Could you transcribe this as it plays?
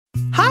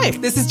Hi,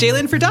 this is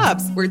Jalen for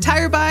Dobbs, where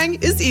tire buying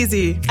is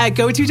easy. At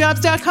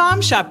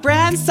GoToDobbs.com, shop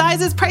brands,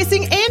 sizes,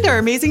 pricing, and our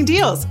amazing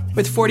deals.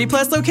 With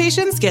 40-plus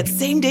locations, get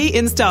same-day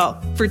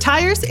install. For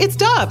tires, it's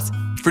Dobbs.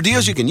 For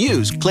deals you can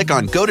use, click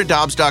on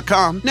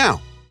GoToDobbs.com now.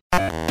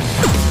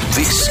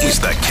 This is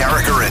the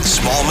Carricker and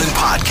Smallman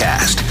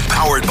podcast,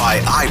 powered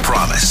by I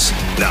Promise.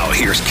 Now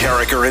here's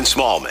Carricker and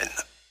Smallman.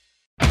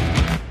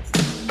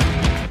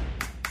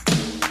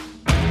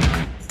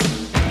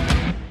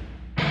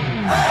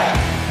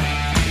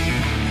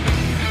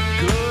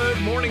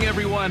 Good morning,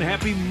 everyone.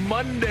 Happy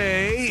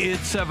Monday.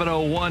 It's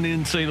 7:01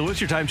 in St. Louis.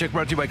 Your time check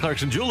brought to you by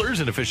Clarkson Jewelers,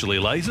 an officially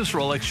licensed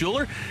Rolex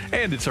jeweler.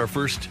 And it's our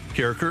first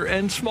Carricker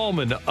and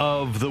Smallman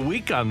of the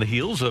week on the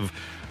heels of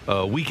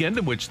a weekend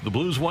in which the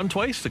Blues won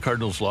twice. The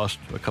Cardinals lost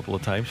a couple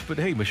of times. But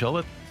hey, Michelle,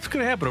 that's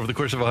going to happen over the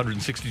course of a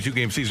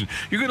 162-game season.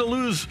 You're going to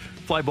lose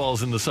fly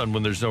balls in the sun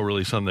when there's no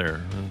really sun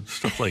there.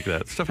 Stuff like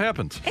that. Stuff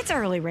happens. It's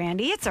early,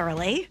 Randy. It's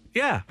early.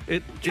 Yeah.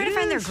 Trying to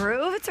find their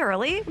groove. It's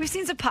early. We've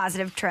seen some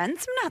positive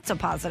trends, some not so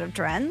positive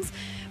trends,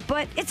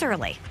 but it's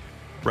early.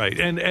 Right.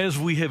 And as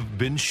we have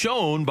been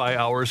shown by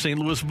our St.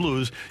 Louis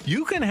Blues,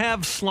 you can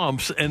have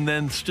slumps and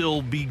then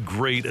still be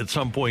great at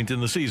some point in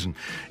the season.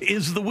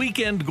 Is the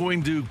weekend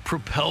going to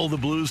propel the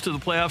Blues to the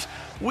playoffs?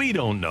 We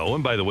don't know.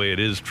 And by the way, it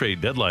is trade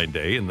deadline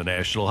day in the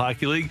National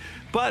Hockey League.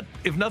 But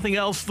if nothing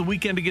else, the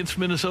weekend against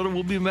Minnesota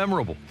will be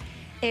memorable.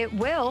 It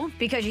will,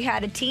 because you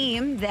had a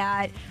team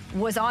that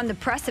was on the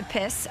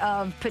precipice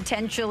of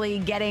potentially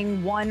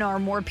getting one or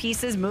more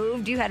pieces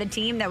moved. You had a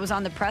team that was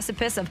on the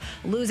precipice of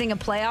losing a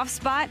playoff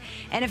spot.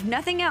 And if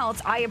nothing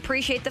else, I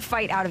appreciate the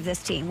fight out of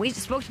this team. We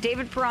spoke to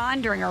David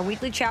Perron during our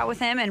weekly chat with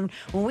him. And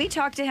when we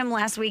talked to him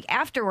last week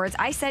afterwards,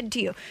 I said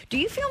to you, do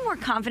you feel more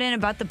confident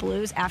about the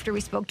Blues after we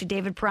spoke to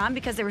David Perron?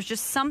 Because there was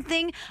just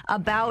something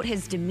about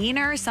his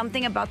demeanor,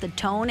 something about the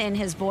tone in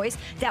his voice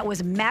that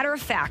was matter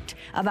of fact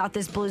about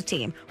this Blues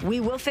team.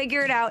 We will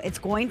figure it out. It's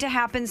going to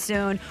happen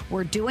soon.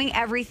 We're doing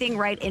everything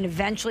right, and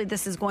eventually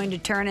this is going to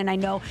turn. And I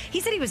know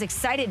he said he was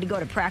excited to go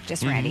to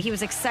practice, Randy. He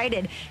was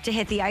excited to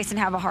hit the ice and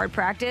have a hard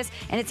practice.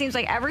 And it seems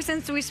like ever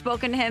since we've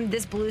spoken to him,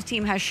 this Blues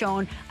team has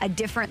shown a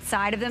different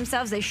side of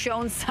themselves. They've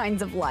shown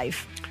signs of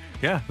life.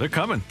 Yeah, they're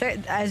coming.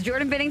 As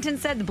Jordan Binnington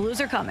said, the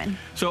Blues are coming.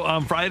 So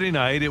on Friday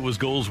night, it was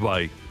goals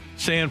by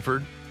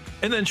Sanford,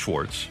 and then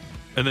Schwartz,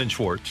 and then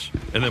Schwartz,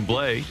 and then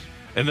Blais,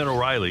 and then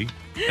O'Reilly,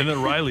 and then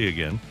O'Reilly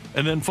again,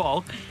 and then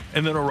Falk,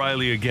 and then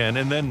O'Reilly again,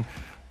 and then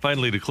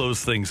finally to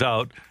close things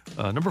out,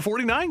 number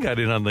 49 got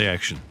in on the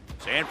action.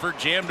 Sanford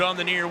jammed on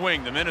the near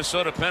wing. The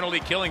Minnesota penalty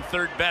killing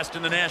third best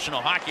in the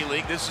National Hockey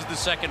League. This is the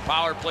second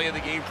power play of the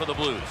game for the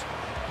Blues.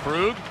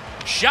 Krug,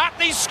 shot,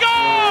 they score!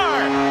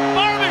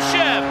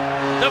 Barbashev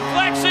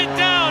deflects it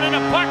down and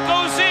a puck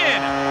goes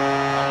in.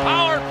 A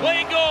power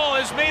play goal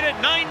has made it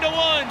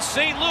 9-1.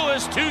 St.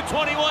 Louis,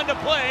 2:21 to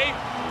play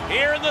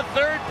here in the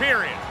third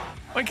period.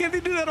 Why can't they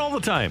do that all the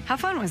time? How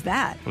fun was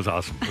that? It was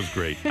awesome. It was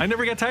great. I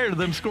never got tired of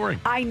them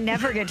scoring. I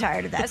never get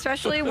tired of that,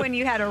 especially when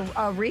you had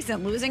a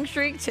recent losing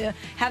streak. To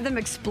have them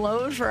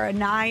explode for a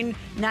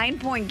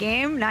nine-point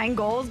game,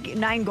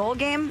 9-goal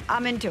game,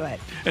 I'm into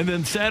it. And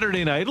then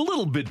Saturday night, a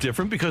little bit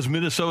different because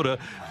Minnesota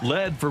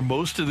led for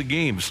most of the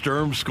game.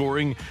 Sturm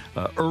scoring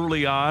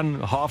early on,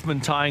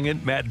 Hoffman tying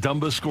it, Matt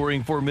Dumba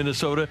scoring for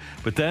Minnesota.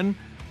 But then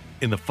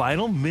in the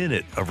final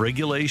minute of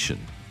regulation,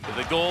 to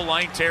the goal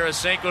line,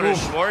 Tarasenko to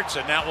Schwartz,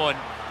 and that one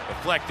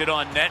deflected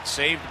on net,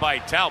 saved by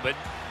Talbot.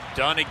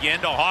 Done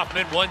again to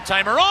Hoffman,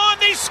 one-timer on,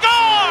 they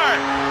score!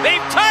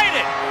 They've tied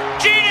it!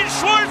 Jaden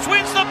Schwartz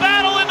wins the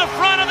battle in the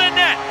front of the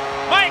net.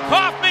 Mike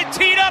Hoffman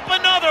teed up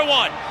another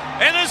one,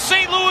 and the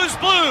St. Louis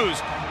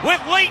Blues, with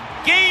late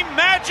game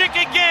magic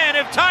again,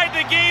 have tied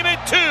the game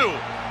at 2.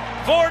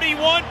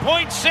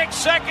 41.6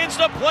 seconds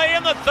to play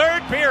in the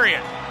third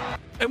period.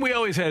 and we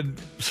always had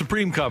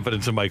supreme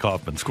confidence in Mike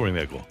Hoffman scoring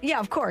that goal. Yeah,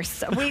 of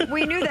course.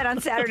 We knew that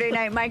on Saturday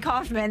night, Mike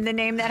Hoffman, the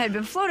name that had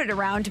been floated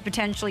around to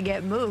potentially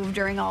get moved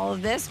during all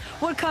of this,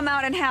 would come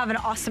out and have an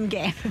awesome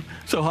game.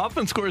 So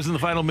Hoffman scores in the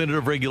final minute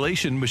of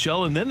regulation,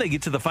 Michelle, and then they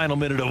get to the final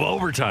minute of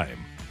overtime.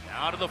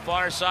 Out to the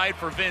far side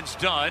for Vince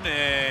Dunn,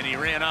 and he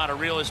ran out of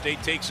real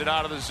estate, takes it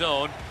out of the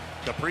zone.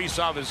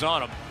 Kaprizov is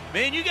on him.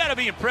 Man, you got to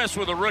be impressed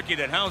with a rookie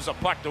that hounds the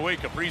puck the way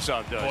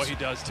Kaprizov does. Boy, he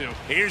does too.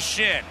 Here's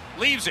Shin.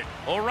 Leaves it.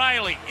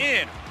 O'Reilly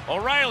in.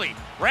 O'Reilly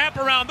wrap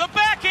around the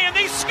backhand.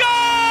 They score!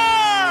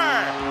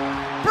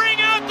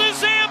 Bring out the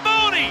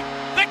Zamboni.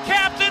 The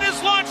captain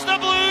has launched the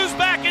Blues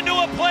back into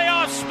a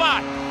playoff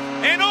spot.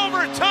 An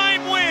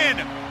overtime win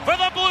for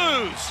the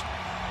Blues.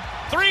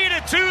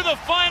 3-2 the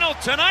final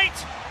tonight.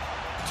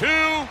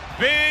 2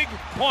 big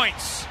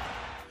points.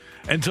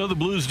 And so the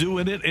Blues do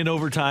win it in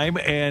overtime.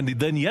 And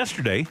then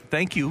yesterday,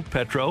 thank you,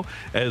 Petro,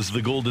 as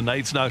the Golden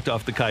Knights knocked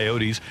off the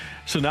Coyotes.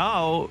 So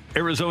now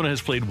Arizona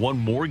has played one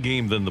more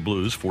game than the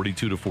Blues,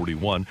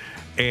 42-41.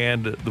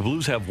 And the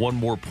Blues have one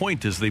more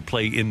point as they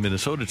play in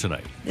Minnesota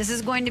tonight. This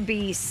is going to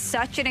be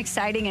such an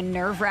exciting and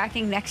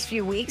nerve-wracking next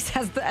few weeks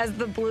as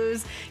the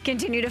Blues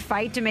continue to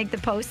fight to make the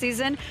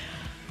postseason.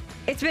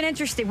 It's been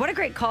interesting. What a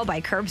great call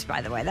by Curbs,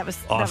 by the way. That was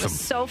Awesome. That was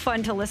so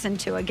fun to listen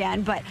to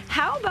again. But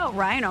how about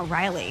Ryan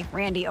O'Reilly,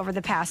 Randy, over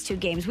the past 2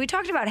 games? We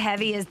talked about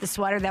heavy as the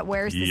sweater that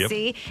wears the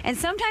sea. And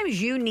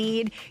sometimes you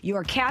need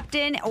your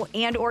captain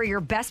or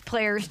your best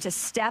players to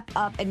step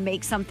up and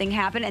make something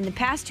happen. And the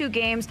past 2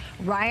 games,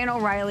 Ryan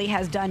O'Reilly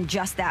has done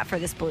just that for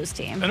this Blues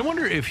team. And I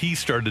wonder if he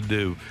started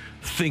to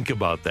think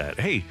about that.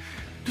 Hey,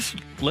 just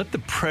let the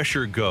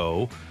pressure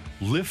go.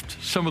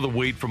 Lift some of the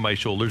weight from my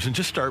shoulders and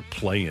just start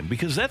playing,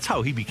 because that's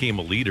how he became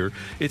a leader.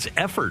 It's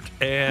effort,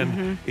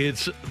 and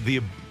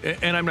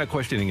and I'm not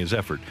questioning his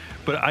effort,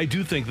 but I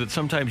do think that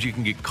sometimes you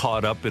can get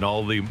caught up in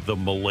all the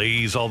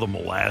malaise, all the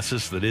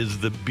molasses that is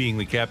being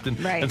the captain,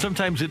 right. And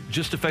sometimes it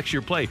just affects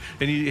your play,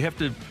 and you have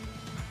to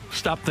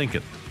stop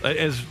thinking.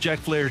 As Jack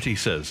Flaherty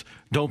says,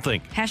 don't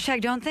think.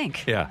 # don't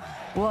think. Yeah.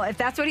 Well, if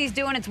that's what he's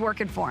doing, it's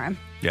working for him.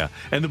 Yeah,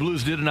 and the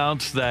Blues did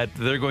announce that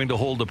they're going to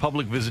hold a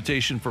public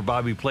visitation for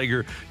Bobby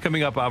Plager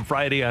coming up on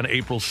Friday on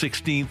April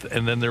 16th,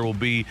 and then there will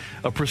be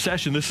a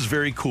procession. This is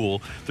very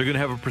cool. They're going to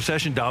have a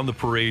procession down the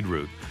parade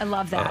route. I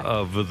love that.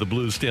 Of the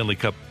Blues Stanley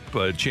Cup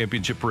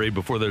championship parade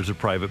before there's a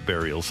private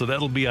burial. So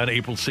that'll be on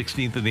April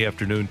 16th in the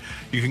afternoon.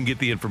 You can get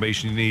the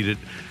information you need at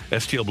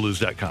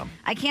stlblues.com.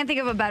 I can't think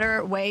of a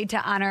better way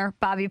to honor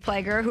Bobby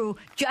Plager, who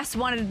just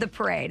wanted the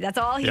parade. That's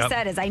all he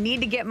said is, I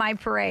need to get my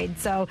parade.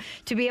 So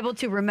to be able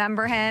to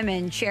remember him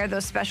and share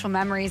those special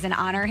memories and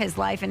honor his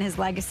life and his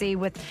legacy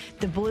with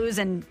the Blues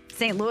and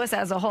St. Louis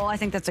as a whole, I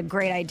think that's a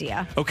great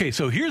idea. Okay,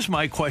 so here's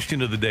my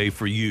question of the day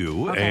for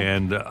you. Okay.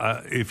 And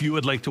if you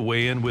would like to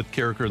weigh in with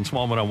Carricker and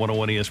Smallman on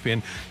 101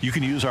 ESPN, you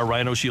can use our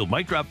Rhino Shield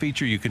mic drop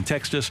feature. You can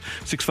text us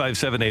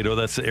 65780.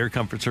 That's the Air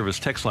Comfort Service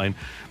text line.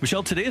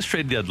 Michelle, today is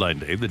trade deadline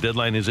day. The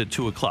deadline is at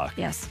 2 o'clock.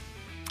 Yes.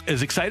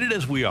 As excited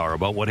as we are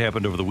about what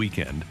happened over the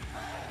weekend,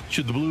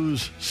 should the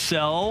Blues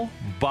sell,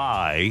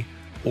 buy,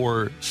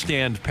 or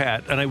stand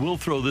pat? And I will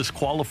throw this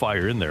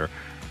qualifier in there.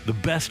 The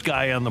best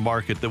guy on the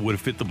market that would have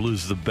fit the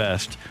Blues the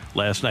best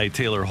last night,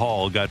 Taylor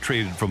Hall, got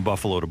traded from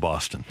Buffalo to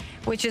Boston.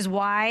 Which is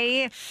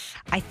why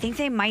I think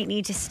they might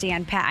need to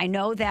stand pat. I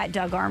know that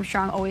Doug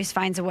Armstrong always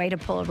finds a way to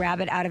pull a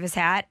rabbit out of his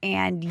hat.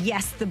 And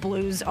yes, the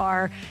Blues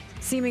are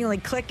seemingly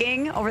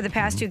clicking over the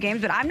past 2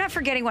 games, but I'm not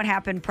forgetting what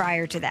happened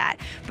prior to that.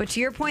 But to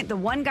your point, the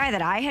one guy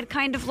that I had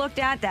kind of looked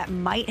at that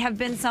might have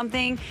been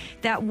something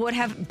that would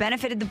have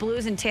benefited the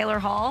Blues and Taylor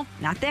Hall,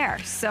 not there.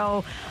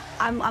 So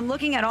I'm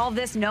looking at all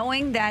this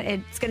knowing that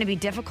it's going to be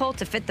difficult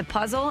to fit the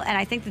puzzle, and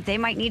I think that they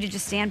might need to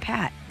just stand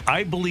pat.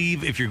 I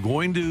believe if you're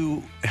going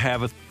to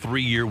have a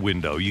 3-year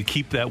window, you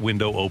keep that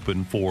window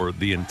open for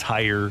the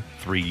entire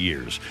 3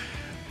 years.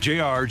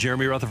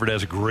 Jeremy Rutherford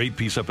has a great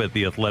piece up at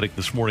The Athletic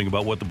this morning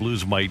about what the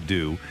Blues might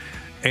do.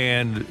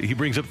 And he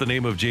brings up the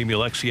name of Jamie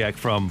Alexiak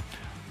from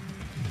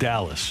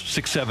Dallas,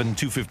 6'7",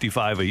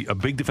 255, a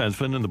big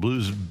defenseman, and the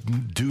Blues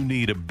do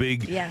need a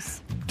big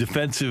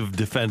defensive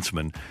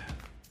defenseman.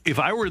 If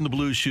I were in the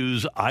Blues'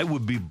 shoes, I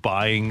would be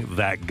buying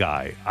that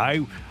guy.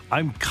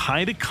 I'm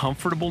kind of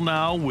comfortable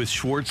now with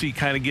Schwartzy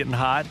kind of getting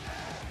hot,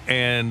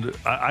 and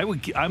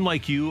I'm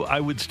like you. I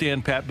would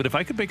stand pat, but if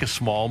I could make a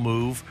small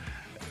move,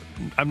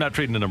 I'm not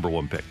trading the number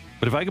 1 pick.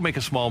 But if I could make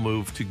a small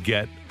move to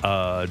get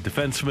a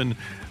defenseman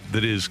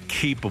that is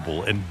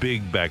capable and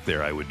big back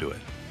there, I would do it.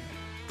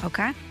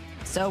 Okay.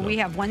 So we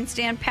have 1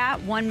 stand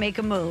pat, 1 make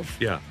a move.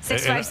 Yeah.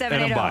 65780.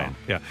 And I'm buying.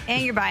 Yeah.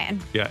 And you're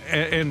buying. Yeah.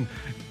 And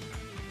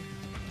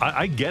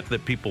I get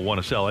that people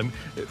want to sell.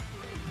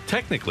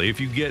 Technically,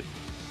 if you get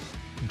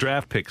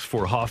draft picks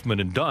for Hoffman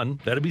and Dunn,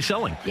 that'd be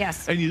selling.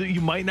 Yes. And you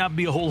might not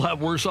be a whole lot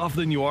worse off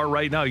than you are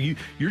right now.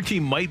 Your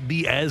team might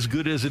be as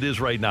good as it is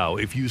right now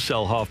if you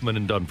sell Hoffman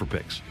and Dunn for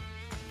picks.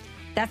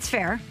 That's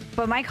fair.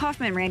 But Mike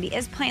Hoffman, Randy,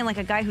 is playing like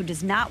a guy who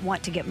does not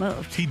want to get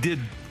moved. He did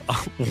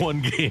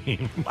 1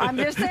 game. I'm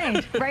just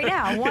saying, right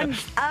now,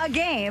 a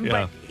game,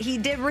 but he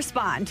did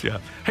respond. Yeah.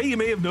 Hey, you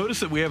may have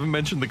noticed that we haven't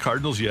mentioned the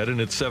Cardinals yet, and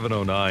it's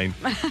 7:09.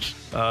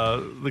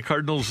 The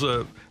Cardinals,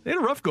 they had a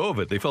rough go of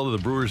it. They fell to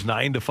the Brewers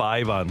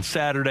 9-5 on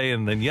Saturday,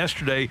 and then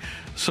yesterday,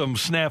 some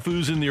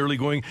snafus in the early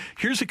going.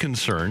 Here's a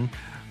concern.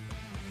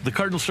 The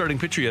Cardinals starting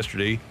pitcher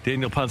yesterday,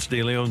 Daniel Ponce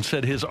de Leon,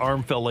 said his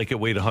arm felt like it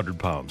weighed 100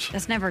 pounds.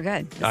 That's never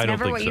good. That's I don't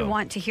never think what so. you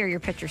want to hear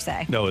your pitcher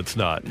say. No, it's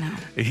not. No.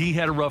 He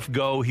had a rough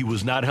go. He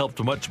was not helped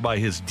much by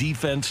his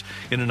defense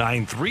in a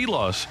 9-3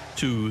 loss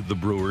to the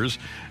Brewers.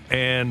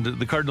 And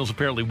the Cardinals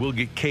apparently will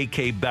get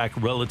KK back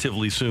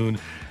relatively soon.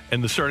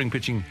 And the starting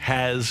pitching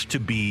has to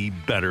be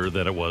better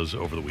than it was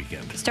over the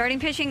weekend.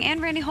 Starting pitching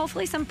and, Randy,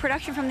 hopefully some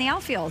production from the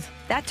outfield.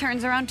 That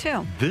turns around,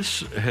 too.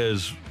 This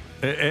has...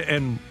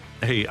 And...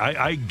 Hey,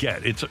 I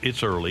get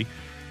it's early,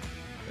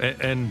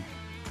 and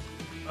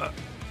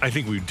I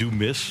think we do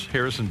miss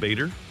Harrison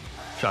Bader,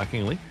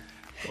 shockingly,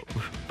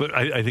 but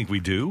I think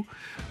we do.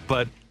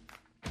 But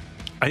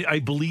I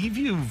believe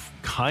you've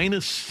kind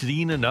of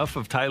seen enough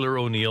of Tyler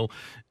O'Neill.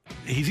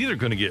 He's either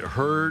going to get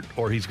hurt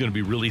or he's going to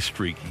be really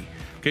streaky.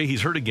 Okay,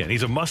 he's hurt again.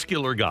 He's a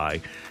muscular guy.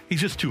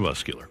 He's just too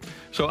muscular.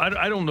 So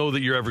I don't know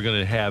that you're ever going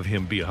to have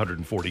him be a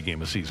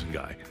 140-game-a-season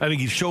guy. I think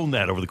he's shown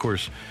that over the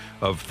course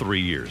of 3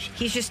 years.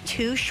 He's just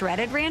too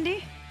shredded,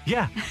 Randy?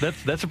 Yeah,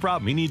 that's a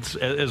problem. He needs,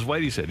 as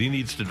Whitey said, he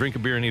needs to drink a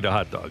beer and eat a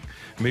hot dog.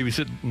 Maybe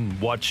sit and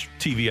watch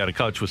TV on a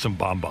couch with some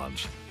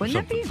bonbons.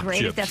 Wouldn't that be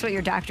great if that's what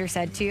your doctor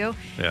said to you?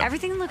 Yeah.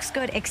 Everything looks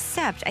good,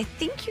 except I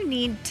think you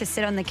need to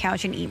sit on the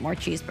couch and eat more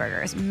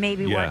cheeseburgers.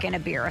 Maybe work in a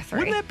beer or 3.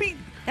 Wouldn't that be?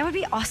 That would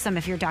be awesome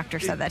if your doctor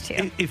said that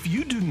to you. If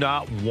you do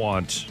not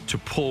want to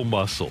pull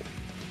muscle,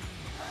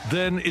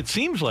 then it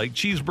seems like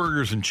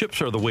cheeseburgers and chips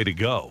are the way to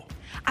go.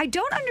 I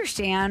don't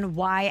understand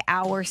why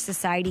our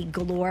society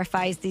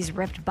glorifies these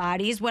ripped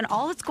bodies when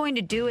all it's going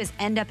to do is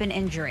end up in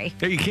injury.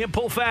 Yeah, you can't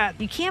pull fat.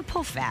 You can't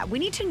pull fat. We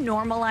need to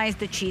normalize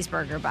the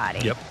cheeseburger body.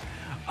 Yep.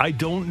 I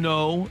don't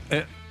know,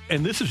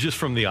 and this is just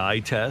from the eye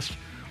test,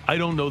 I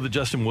don't know that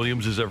Justin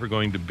Williams is ever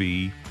going to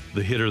be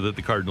the hitter that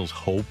the Cardinals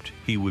hoped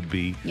he would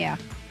be. Yeah.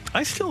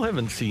 I still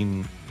haven't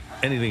seen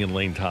anything in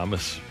Lane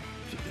Thomas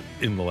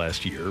in the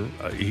last year.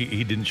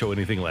 He didn't show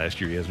anything last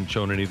year. He hasn't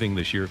shown anything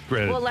this year.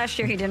 Granted, Well, last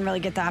year he didn't really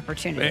get the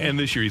opportunity. and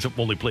this year he's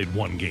only played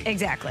one game.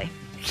 Exactly.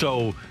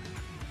 So,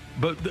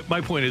 but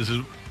my point is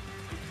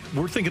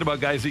we're thinking about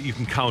guys that you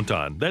can count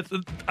on.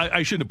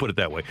 I shouldn't have put it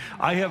that way.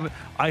 I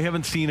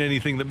haven't seen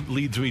anything that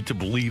leads me to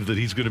believe that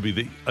he's going to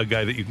be a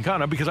guy that you can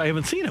count on because I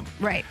haven't seen him.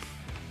 Right.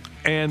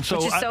 And so,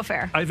 Which is so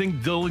fair. I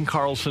think Dylan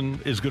Carlson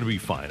is going to be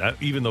fine,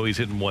 even though he's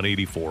hitting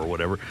 184 or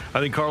whatever.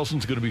 I think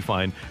Carlson's going to be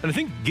fine. And I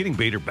think getting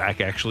Bader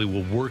back actually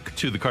will work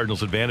to the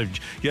Cardinals'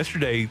 advantage.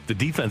 Yesterday, the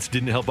defense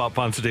didn't help out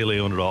Ponce de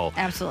Leon at all.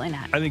 Absolutely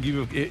not. I think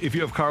if you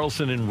have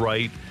Carlson in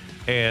right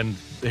and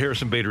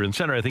Harrison Bader in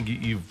center, I think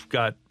you've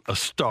got a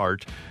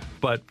start.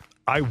 But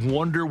I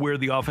wonder where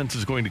the offense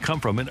is going to come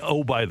from. And,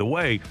 oh, by the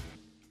way,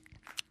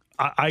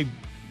 I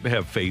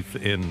have faith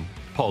in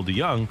Paul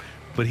DeJong,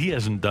 but he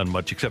hasn't done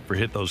much except for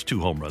hit those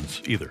 2 home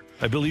runs either.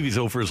 I believe he's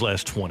over his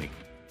last 20.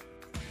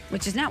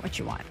 Which is not what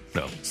you want.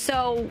 No.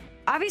 So,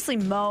 obviously,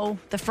 Mo,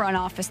 the front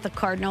office, the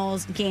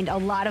Cardinals, gained a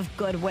lot of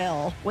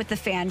goodwill with the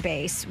fan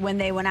base when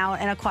they went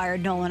out and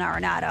acquired Nolan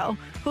Arenado,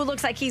 who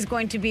looks like he's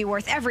going to be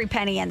worth every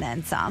penny and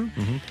then some.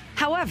 Mm-hmm.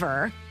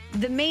 However,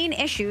 the main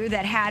issue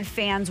that had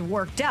fans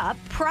worked up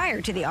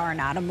prior to the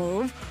Arenado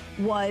move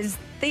was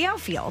the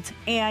outfield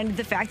and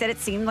the fact that it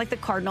seemed like the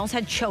Cardinals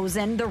had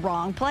chosen the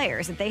wrong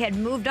players, that they had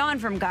moved on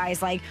from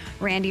guys like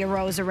Randy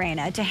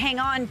Arozarena to hang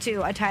on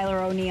to a Tyler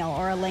O'Neill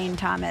or a Lane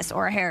Thomas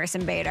or a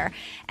Harrison Bader.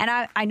 And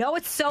I know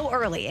it's so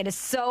early. It is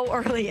so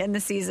early in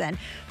the season.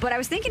 But I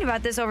was thinking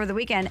about this over the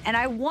weekend, and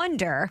I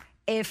wonder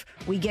if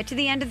we get to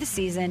the end of the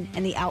season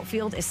and the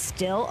outfield is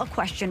still a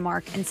question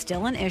mark and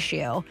still an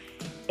issue,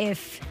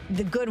 if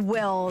the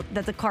goodwill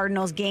that the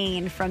Cardinals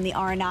gained from the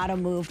Arenado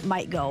move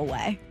might go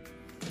away.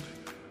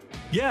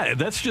 Yeah,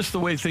 that's just the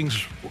way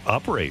things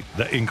operate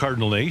in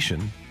Cardinal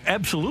Nation.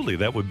 Absolutely,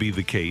 that would be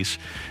the case.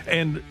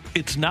 And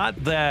it's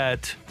not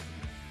that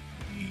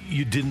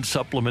you didn't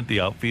supplement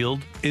the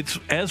outfield. It's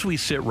as we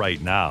sit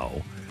right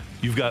now,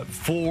 you've got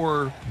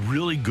 4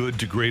 really good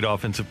to great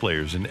offensive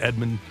players in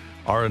Edman,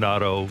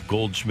 Arenado,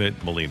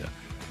 Goldschmidt, Molina.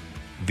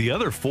 The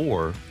other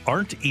 4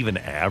 aren't even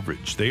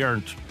average.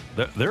 They're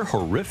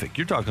horrific.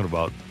 You're talking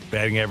about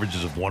batting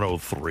averages of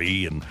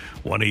 103 and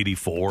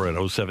 184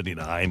 and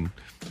 079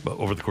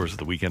 over the course of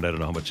the weekend. I don't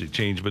know how much they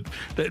changed,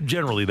 but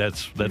generally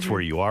that's where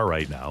you are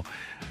right now.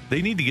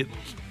 They need to get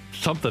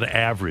something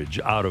average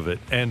out of it.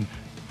 And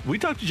we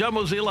talked to John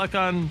Mozeliak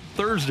on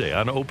Thursday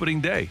on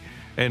opening day,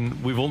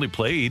 and we've only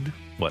played,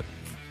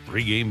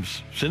 3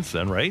 games since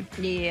then, right?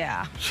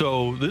 Yeah.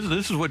 So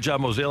this is what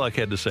John Mozeliak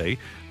had to say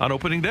on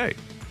opening day.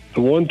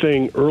 The one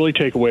thing, early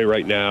takeaway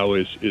right now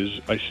is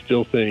I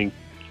still think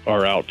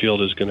our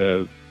outfield is going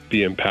to be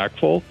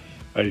impactful.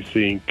 I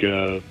think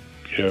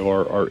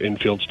our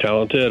infield's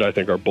talented. I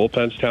think our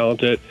bullpen's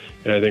talented,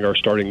 and I think our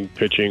starting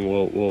pitching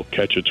will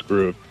catch its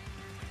groove.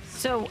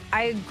 So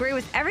I agree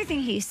with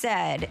everything he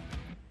said,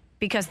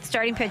 because the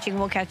starting pitching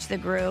will catch the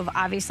groove.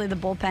 Obviously, the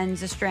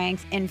bullpen's a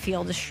strength,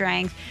 infield a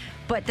strength.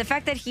 But the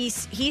fact that he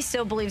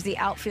still believes the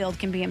outfield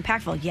can be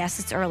impactful. Yes,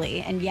 it's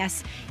early, and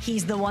yes,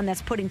 he's the one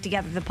that's putting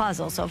together the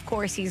puzzle. So, of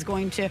course, he's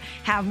going to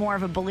have more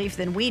of a belief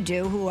than we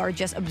do, who are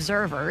just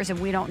observers, and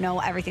we don't know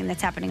everything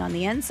that's happening on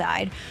the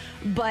inside.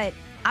 But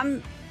I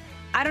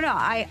don't know.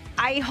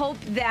 I hope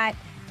that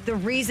the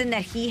reason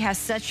that he has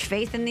such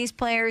faith in these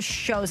players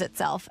shows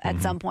itself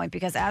at some point,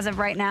 because as of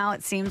right now,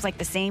 it seems like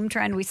the same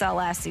trend we saw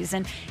last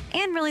season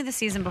and really the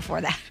season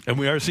before that. And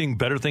we are seeing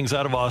better things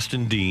out of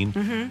Austin Dean.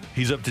 Mm-hmm.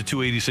 He's up to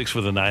 286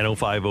 with a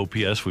 905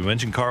 OPS. We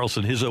mentioned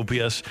Carlson, his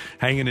OPS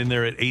hanging in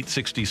there at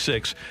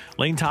 866.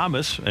 Lane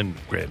Thomas, and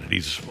granted,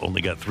 he's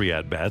only got 3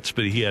 at-bats,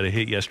 but he had a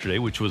hit yesterday,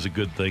 which was a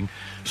good thing.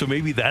 So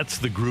maybe that's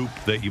the group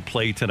that you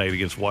play tonight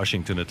against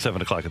Washington at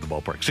 7 o'clock at the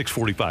ballpark.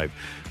 6:45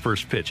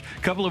 first pitch.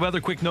 Couple of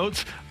other quick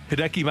notes.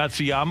 Hideki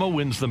Matsuyama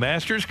wins the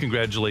Masters.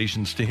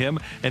 Congratulations to him.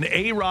 And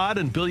A-Rod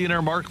and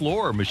billionaire Mark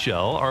Lohr,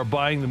 Michelle, are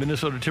buying the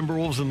Minnesota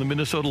Timberwolves and the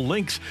Minnesota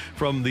Lynx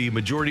from the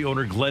majority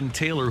owner Glenn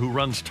Taylor, who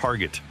runs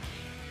Target.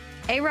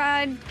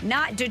 A-Rod,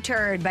 not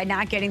deterred by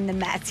not getting the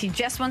Mets. He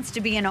just wants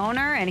to be an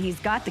owner, and he's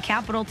got the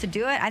capital to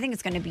do it. I think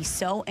it's going to be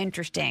so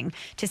interesting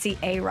to see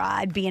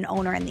A-Rod be an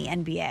owner in the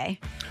NBA.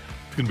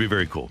 It's going to be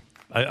very cool.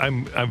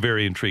 I'm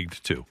very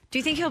intrigued too. Do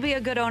you think he'll be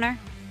a good owner?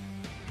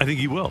 I think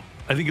he will.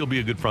 I think he'll be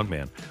a good front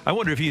man. I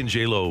wonder if he and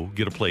J-Lo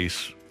get a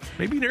place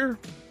maybe near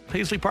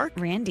Paisley Park.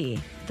 Randy,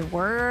 the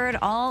word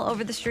all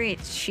over the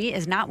streets. She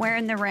is not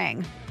wearing the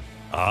ring.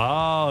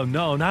 Oh,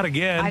 no, not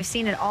again. I've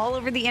seen it all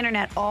over the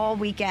internet all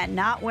weekend.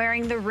 Not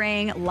wearing the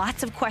ring.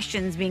 Lots of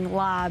questions being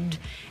lobbed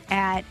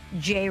at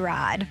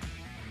J-Rod.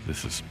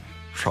 This is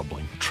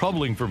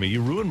troubling for me.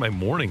 You ruined my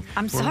morning.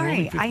 I'm We're sorry.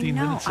 only 15 I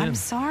know. minutes in. I'm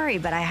sorry,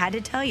 but I had to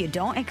tell you,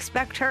 don't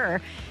expect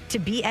her to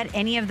be at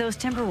any of those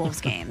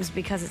Timberwolves games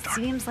because it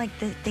seems like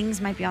the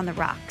things might be on the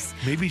rocks.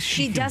 Maybe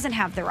she doesn't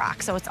have the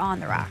rock, so it's on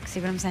the rocks.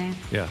 See what I'm saying?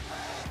 Yeah.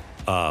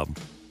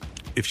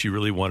 If she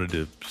really wanted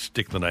to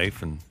stick the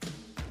knife and,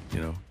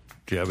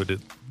 jab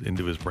it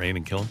into his brain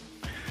and kill him.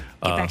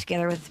 Get back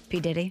together with P.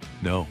 Diddy?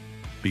 No.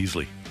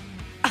 Beasley.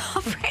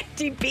 Oh,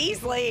 Randy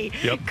Beasley.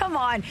 Yep. Come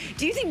on.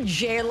 Do you think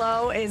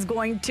J-Lo is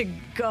going to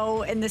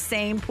go in the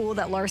same pool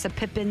that Larsa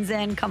Pippen's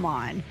in? Come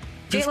on.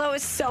 J-Lo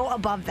is so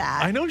above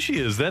that. I know she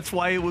is. That's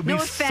why it would be so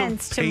painful. No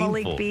offense to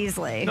Malik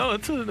Beasley. No,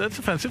 that's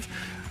offensive.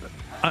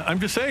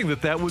 I'm just saying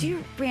that would...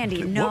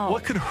 Randy, no.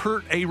 What could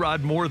hurt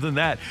A-Rod more than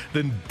that,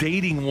 than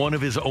dating one of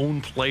his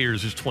own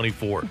players who's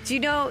 24? Do you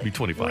know, be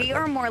 25, we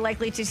are more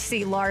likely to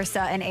see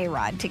Larsa and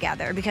A-Rod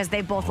together because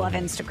they both love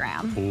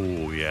Instagram.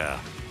 Oh, yeah.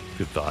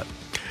 Good thought.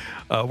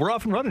 We're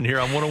off and running here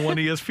on 101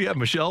 ESPN.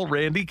 Michelle,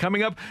 Randy,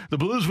 coming up, the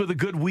Blues with a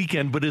good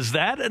weekend, but is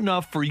that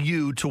enough for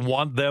you to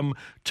want them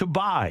to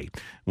buy?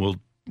 We'll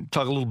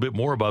talk a little bit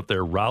more about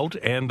their rout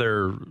and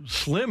their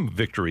slim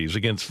victories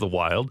against the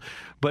Wild,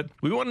 but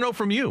we want to know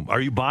from you. Are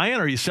you buying?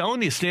 Are you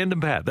selling? Are you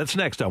standing pat? That's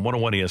next on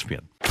 101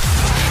 ESPN.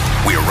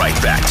 We're right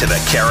back to the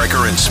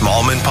Carricker and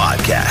Smallman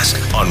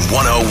podcast on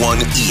 101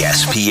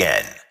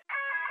 ESPN.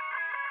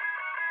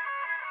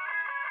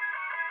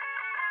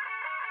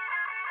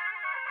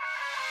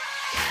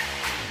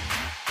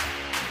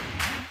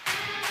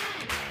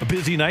 A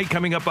busy night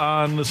coming up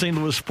on the St.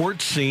 Louis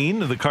sports scene.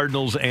 The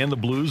Cardinals and the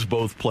Blues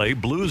both play.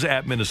 Blues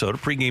at Minnesota,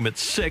 pregame at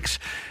 6.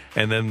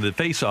 And then the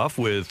face-off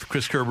with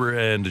Chris Kerber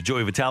and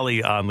Joey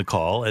Vitale on the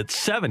call at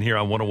 7 here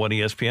on 101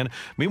 ESPN.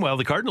 Meanwhile,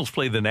 the Cardinals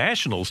play the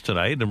Nationals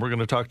tonight, and we're going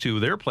to talk to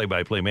their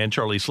play-by-play man,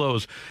 Charlie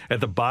Slows, at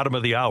the bottom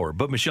of the hour.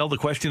 But, Michelle, the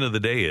question of the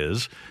day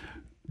is,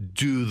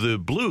 do the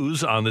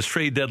Blues on this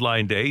trade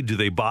deadline day, do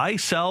they buy,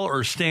 sell,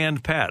 or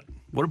stand pat?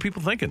 What are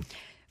people thinking?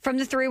 From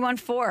the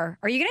 314,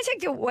 are you going to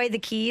take away the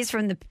keys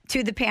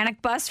to the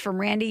panic bus from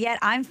Randy yet?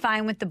 I'm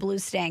fine with the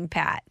Blues staying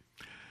pat.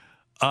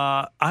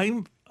 I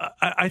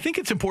think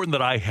it's important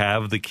that I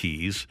have the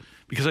keys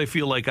because I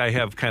feel like I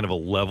have kind of a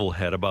level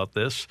head about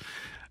this,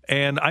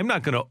 and I'm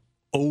not going to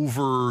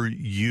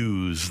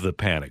overuse the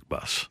panic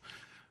bus.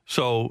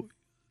 So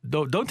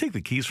don't take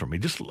the keys from me.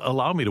 Just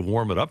allow me to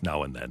warm it up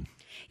now and then.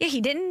 Yeah, he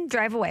didn't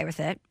drive away with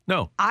it.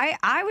 No.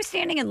 I was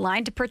standing in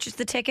line to purchase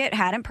the ticket,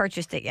 hadn't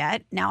purchased it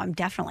yet. Now I'm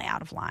definitely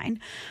out of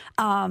line,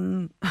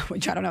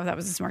 which I don't know if that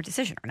was a smart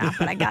decision or not,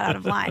 but I got out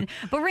of line.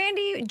 But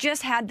Randy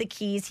just had the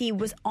keys. He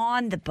was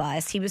on the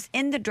bus. He was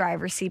in the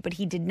driver's seat, but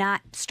he did not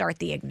start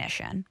the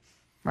ignition,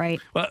 right?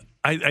 Well,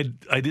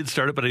 I did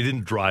start it, but I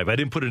didn't drive. I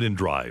didn't put it in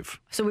drive.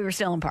 So we were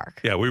still in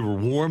park. Yeah, we were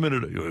warming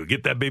it.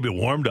 Get that baby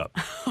warmed up.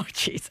 Oh,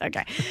 jeez.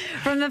 Okay.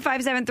 From the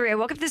 573, I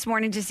woke up this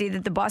morning to see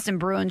that the Boston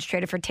Bruins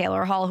traded for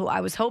Taylor Hall, who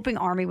I was hoping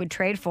Army would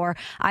trade for.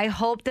 I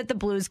hope that the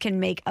Blues can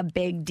make a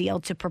big deal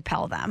to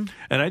propel them.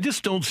 And I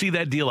just don't see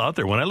that deal out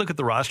there. When I look at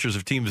the rosters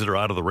of teams that are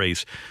out of the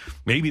race,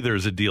 maybe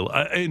there's a deal.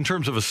 In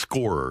terms of a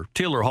scorer,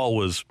 Taylor Hall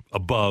was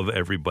above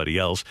everybody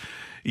else.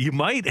 You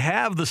might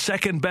have the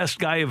second best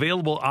guy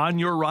available on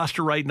your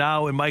roster right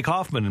now in Mike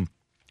Hoffman.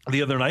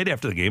 The other night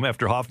after the game,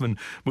 after Hoffman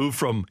moved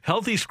from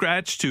healthy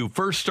scratch to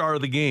first star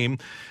of the game,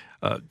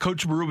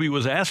 Coach Berube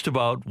was asked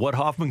about what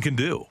Hoffman can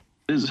do.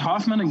 Is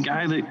Hoffman a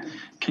guy that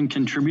can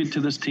contribute to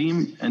this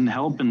team and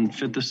help and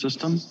fit the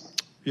system?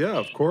 Yeah,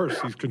 of course.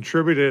 He's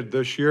contributed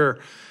this year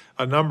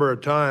a number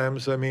of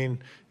times. I mean,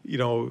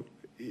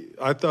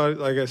 I thought,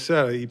 like I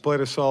said, he played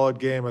a solid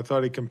game. I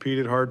thought he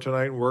competed hard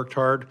tonight and worked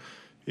hard.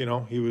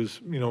 He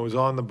was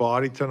on the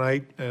body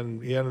tonight,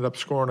 and he ended up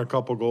scoring a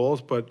couple goals.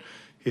 But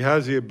he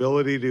has the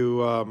ability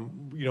to,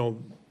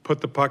 put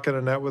the puck in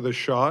a net with a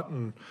shot,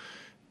 and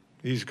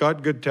he's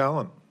got good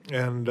talent.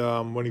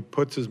 And when he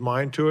puts his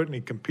mind to it and he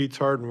competes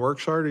hard and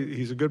works hard,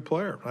 he's a good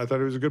player. I thought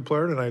he was a good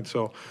player tonight.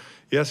 So,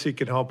 yes, he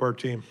can help our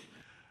team.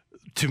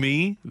 To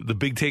me, the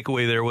big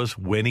takeaway there was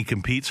when he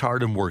competes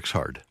hard and works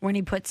hard. When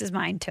he puts his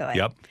mind to it.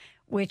 Yep.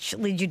 Which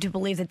leads you to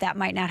believe that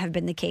might not have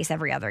been the case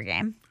every other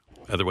game.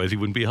 Otherwise, he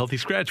wouldn't be a healthy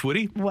scratch, would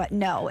he? What?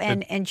 No.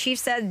 And Chief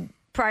said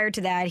prior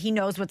to that, he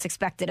knows what's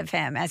expected of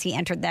him as he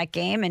entered that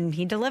game, and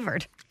he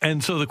delivered.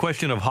 And so the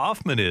question of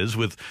Hoffman is,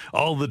 with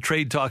all the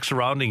trade talk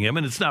surrounding him,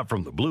 and it's not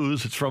from the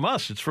Blues, it's from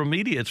us, it's from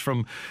media, it's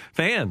from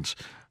fans.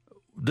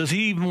 Does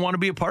he even want to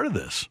be a part of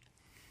this?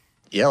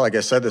 Yeah, like I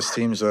said, this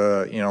team's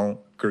a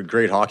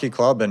great hockey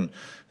club, and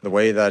the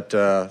way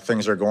that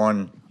things are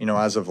going,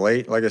 as of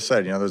late, like I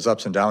said, there's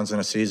ups and downs in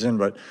a season,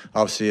 but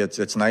obviously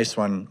it's nice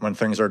when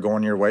things are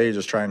going your way. You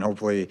just try and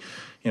hopefully,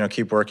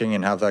 keep working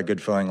and have that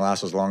good feeling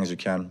last as long as you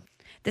can.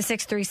 The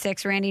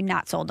 636, Randy,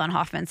 not sold on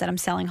Hoffman, said I'm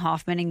selling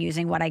Hoffman and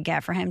using what I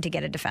get for him to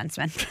get a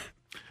defenseman.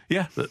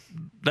 Yeah,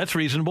 that's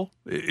reasonable.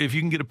 If you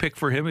can get a pick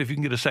for him, if you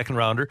can get a second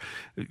rounder,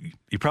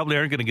 you probably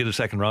aren't going to get a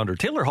second rounder.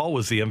 Taylor Hall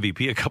was the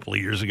MVP a couple of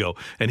years ago,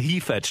 and he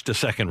fetched a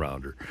second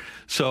rounder.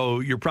 So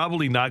you're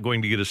probably not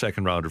going to get a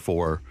second rounder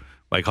for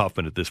Mike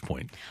Hoffman at this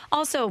point.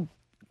 Also,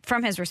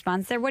 from his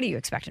response there, what do you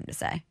expect him to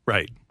say?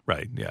 Right,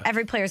 yeah.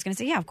 Every player is going to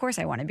say, yeah, of course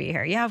I want to be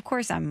here. Yeah, of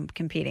course I'm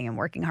competing and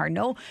working hard.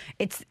 No,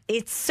 it's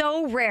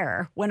so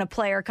rare when a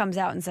player comes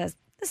out and says,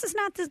 this is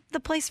not the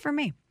place for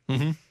me.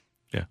 Mm-hmm.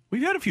 Yeah,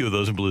 we've had a few of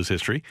those in Blues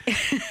history.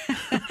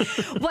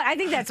 Well, I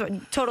think that's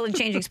what totally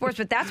changing sports,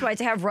 but that's why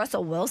to have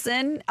Russell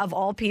Wilson, of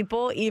all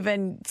people,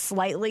 even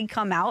slightly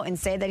come out and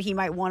say that he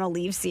might want to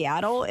leave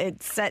Seattle,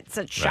 it sets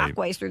such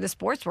shockwaves through the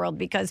sports world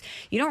because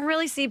you don't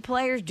really see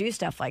players do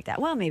stuff like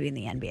that. Well, maybe in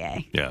the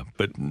NBA. Yeah,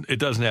 but it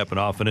doesn't happen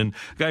often. And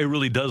a guy who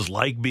really does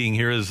like being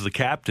here is the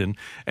captain.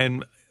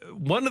 And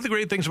one of the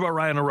great things about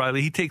Ryan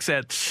O'Reilly, he takes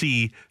that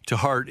C to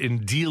heart in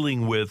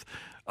dealing with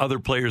other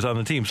players on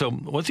the team. So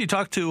what's he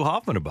talk to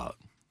Hoffman about?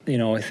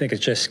 I think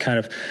it's just kind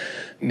of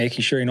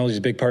making sure he knows he's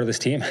a big part of this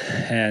team.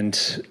 And,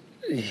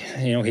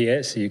 he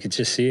is. You could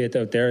just see it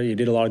out there. You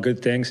did a lot of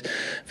good things,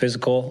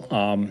 physical.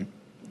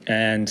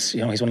 And, he's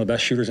one of the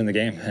best shooters in the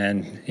game.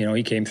 And,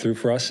 he came through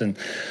for us. And,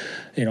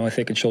 I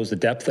think it shows the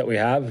depth that we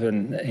have.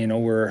 And,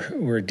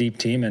 we're a deep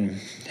team. And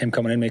him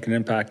coming in, making an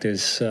impact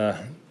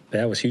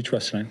was huge for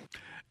us tonight.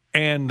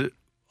 And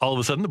all of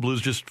a sudden, the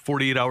Blues just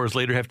 48 hours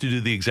later have to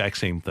do the exact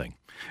same thing.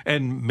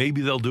 And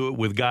maybe they'll do it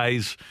with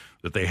guys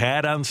that they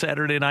had on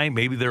Saturday night.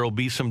 Maybe there will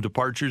be some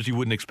departures. You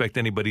wouldn't expect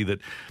anybody that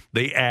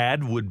they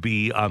add would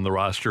be on the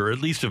roster, or at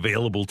least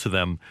available to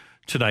them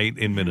tonight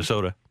in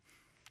Minnesota.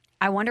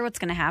 I wonder what's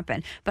going to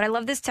happen. But I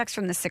love this text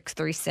from the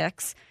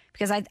 636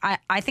 because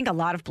I think a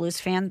lot of Blues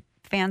fans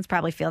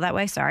probably feel that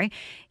way. Sorry.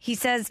 He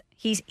says,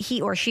 he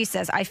or she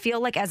says, I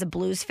feel like as a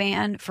Blues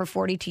fan for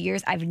 42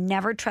 years, I've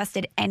never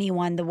trusted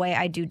anyone the way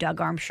I do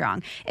Doug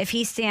Armstrong. If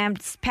he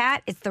stands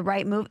pat, it's the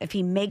right move. If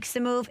he makes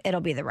the move,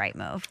 it'll be the right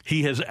move.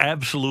 He has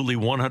absolutely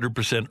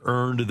 100%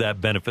 earned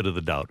that benefit of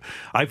the doubt.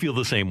 I feel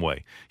the same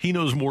way. He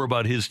knows more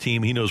about his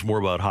team. He knows more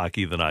about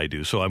hockey than I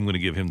do. So I'm going to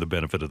give him the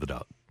benefit of the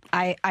doubt.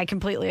 I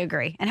completely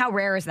agree. And how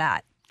rare is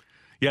that?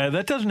 Yeah,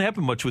 that doesn't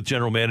happen much with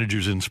general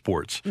managers in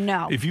sports.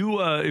 No. If you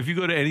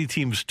go to any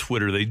team's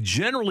Twitter, they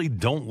generally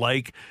don't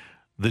like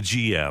the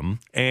GM.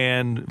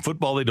 And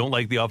football, they don't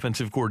like the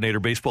offensive coordinator.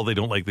 Baseball, they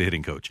don't like the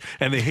hitting coach.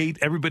 And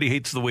everybody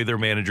hates the way their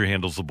manager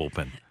handles the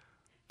bullpen.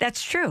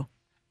 That's true.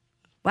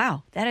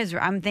 Wow,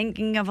 I'm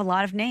thinking of a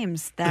lot of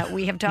names that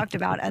we have talked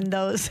about and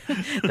those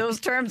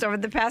terms over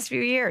the past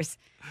few years.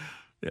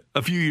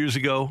 A few years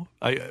ago,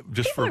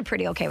 people are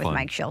pretty okay with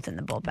Mike Shildt in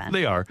the bullpen.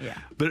 They are. Yeah.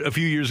 But a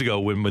few years ago,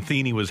 when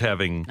Matheny was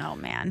having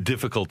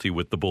difficulty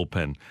with the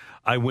bullpen,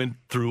 I went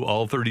through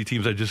all 30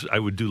 teams. I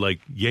would do like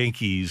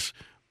Yankees,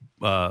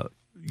 or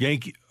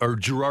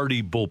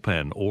Girardi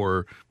bullpen,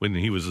 or when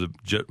he was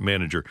the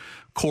manager,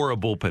 Cora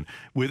bullpen.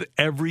 With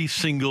every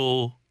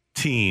single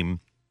team,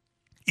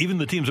 even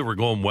the teams that were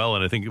going well,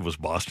 and I think it was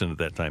Boston at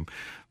that time,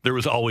 there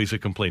was always a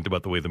complaint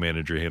about the way the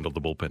manager handled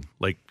the bullpen.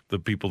 Like the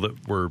people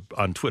that were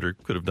on Twitter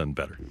could have done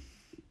better.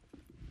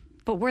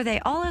 But were they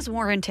all as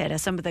warranted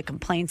as some of the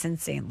complaints in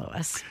St.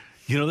 Louis?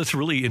 That's a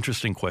really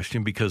interesting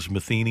question because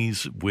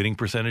Matheny's winning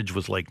percentage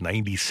was like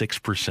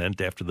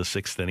 96% after the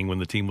sixth inning when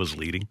the team was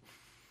leading.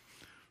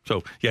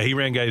 So, yeah, he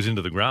ran guys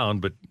into the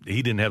ground, but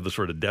he didn't have the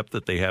sort of depth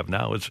that they have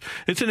now.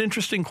 It's an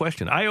interesting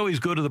question. I always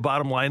go to the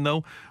bottom line,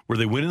 though. Were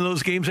they winning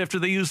those games after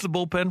they used the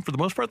bullpen? For the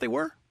most part, they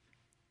were.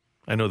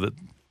 I know that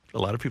a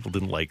lot of people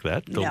didn't like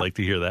that, don't like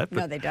to hear that. But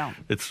no, they don't.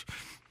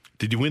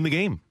 Did you win the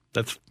game?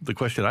 That's the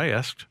question I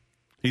asked.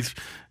 He's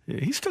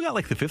still got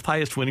like the fifth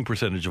highest winning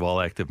percentage of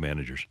all active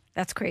managers.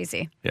 That's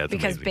crazy. Yeah, it's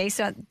because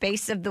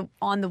amazing.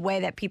 on the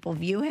way that people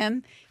view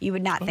him, you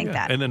would not think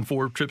that. And then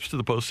 4 trips to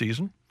the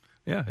postseason.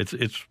 Yeah,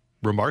 it's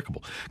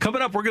remarkable.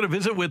 Coming up, we're going to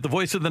visit with the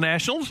voice of the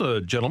Nationals,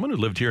 a gentleman who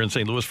lived here in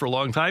St. Louis for a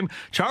long time.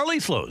 Charlie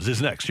Slows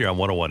is next here on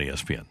 101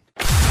 ESPN.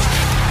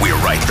 We're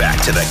right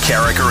back to the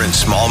Carricker and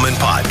Smallman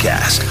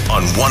podcast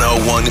on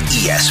 101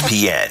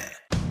 ESPN.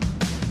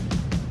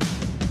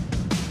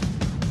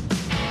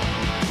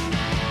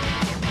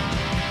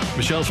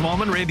 Michelle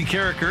Smallman, Randy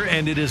Carricker,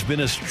 and it has been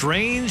a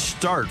strange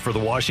start for the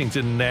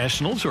Washington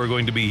Nationals, who are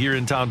going to be here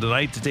in town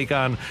tonight to take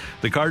on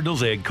the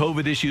Cardinals. They had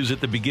COVID issues at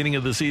the beginning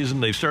of the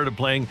season. They started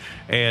playing,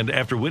 and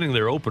after winning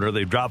their opener,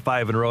 they've dropped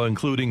 5 in a row,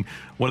 including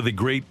one of the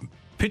great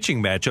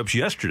pitching matchups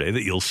yesterday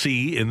that you'll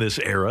see in this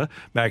era.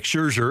 Max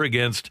Scherzer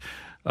against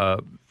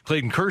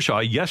Clayton Kershaw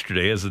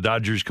yesterday as the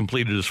Dodgers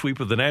completed a sweep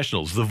of the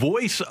Nationals. The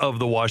voice of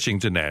the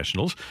Washington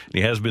Nationals, and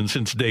he has been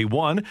since day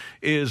one,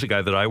 is a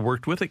guy that I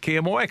worked with at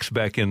KMOX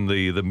back in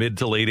the mid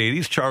to late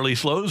 80s, Charlie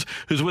Slows,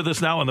 who's with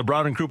us now on the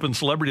Brown and Crouppen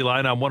Celebrity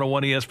Line on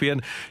 101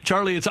 ESPN.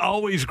 Charlie, it's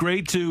always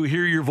great to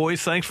hear your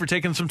voice. Thanks for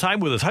taking some time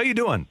with us. How you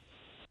doing?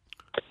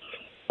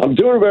 I'm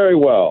doing very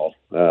well.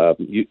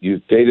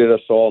 You've dated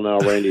us all now,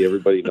 Randy.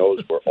 Everybody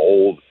knows we're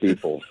old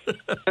people.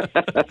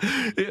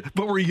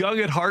 But we're young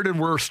at heart and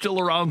we're still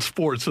around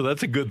sports, so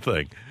that's a good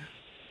thing.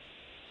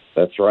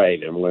 That's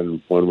right. And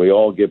when we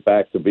all get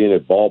back to being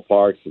at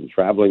ballparks and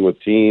traveling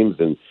with teams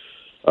and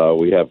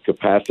we have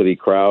capacity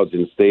crowds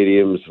in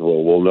stadiums,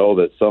 we'll know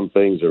that some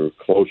things are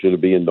closer to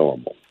being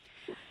normal.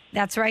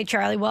 That's right,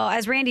 Charlie. Well,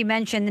 as Randy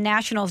mentioned, the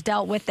Nationals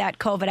dealt with that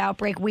COVID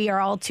outbreak. We are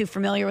all too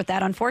familiar with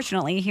that,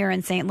 unfortunately, here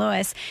in St.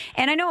 Louis.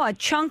 And I know a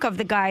chunk of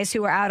the guys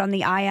who are out on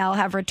the IL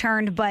have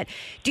returned, but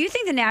do you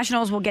think the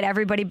Nationals will get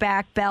everybody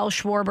back, Bell,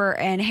 Schwarber,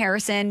 and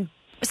Harrison,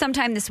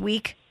 sometime this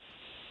week?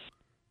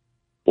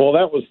 Well,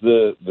 that was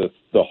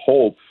the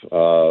hope.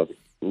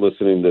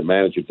 Listening to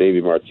manager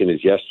Davey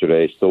Martinez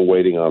yesterday, still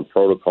waiting on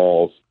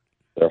protocols.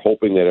 They're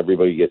hoping that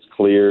everybody gets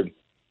cleared.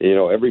 You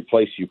know, every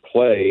place you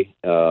play,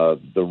 the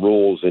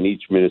rules in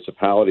each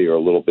municipality are a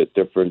little bit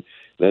different.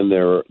 Then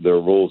there are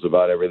rules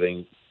about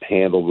everything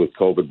handled with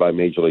COVID by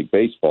Major League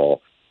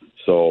Baseball.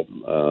 So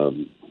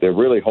they're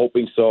really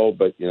hoping so.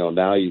 But, you know,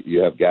 now you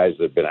have guys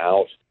that have been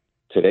out.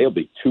 Today will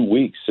be 2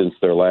 weeks since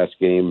their last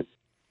game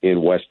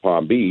in West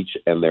Palm Beach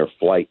and their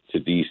flight to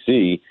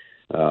D.C.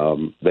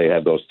 They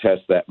had those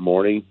tests that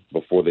morning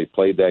before they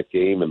played that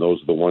game, and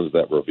those are the ones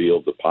that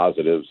revealed the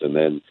positives, and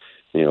then,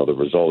 you know, the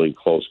resulting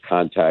close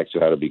contacts who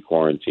had to be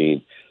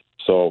quarantined.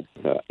 So,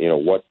 you know,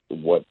 what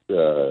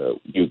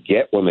you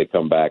get when they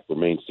come back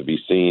remains to be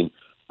seen.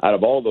 Out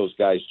of all those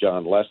guys,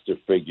 John Lester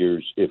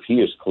figures if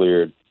he is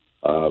cleared,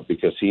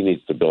 because he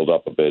needs to build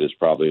up a bit, is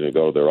probably going to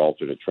go to their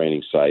alternate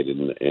training site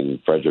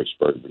in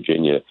Fredericksburg,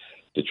 Virginia,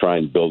 to try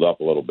and build up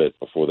a little bit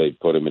before they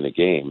put him in a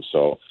game.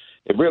 So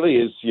it really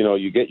is, you know,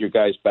 you get your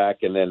guys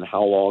back, and then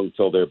how long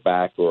till they're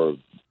back or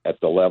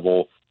at the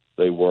level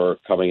they were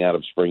coming out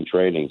of spring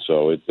training.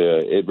 So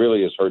it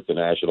really has hurt the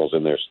Nationals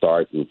in their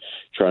start and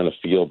trying to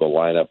field the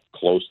lineup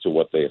close to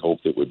what they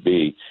hoped it would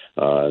be.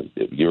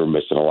 You were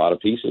missing a lot of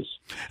pieces.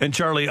 And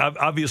Charlie,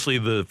 obviously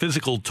the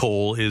physical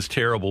toll is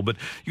terrible, but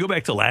you go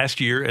back to last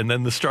year and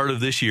then the start of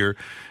this year,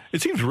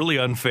 it seems really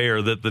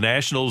unfair that the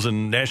Nationals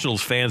and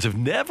Nationals fans have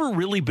never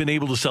really been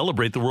able to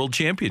celebrate the World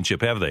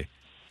Championship, have they?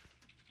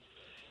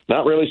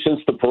 Not really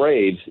since the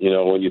parade. You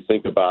know, when you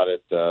think about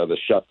it, the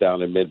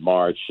shutdown in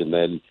mid-March and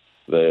then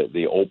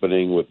the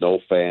opening with no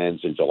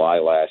fans in July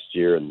last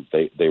year, and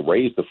they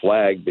raised the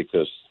flag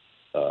because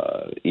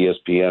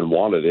ESPN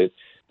wanted it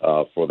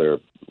for their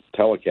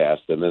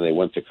telecast, and then they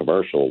went to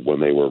commercial when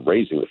they were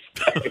raising the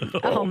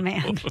flag. Oh,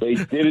 man. They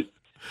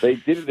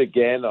did it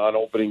again on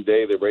opening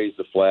day. They raised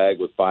the flag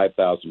with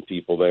 5,000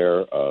 people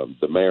there.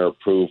 The mayor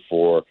approved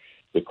for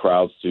the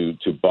crowds to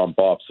bump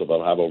up, so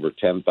they'll have over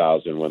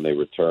 10,000 when they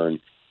return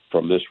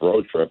from this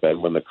road trip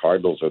and when the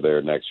Cardinals are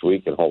there next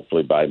week, and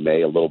hopefully by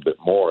May a little bit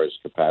more as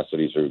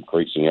capacities are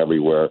increasing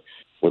everywhere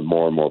with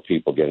more and more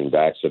people getting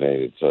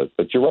vaccinated. So,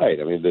 but you're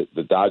right. I mean,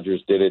 the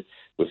Dodgers did it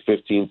with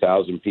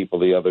 15,000 people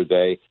the other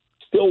day.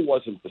 Still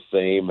wasn't the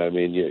same. I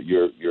mean,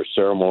 your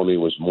ceremony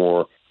was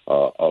more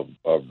of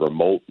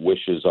remote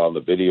wishes on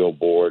the video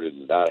board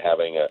and not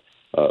having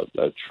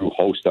a true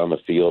host on the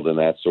field and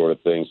that sort of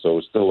thing. So it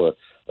was still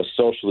a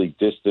socially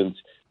distant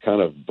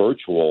kind of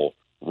virtual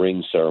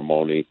ring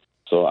ceremony.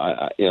 So,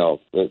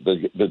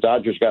 the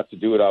Dodgers got to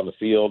do it on the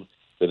field.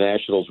 The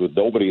Nationals, with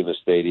nobody in the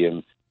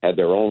stadium, had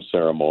their own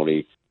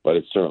ceremony, but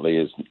it certainly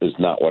is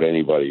not what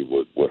anybody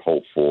would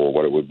hope for,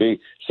 what it would be.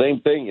 Same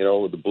thing, you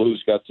know, the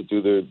Blues got to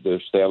do their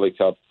Stanley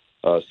Cup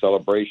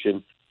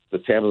celebration. The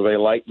Tampa Bay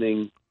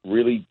Lightning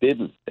really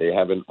didn't. They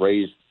haven't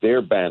raised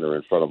their banner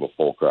in front of a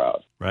full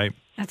crowd. Right.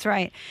 That's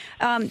right.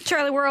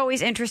 Charlie, we're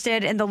always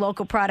interested in the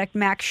local product,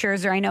 Max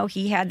Scherzer. I know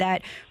he had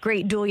that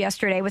great duel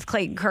yesterday with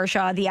Clayton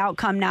Kershaw, the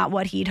outcome not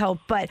what he'd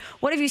hoped. But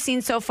what have you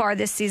seen so far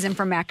this season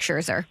from Max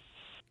Scherzer?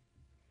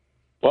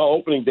 Well,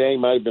 opening day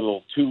might have been a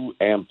little too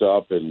amped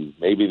up, and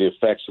maybe the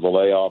effects of the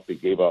layoff. He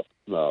gave up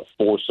 4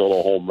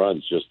 solo home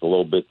runs, just a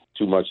little bit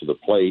too much of the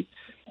plate.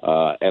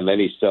 And then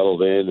he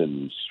settled in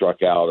and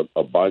struck out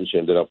a bunch,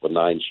 ended up with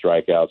 9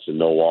 strikeouts and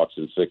no walks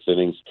in 6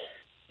 innings.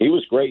 He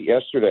was great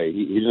yesterday.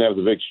 He didn't have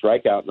the big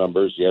strikeout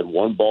numbers. He had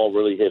one ball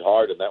really hit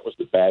hard, and that was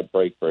the bad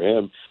break for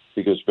him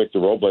because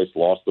Victor Robles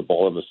lost the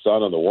ball in the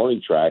sun on the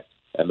warning track,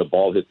 and the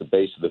ball hit the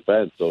base of the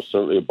fence. So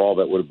certainly a ball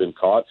that would have been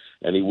caught,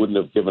 and he wouldn't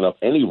have given up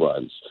any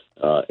runs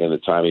in the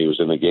time he was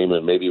in the game,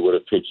 and maybe he would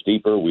have pitched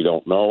deeper. We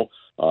don't know.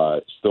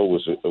 Still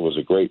was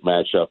a great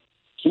matchup.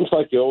 Seems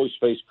like they always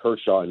face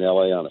Kershaw in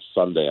L.A. on a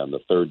Sunday on the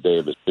 3rd day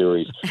of the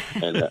series,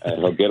 and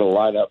he'll get a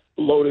lineup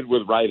loaded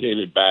with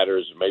right-handed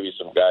batters and maybe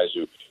some guys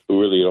who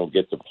really don't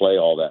get to play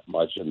all that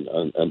much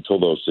until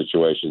those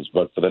situations.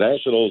 But for the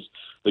Nationals,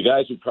 the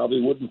guys who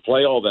probably wouldn't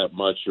play all that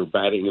much are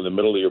batting in the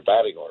middle of your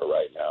batting order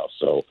right now.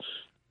 So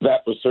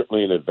that was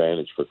certainly an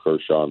advantage for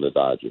Kershaw and the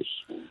Dodgers.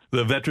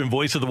 The veteran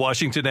voice of the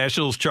Washington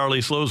Nationals,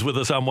 Charlie Slows, with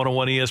us on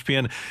 101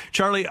 ESPN.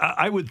 Charlie,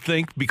 I would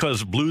think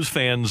because Blues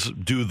fans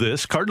do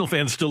this, Cardinal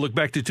fans still look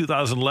back to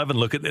 2011,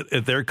 look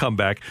at their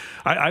comeback.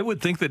 I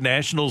would think that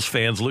Nationals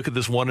fans look at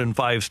this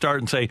 1-5 start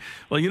and say,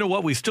 well, you know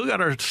what? We still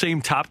got our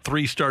same top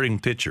 3 starting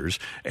pitchers.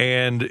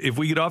 And if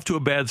we get off to a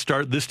bad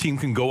start, this team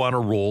can go on a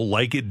roll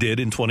like it did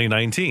in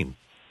 2019.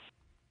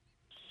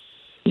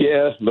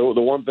 Yeah,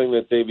 the one thing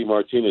that Davey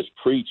Martinez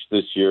preached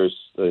this year,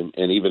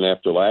 and even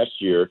after last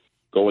year,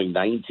 going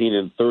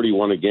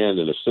 19-31 again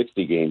in a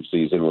 60-game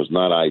season was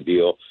not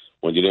ideal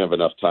when you didn't have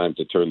enough time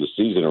to turn the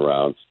season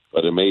around.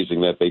 But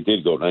amazing that they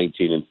did go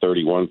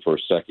 19-31 for a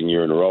second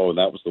year in a row, and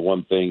that was the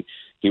one thing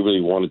he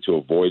really wanted to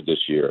avoid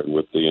this year. And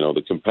with the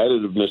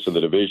competitiveness of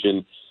the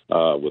division,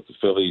 with the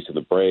Phillies and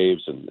the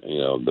Braves, and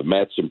the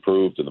Mets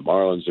improved and the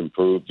Marlins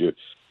improved, you're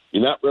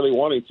not really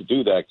wanting to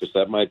do that because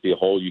that might be a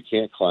hole you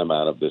can't climb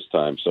out of this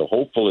time. So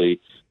hopefully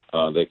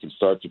they can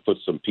start to put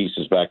some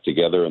pieces back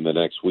together in the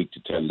next week to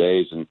 10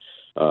 days and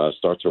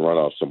start to run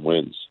off some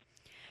wins.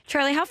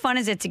 Charlie, how fun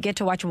is it to get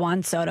to watch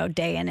Juan Soto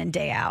day in and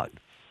day out?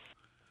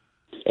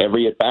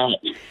 Every at-bat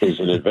is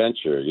an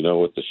adventure,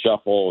 with the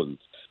shuffle and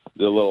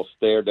the little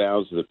stare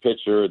downs to the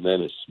pitcher and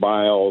then his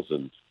smiles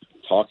and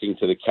talking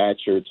to the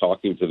catcher,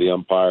 talking to the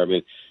umpire. I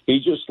mean, he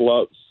just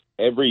loves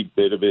every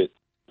bit of it.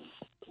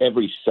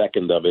 Every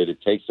second of it,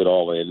 it takes it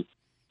all in,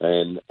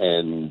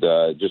 and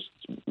just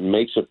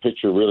makes a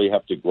pitcher really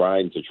have to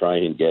grind to try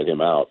and get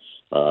him out.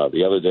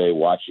 The other day,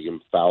 watching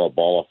him foul a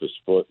ball off his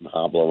foot and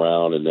hobble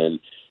around, and then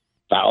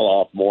foul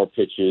off more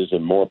pitches,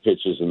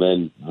 and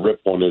then rip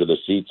one into the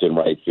seats in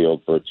right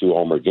field for a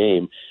 2-homer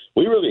game.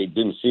 We really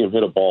didn't see him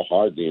hit a ball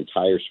hard the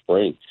entire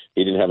spring.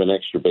 He didn't have an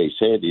extra base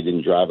hit. He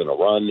didn't drive in a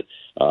run.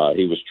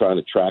 He was trying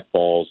to track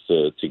balls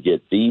to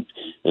get deep.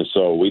 And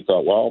so we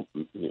thought, well,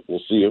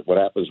 we'll see what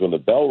happens when the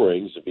bell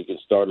rings, if he can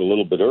start a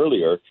little bit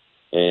earlier.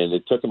 And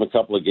it took him a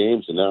couple of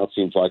games, and now it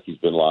seems like he's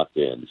been locked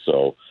in.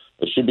 So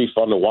it should be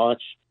fun to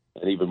watch.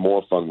 And even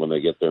more fun when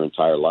they get their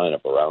entire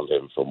lineup around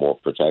him for more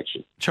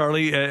protection.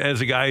 Charlie, as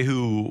a guy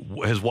who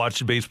has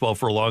watched baseball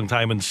for a long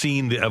time and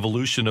seen the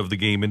evolution of the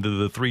game into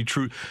the three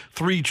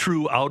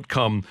true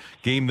outcome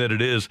game that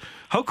it is,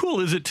 how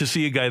cool is it to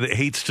see a guy that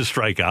hates to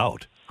strike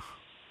out?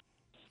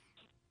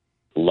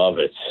 Love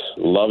it.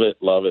 Love it,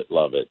 love it,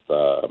 love it.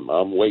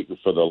 I'm waiting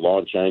for the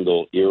launch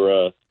angle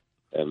era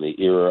and the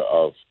era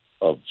of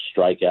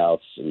strikeouts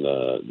and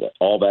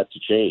all that to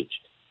change.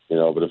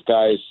 But if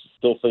guys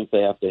still think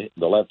they have to,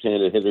 the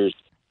left-handed hitters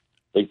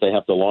think they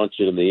have to launch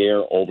it in the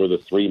air over the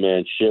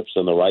 3-man ships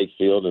in the right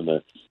field and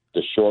the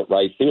short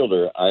right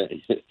fielder,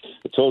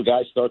 until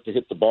guys start to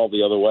hit the ball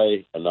the other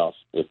way enough,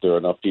 if there are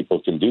enough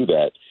people can do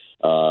that,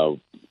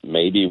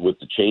 maybe with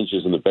the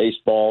changes in the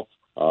baseball.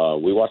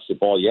 We watched the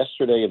ball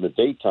yesterday in the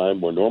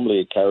daytime where normally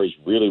it carries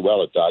really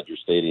well at Dodger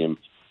Stadium,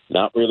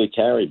 not really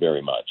carry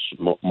very much,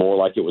 more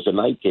like it was a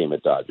night game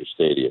at Dodger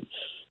Stadium.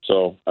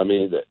 So, I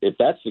mean, if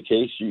that's the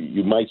case,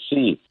 you might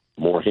see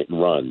more hit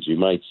and runs. You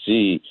might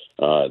see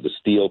the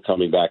steal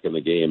coming back in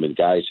the game and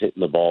guys hitting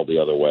the ball the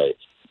other way.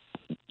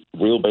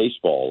 Real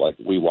baseball, like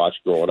we watched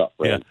growing up,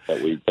 right? Yeah.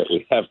 that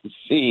we haven't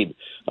seen.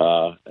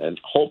 And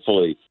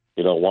hopefully,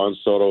 Juan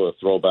Soto, a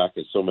throwback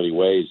in so many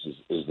ways,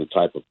 is the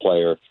type of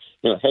player.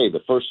 Hey,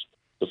 the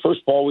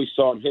first ball we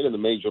saw him hit in the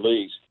major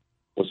leagues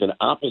was an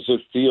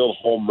opposite field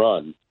home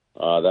run.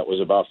 That was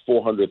about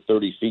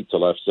 430 feet to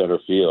left center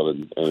field,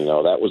 and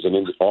that was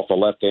off a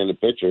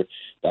left-handed pitcher.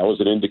 That was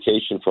an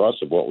indication for us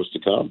of what was to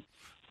come.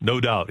 No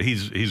doubt,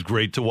 he's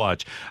great to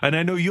watch, and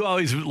I know you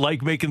always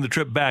like making the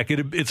trip back.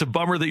 It's a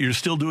bummer that you're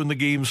still doing the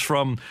games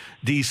from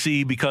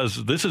D.C.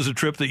 because this is a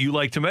trip that you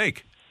like to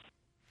make.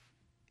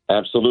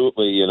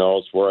 Absolutely,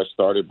 it's where I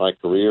started my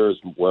career, is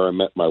where I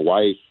met my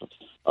wife,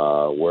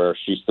 where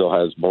she still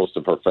has most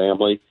of her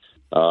family.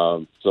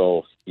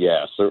 So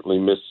yeah, certainly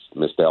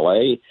missed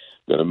L.A.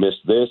 Going to miss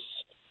this.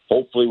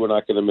 Hopefully we're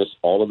not going to miss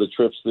all of the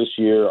trips this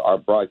year. Our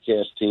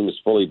broadcast team is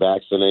fully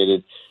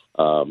vaccinated.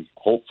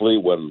 Hopefully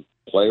when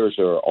players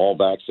are all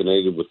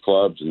vaccinated with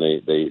clubs and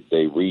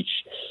they reach,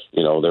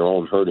 their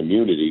own herd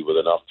immunity with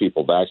enough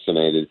people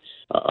vaccinated,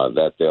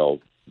 that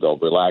they'll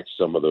relax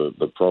some of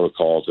the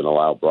protocols and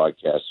allow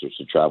broadcasters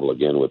to travel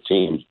again with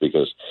teams,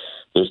 because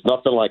there's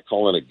nothing like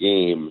calling a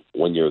game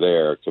when you're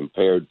there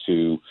compared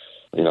to,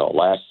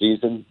 last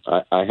season.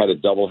 I had a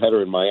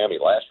doubleheader in Miami.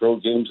 Last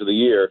road games of the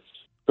year,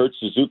 Kurt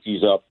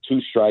Suzuki's up,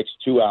 2 strikes,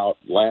 2 out,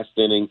 last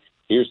inning.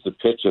 Here's the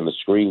pitch, and the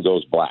screen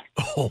goes black.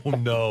 Oh,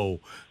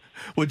 no.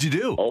 What'd you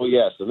do? Oh,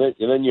 yes. And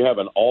then you have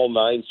an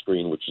all-9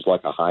 screen, which is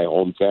like a high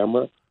home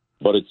camera,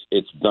 but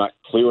it's not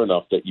clear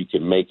enough that you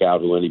can make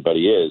out who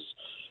anybody is.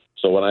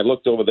 So when I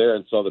looked over there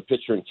and saw the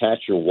pitcher and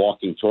catcher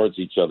walking towards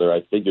each other,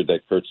 I figured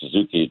that Kurt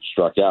Suzuki had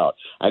struck out.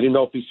 I didn't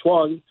know if he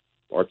swung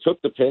or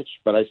took the pitch,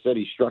 but I said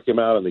he struck him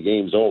out and the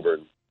game's over,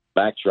 and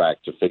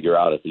backtracked to figure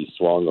out if he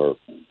swung or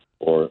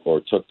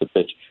took the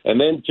pitch. And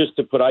then just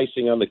to put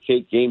icing on the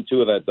cake, game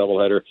 2 of that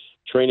doubleheader,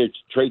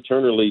 Trey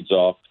Turner leads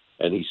off,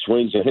 and he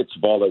swings and hits a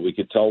ball that we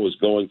could tell was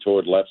going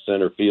toward left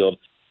center field.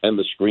 and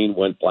the screen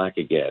went black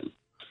again.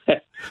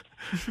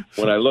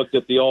 When I looked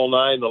at the all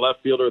nine, the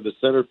left fielder and the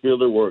center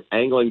fielder were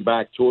angling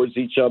back towards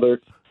each other,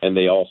 and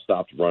they all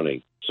stopped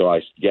running. So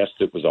I guessed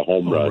it was a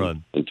home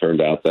run, and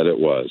turned out that it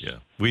was. Yeah,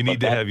 we need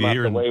to have you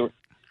here. Go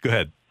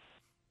ahead.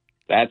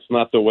 That's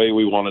not the way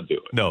we want to do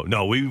it.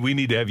 No, we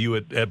need to have you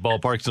at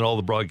ballparks and all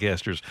the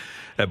broadcasters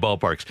at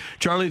ballparks.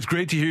 Charlie, it's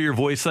great to hear your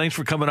voice. Thanks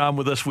for coming on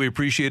with us. We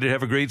appreciate it.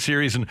 Have a great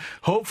series, and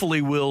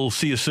hopefully we'll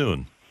see you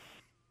soon.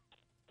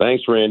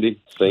 Thanks,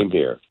 Randy. Same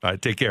here. All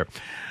right, take care.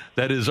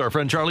 That is our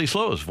friend Charlie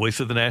Slows, voice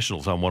of the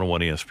Nationals on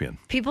 101 ESPN.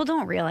 People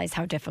don't realize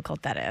how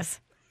difficult that is.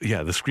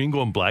 Yeah, the screen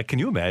going black. Can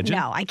you imagine?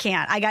 No, I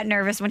can't. I got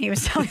nervous when he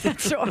was telling that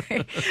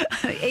story.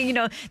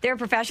 They're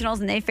professionals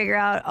and they figure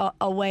out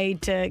a way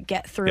to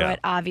get through it,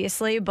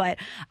 obviously. But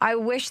I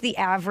wish the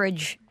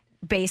average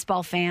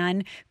baseball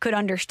fan could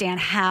understand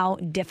how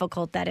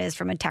difficult that is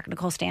from a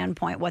technical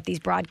standpoint, what these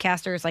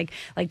broadcasters like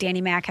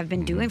Danny Mac have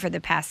been doing for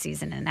the past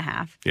season and a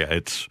half. Yeah,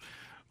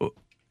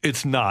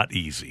 it's not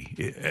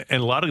easy,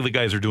 and a lot of the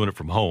guys are doing it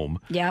from home.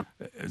 Yep,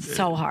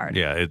 so hard.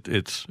 Yeah,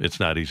 it's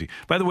not easy.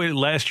 By the way,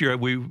 last year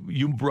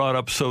you brought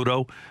up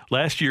Soto.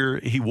 Last year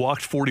he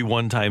walked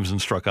 41 times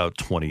and struck out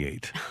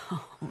 28.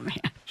 Oh man!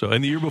 So,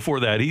 and the year before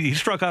that he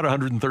struck out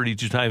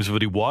 132 times,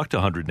 but he walked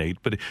 108.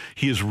 But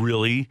he has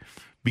really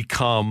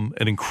become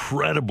an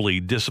incredibly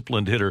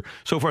disciplined hitter.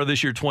 So far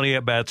this year, 20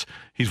 at-bats.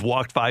 He's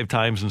walked 5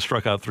 times and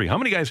struck out 3. How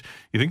many guys,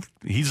 you think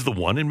he's the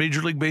one in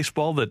Major League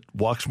Baseball that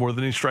walks more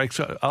than he strikes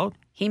out?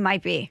 He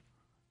might be,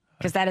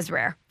 because that is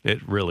rare.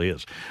 It really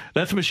is.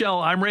 That's Michelle.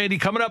 I'm Randy.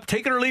 Coming up,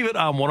 take it or leave it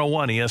on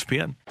 101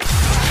 ESPN.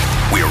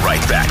 We're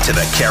right back to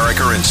the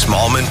Carricker and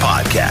Smallman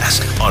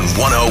podcast on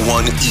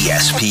 101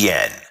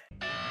 ESPN.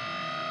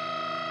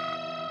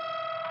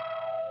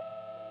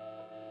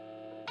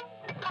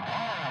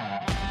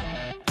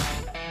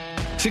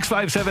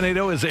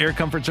 65780 is the Air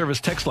Comfort Service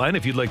text line.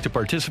 If you'd like to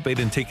participate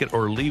in Take It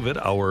or Leave It,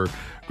 our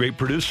great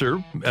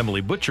producer,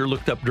 Emily Butcher,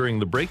 looked up during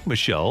the break,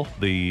 Michelle,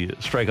 the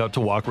strikeout to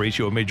walk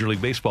ratio of Major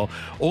League Baseball.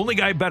 Only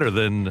guy better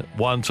than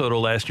Juan Soto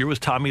last year was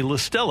Tommy La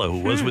Stella,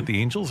 who was with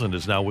the Angels and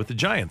is now with the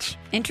Giants.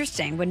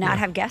 Interesting. Would not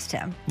have guessed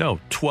him. No,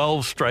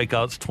 12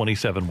 strikeouts,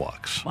 27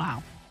 walks.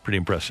 Wow. Pretty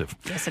impressive.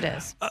 Yes, it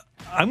is.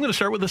 I'm going to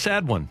start with a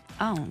sad one.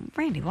 Oh,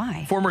 Randy,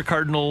 why? Former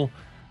Cardinal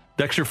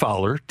Dexter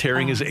Fowler,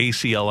 tearing his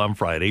ACL on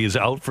Friday, is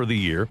out for the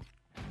year.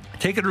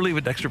 Take it or leave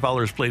it, Dexter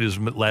Fowler has played his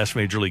last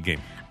Major League game.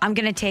 I'm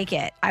going to take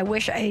it. I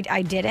wish I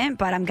didn't,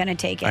 but I'm going to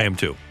take it. I am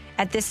too.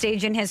 At this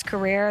stage in his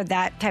career,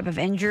 that type of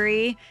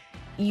injury,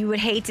 you would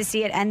hate to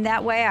see it end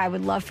that way. I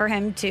would love for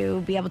him to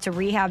be able to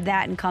rehab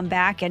that and come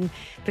back and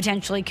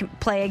potentially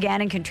play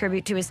again and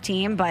contribute to his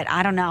team. But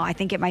I don't know. I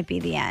think it might be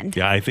the end.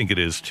 Yeah, I think it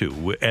is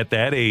too. At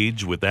that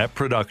age, with that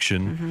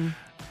production,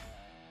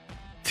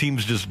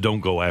 teams just don't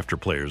go after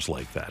players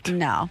like that.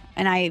 No.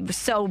 And I was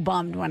so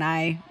bummed when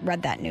I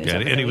read that news. Yeah,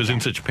 and he was in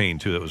such pain,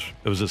 too.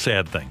 It was a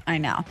sad thing. I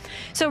know.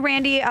 So,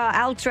 Randy,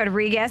 Alex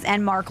Rodriguez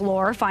and Mark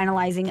Lohr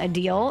finalizing a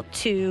deal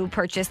to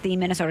purchase the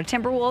Minnesota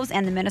Timberwolves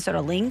and the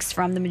Minnesota Lynx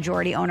from the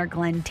majority owner,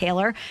 Glenn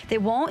Taylor. They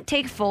won't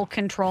take full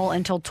control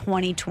until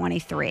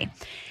 2023.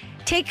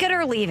 Take it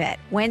or leave it.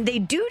 When they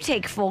do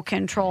take full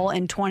control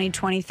in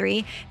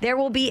 2023, there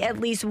will be at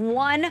least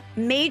one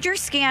major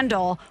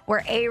scandal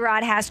where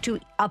A-Rod has to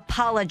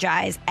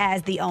apologize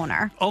as the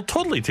owner. I'll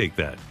totally take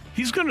that.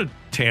 He's going to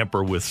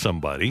tamper with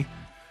somebody,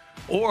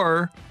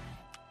 or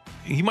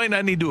he might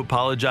not need to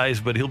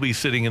apologize, but he'll be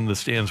sitting in the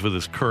stands with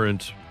his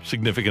current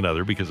significant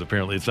other, because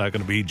apparently it's not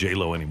going to be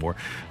J-Lo anymore.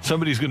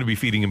 Somebody's going to be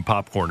feeding him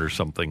popcorn or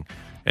something,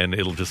 and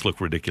it'll just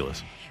look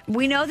ridiculous.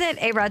 We know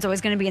that A-Rod's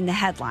always going to be in the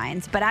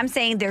headlines, but I'm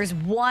saying there's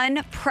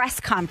one press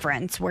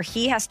conference where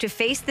he has to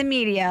face the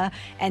media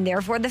and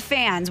therefore the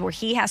fans, where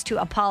he has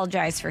to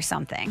apologize for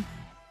something.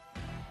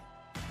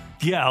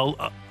 Yeah,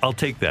 I'll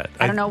take that.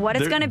 I don't know what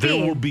it's going to be.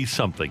 There will be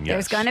something, yes.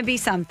 There's going to be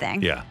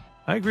something. Yeah,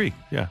 I agree.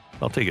 Yeah,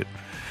 I'll take it.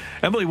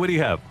 Emily, what do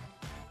you have?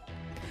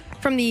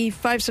 From the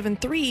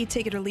 573,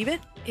 take it or leave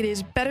it. It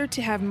is better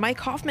to have Mike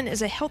Hoffman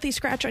as a healthy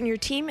scratch on your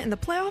team in the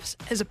playoffs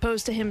as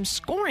opposed to him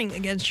scoring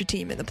against your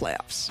team in the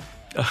playoffs.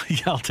 Yeah,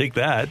 I'll take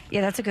that.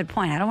 Yeah, that's a good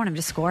point. I don't want him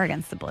to score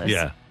against the Blues.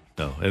 Yeah,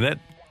 no. And that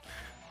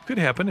could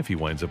happen if he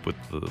winds up with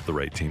the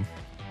right team.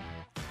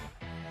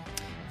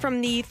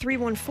 From the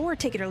 314,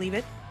 take it or leave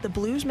it. The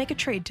Blues make a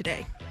trade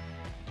today.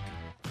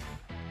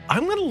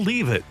 I'm going to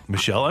leave it,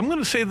 Michelle. I'm going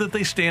to say that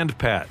they stand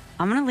pat.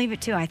 I'm going to leave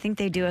it too. I think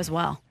they do as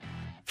well,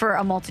 for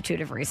a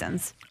multitude of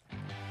reasons.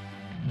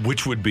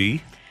 Which would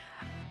be?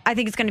 I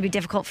think it's going to be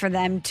difficult for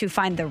them to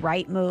find the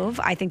right move.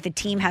 I think the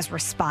team has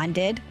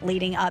responded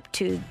leading up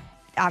to,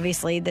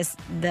 obviously,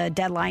 the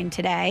deadline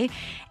today.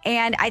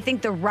 And I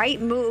think the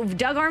right move,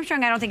 Doug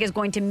Armstrong, I don't think is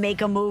going to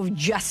make a move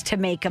just to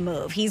make a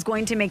move. He's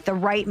going to make the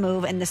right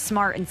move and the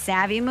smart and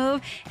savvy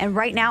move. And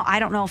right now, I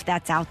don't know if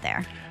that's out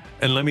there.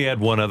 And let me add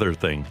one other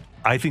thing.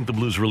 I think the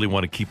Blues really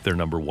want to keep their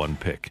number one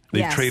pick.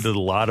 They've traded a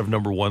lot of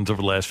number ones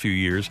over the last few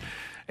years,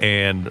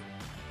 and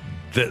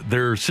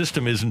their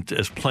system isn't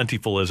as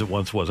plentiful as it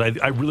once was.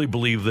 I really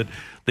believe that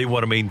they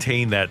want to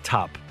maintain that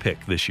top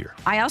pick this year.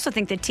 I also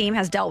think the team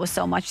has dealt with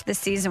so much this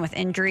season with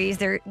injuries.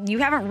 You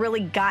haven't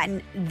really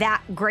gotten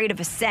that great of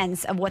a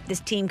sense of what this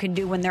team can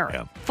do when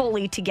they're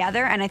fully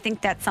together, and I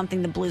think that's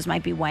something the Blues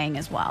might be weighing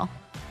as well.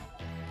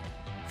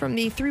 From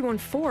the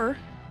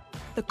 314,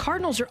 the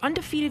Cardinals are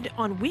undefeated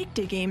on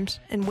weekday games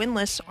and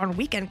winless on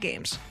weekend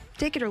games.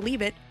 Take it or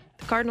leave it,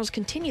 the Cardinals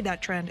continue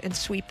that trend and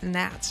sweep the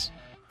Nats.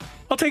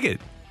 I'll take it.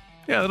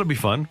 Yeah, that'll be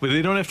fun. But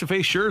they don't have to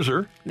face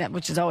Scherzer.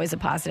 Which is always a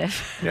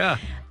positive. Yeah.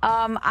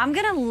 I'm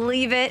going to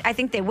leave it. I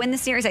think they win the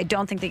series. I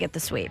don't think they get the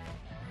sweep.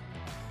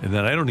 And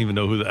then I don't even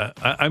know who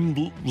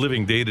I'm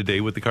living day to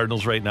day with the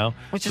Cardinals right now.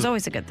 Which is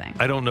always a good thing.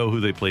 I don't know who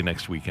they play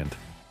next weekend.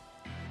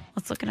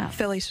 Let's look it up.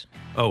 Phillies.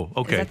 Oh,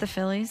 okay. Is that the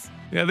Phillies?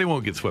 Yeah, they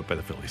won't get swept by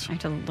the Phillies. I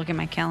have to look at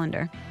my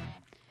calendar.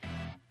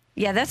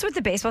 Yeah, that's with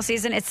the baseball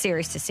season. It's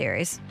series to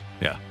series.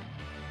 Yeah.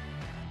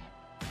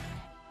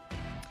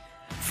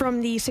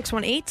 From the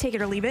 618, take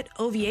it or leave it,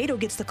 Oviedo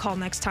gets the call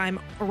next time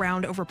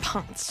around over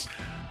Ponce.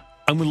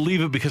 I'm going to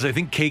leave it because I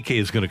think KK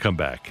is going to come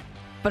back.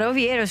 But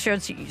Oviedo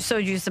showed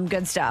you some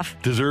good stuff.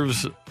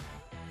 Deserves,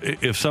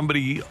 if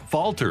somebody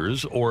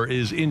falters or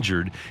is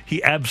injured,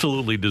 he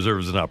absolutely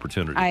deserves an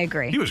opportunity. I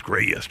agree. He was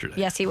great yesterday.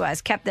 Yes, he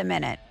was. Kept them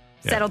in it.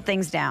 Settled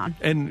things down.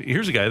 And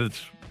here's a guy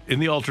that's in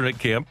the alternate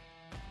camp.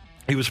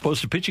 He was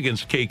supposed to pitch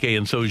against KK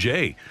and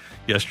Sauget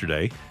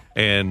yesterday,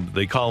 and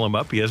they call him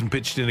up. He hasn't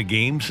pitched in a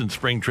game since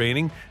spring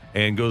training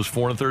and goes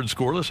 4 1/3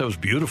 scoreless. That was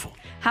beautiful.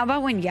 How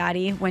about when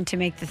Yachty went to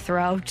make the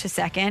throw to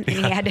second and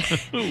he had to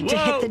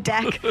hit the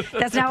deck?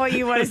 That's not what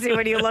you want to see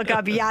when you look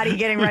up Yachty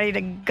getting ready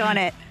to gun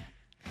it.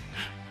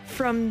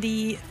 From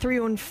the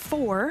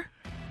 314,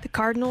 the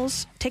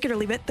Cardinals, take it or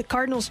leave it, the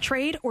Cardinals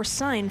trade or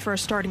sign for a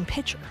starting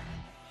pitcher.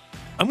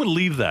 I'm going to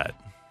leave that.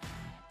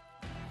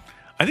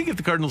 I think if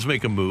the Cardinals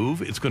make a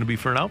move, it's going to be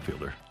for an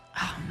outfielder.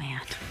 Oh, man.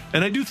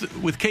 And I do,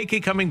 with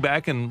KK coming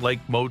back, and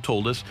like Mo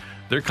told us,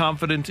 they're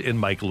confident in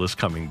Michaelis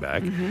coming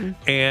back. Mm-hmm.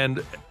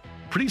 And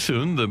pretty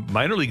soon, the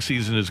minor league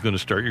season is going to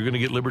start. You're going to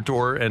get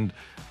Liberatore and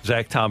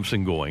Zach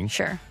Thompson going.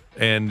 Sure.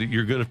 And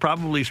you're going to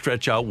probably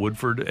stretch out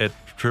Woodford at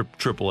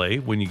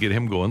AAA when you get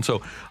him going.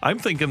 So I'm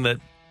thinking that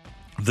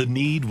the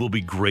need will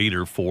be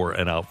greater for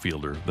an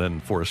outfielder than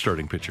for a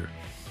starting pitcher.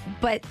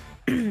 But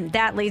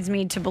that leads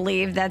me to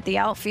believe that the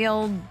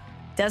outfield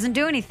doesn't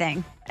do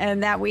anything,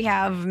 and that we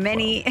have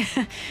many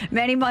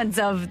months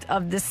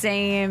of the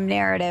same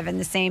narrative and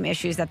the same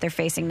issues that they're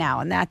facing now,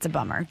 and that's a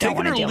bummer. Don't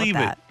want to deal with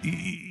that.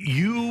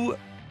 You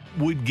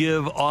would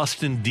give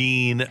Austin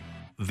Dean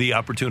the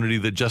opportunity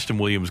that Justin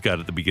Williams got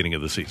at the beginning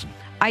of the season.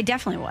 I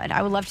definitely would.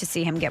 I would love to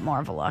see him get more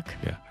of a look.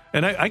 Yeah,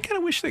 and I kind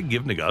of wish they'd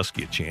give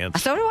Nagoski a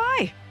chance. So do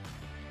I.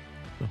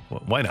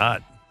 Why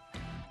not?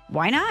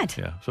 Why not?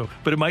 Yeah. So,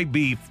 but it might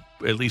be,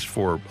 at least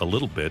for a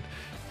little bit,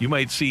 you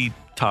might see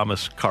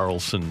Thomas,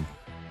 Carlson,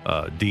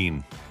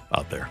 Dean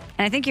out there.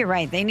 And I think you're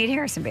right. They need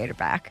Harrison Bader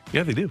back.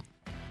 Yeah, they do.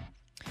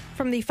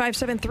 From the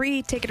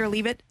 573, take it or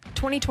leave it,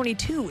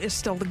 2022 is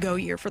still the go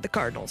year for the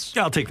Cardinals.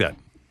 Yeah, I'll take that.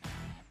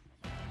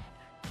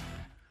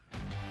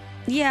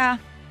 Yeah.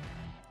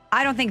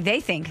 I don't think they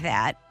think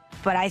that,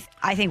 but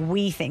I think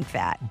we think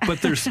that.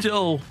 But there's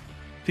still...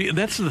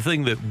 That's the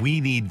thing that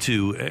we need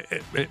to,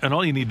 and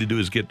all you need to do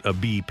is get a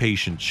Be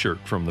Patient shirt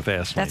from the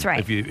Fast Lane. That's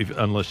right.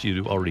 Unless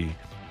you already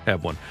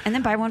have one. And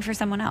then buy one for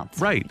someone else.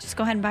 Right. Just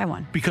go ahead and buy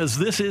one. Because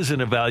this is an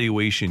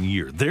evaluation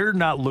year. They're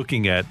not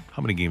looking at,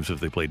 how many games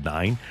have they played?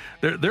 9?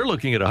 They're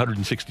looking at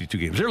 162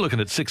 games. They're looking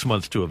at 6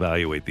 months to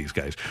evaluate these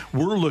guys.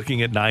 We're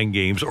looking at 9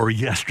 games, or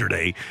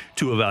yesterday,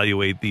 to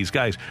evaluate these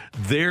guys.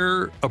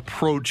 Their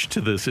approach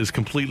to this is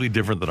completely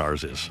different than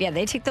ours is. Yeah,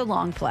 they take the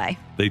long play.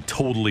 They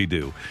totally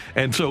do.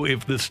 And so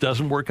if this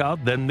doesn't work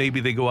out, then maybe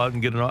they go out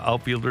and get an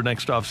outfielder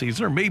next offseason,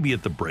 or maybe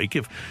at the break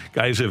if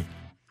guys have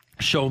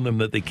shown them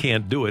that they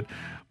can't do it.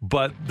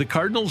 But the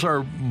Cardinals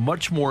are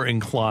much more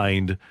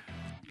inclined,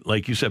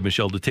 like you said,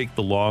 Michelle, to take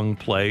the long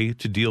play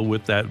to deal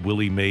with that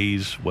Willie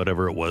Mays,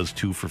 whatever it was,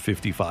 2 for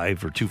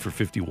 55 or 2 for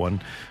 51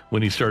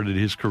 when he started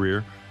his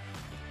career.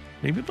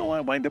 Maybe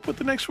they'll wind up with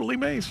the next Willie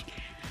Mays.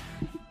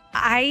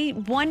 I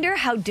wonder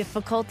how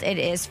difficult it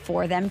is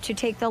for them to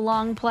take the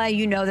long play.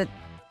 You know that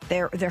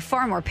they're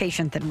far more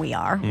patient than we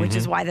are, which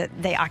is why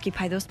they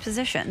occupy those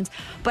positions.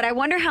 But I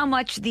wonder how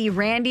much the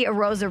Randy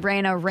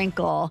Arozarena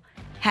wrinkle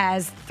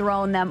has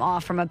thrown them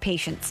off from a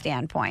patient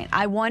standpoint.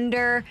 I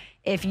wonder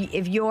if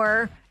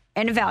you're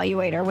an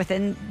evaluator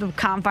within the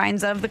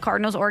confines of the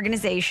Cardinals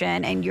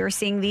organization and you're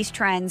seeing these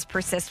trends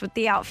persist with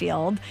the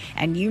outfield,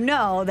 and you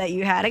know that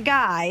you had a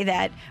guy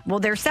that,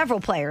 well, there's several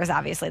players,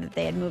 obviously, that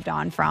they had moved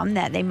on from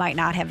that they might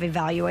not have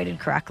evaluated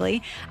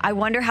correctly. I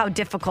wonder how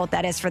difficult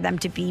that is for them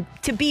to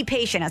be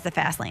patient, as the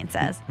Fast Lane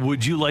says.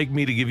 Would you like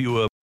me to give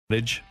you a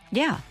percentage?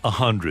 Yeah.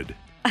 100.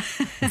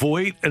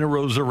 Voit and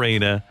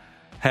Arozarena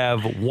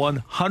have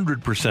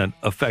 100%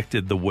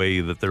 affected the way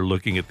that they're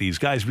looking at these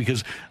guys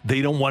because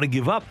they don't want to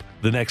give up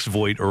the next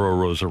Voit or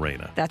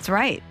Arozarena. That's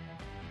right.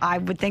 I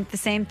would think the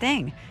same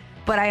thing.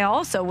 But I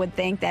also would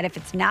think that if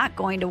it's not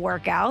going to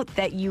work out,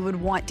 that you would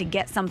want to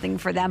get something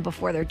for them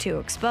before they're too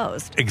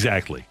exposed.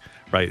 Exactly.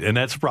 Right. And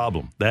that's a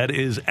problem. That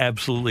is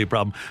absolutely a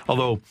problem.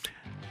 Although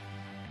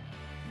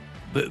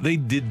they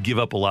did give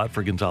up a lot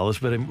for Gonzalez,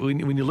 but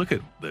when you look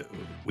at,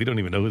 we don't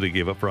even know who they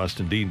gave up for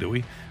Austin Dean, do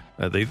we?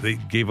 They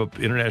gave up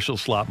international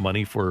slot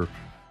money for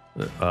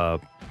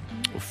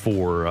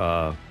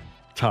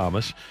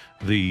Thomas.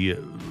 The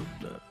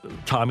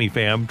Tommy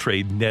Pham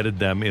trade netted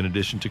them in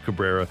addition to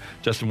Cabrera,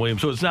 Justin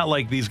Williams. So it's not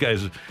like these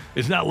guys,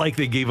 it's not like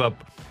they gave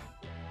up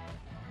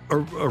a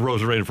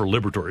Rosarena for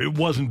Liberatore. It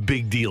wasn't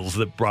big deals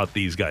that brought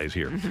these guys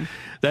here. Mm-hmm.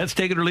 That's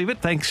Take It or Leave It.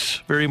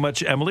 Thanks very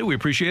much, Emily. We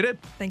appreciate it.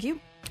 Thank you.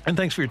 And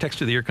thanks for your text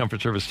to the Air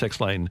Comfort Service text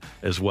line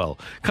as well.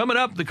 Coming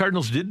up, the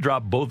Cardinals did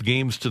drop both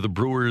games to the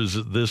Brewers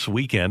this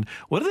weekend.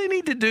 What do they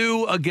need to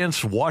do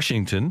against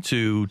Washington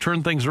to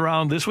turn things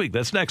around this week?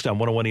 That's next on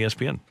 101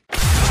 ESPN.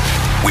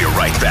 We're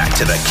right back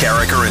to the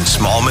Carricker and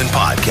Smallman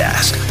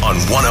podcast on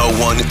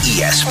 101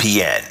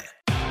 ESPN.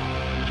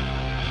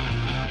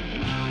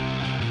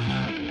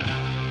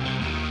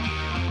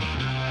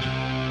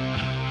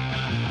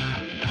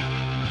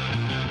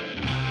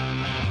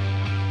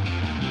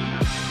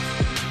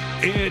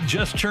 It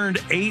just turned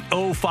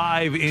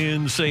 8:05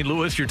 in St.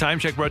 Louis. Your time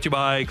check brought to you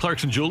by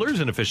Clarkson Jewelers,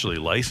 an officially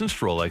licensed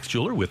Rolex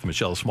jeweler with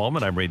Michelle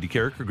Smallman. I'm Randy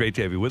Carricker. Great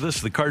to have you with us.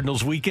 The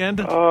Cardinals weekend?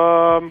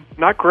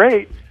 Not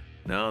great.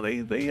 No,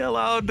 they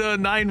allowed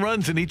 9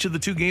 runs in each of the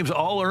 2 games,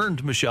 all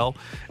earned, Michelle,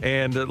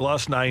 and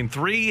lost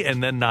 9-3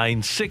 and then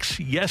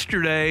 9-6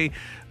 yesterday.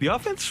 The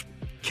offense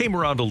came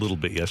around a little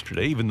bit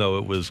yesterday, even though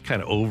it was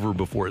kind of over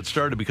before it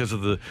started because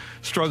of the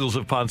struggles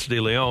of Ponce de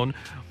Leon.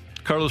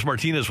 Carlos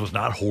Martinez was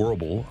not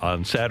horrible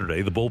on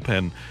Saturday. The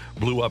bullpen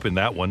blew up in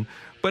that one.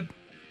 But,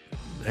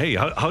 hey,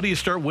 how do you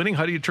start winning?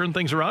 How do you turn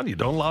things around? You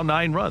don't allow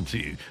 9 runs.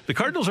 The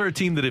Cardinals are a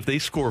team that if they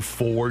score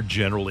 4,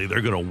 generally,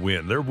 they're going to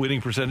win. Their winning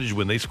percentage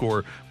when they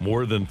score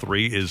more than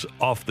 3 is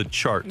off the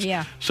charts.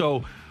 Yeah.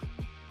 So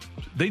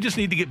they just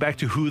need to get back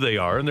to who they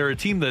are, and they're a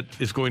team that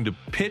is going to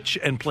pitch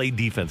and play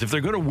defense. If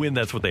they're going to win,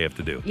 that's what they have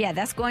to do. Yeah,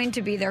 that's going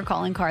to be their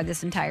calling card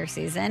this entire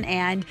season,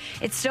 and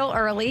it's still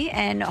early,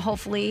 and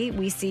hopefully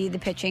we see the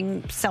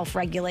pitching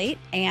self-regulate,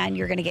 and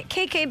you're going to get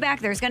KK back.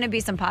 There's going to be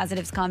some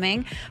positives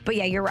coming, but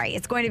yeah, you're right.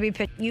 It's going to be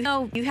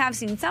you have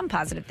seen some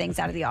positive things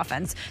out of the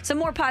offense, some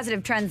more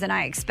positive trends than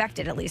I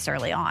expected, at least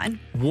early on.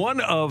 One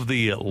of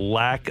the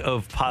lack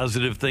of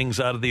positive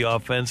things out of the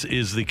offense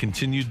is the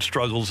continued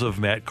struggles of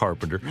Matt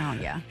Carpenter. Oh,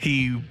 yeah.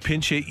 He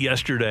pinch hit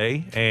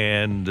yesterday,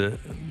 and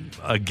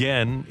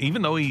again,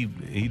 even though he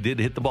did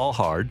hit the ball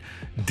hard,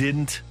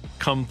 didn't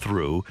come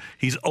through.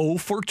 He's 0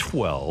 for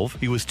 12.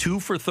 He was 2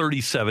 for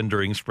 37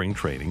 during spring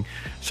training,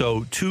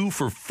 so 2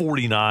 for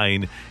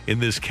 49 in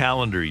this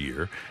calendar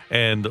year.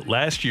 And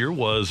last year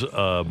was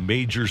a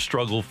major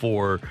struggle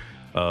for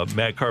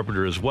Matt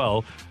Carpenter as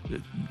well.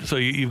 So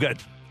you've got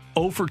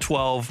 0 for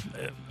 12.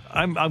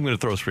 I'm going to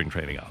throw spring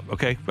training out,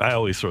 okay? I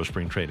always throw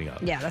spring training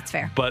out. Yeah, that's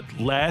fair. But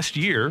last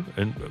year,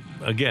 and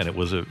again, it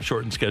was a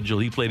shortened schedule.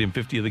 He played in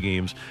 50 of the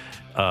games.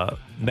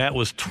 Matt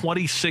was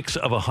 26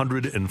 of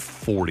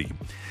 140.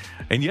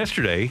 And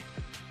yesterday,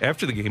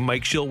 after the game,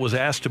 Mike Schill was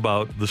asked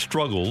about the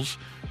struggles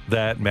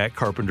that Matt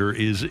Carpenter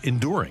is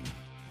enduring.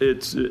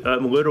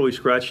 I'm literally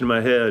scratching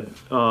my head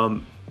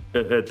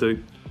at the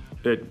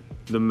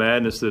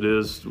madness that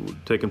is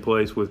taking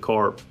place with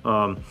Carp,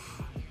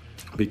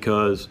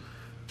 because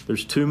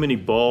there's too many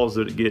balls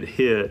that get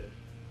hit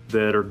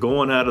that are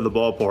going out of the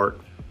ballpark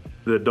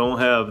that don't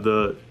have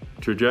the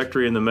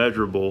trajectory and the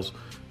measurables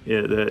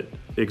that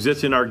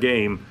exist in our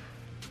game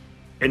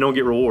and don't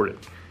get rewarded.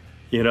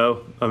 You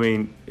know, I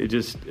mean,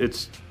 it's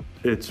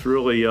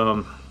really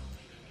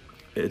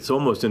it's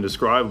almost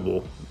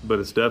indescribable, but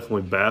it's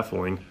definitely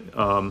baffling.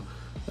 I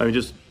mean,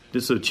 just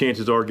the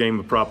chances are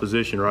game of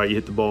proposition, right? You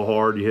hit the ball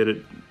hard, you hit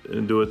it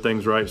and do it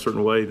things right a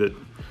certain way that,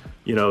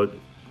 you know,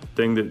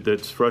 thing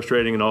that's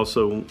frustrating and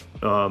also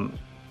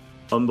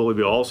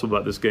unbelievable also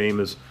about this game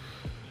is,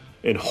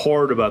 and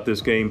hard about this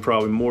game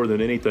probably more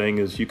than anything,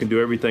 is you can do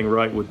everything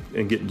right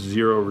and get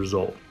 0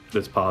 result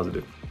that's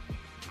positive.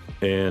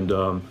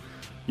 And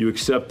you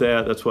accept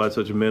that. That's why it's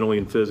such a mentally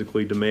and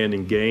physically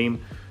demanding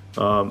game.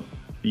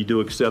 You do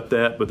accept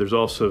that, but there's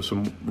also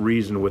some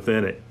reason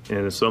within it.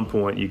 And at some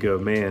point you go,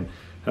 man,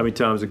 how many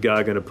times is a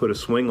guy going to put a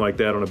swing like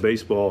that on a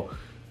baseball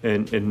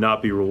and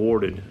not be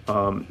rewarded?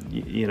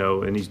 You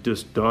know, and he's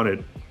just done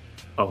it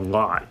a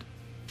lot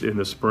in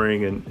the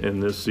spring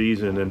and this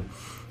season.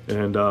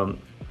 And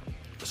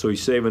so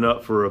he's saving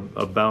up for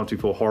a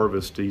bountiful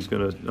harvest. He's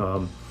going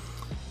to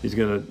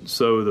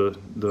sow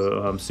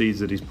the seeds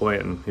that he's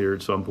planting here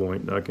at some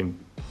point. I can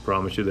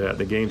promise you that.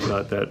 The game's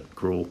not that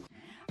cruel.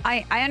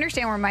 I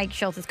understand where Mike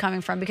Shildt is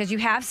coming from because you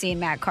have seen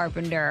Matt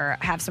Carpenter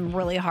have some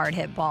really hard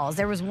hit balls.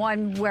 There was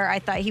one where I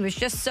thought he was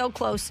just so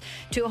close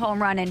to a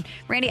home run. And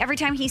Randy, every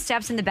time he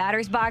steps in the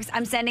batter's box,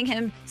 I'm sending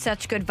him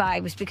such good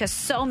vibes because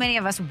so many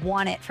of us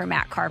want it for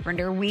Matt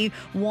Carpenter. We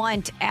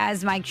want,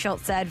 as Mike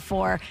Shildt said,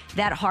 for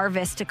that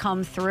harvest to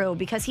come through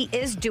because he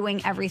is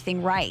doing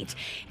everything right.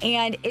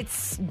 And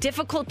it's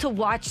difficult to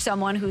watch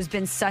someone who's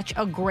been such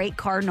a great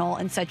Cardinal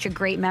and such a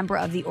great member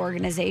of the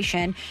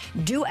organization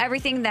do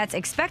everything that's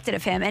expected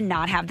of him and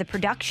not have the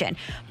production.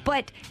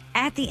 But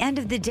at the end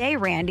of the day,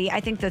 Randy, I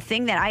think the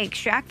thing that I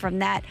extract from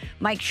that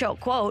Mike Shildt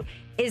quote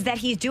is that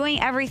he's doing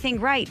everything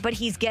right, but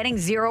he's getting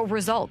zero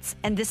results.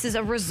 And this is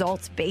a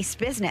results-based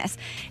business.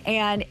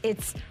 And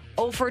it's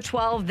 0 for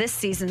 12 this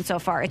season so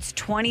far. It's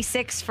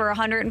 26 for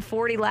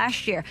 140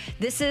 last year.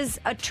 This is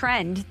a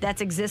trend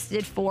that's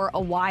existed for a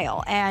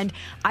while. And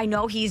I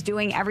know he's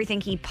doing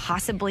everything he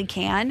possibly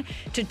can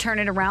to turn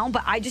it around,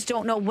 but I just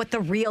don't know what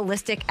the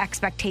realistic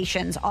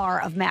expectations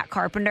are of Matt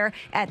Carpenter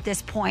at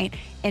this point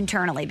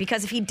internally.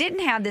 Because if he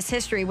didn't have this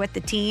history with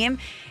the team,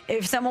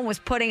 if someone was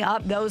putting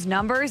up those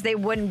numbers, they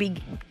wouldn't be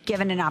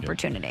given an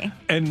opportunity.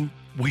 And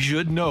we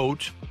should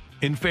note,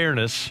 in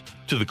fairness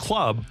to the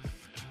club,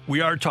 we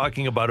are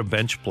talking about a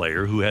bench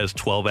player who has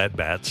 12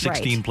 at-bats,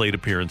 16 plate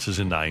appearances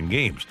in 9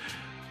 games.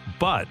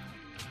 But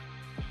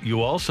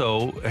you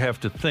also have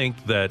to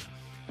think that,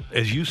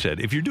 as you said,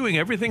 if you're doing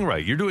everything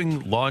right, you're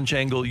doing launch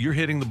angle, you're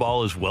hitting the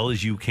ball as well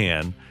as you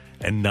can,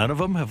 and none of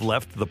them have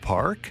left the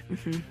park,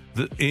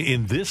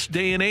 in this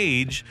day and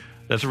age,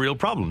 that's a real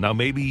problem. Now,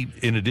 maybe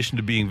in addition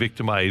to being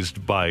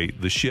victimized by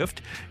the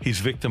shift, he's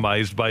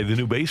victimized by the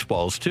new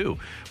baseballs too.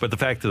 But the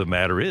fact of the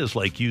matter is,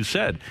 like you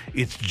said,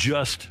 it's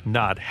just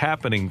not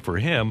happening for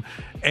him.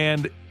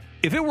 And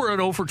if it were an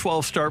 0 for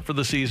 12 start for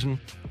the season,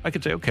 I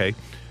could say, okay.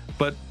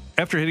 But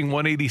after hitting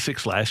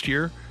 186 last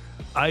year,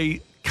 I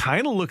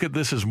kind of look at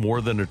this as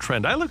more than a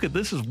trend. I look at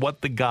this as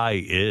what the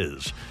guy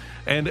is.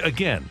 And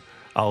again,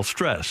 I'll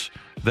stress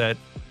that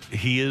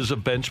he is a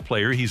bench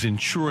player. He's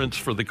insurance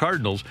for the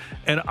Cardinals,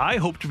 and I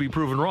hope to be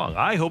proven wrong.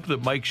 I hope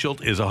that Mike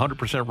Shildt is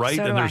 100% right,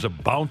 and there's a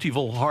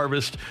bountiful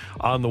harvest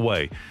on the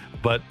way.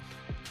 But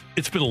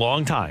it's been a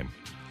long time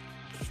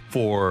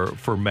for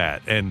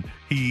Matt, and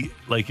he,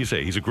 like you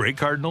say, he's a great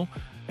Cardinal,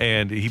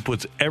 and he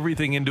puts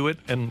everything into it,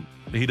 and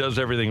he does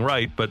everything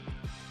right. But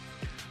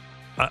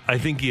I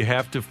think you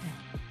have to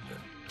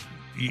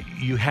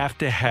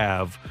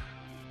have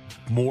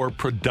more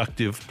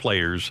productive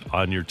players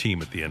on your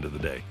team at the end of the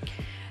day.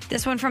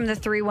 This one from the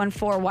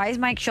 314. Why is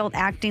Mike Shildt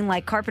acting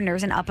like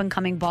Carpenter's an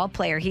up-and-coming ball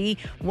player? He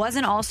was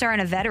an all-star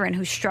and a veteran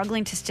who's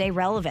struggling to stay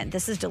relevant.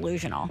 This is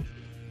delusional.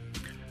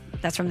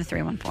 That's from the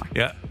 314.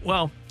 Yeah,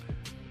 well,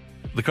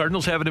 the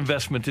Cardinals have an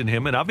investment in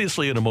him and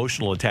obviously an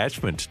emotional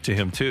attachment to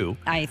him, too.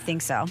 I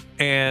think so.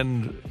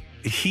 And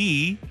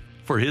he,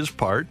 for his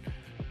part,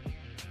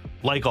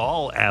 like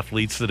all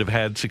athletes that have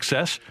had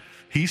success,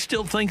 he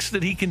still thinks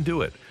that he can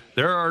do it.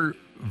 There are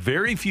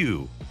very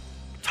few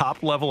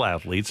top-level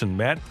athletes, and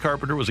Matt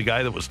Carpenter was a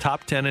guy that was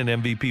top 10 in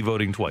MVP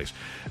voting twice.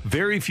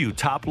 Very few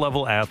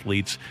top-level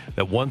athletes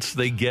that once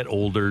they get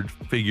older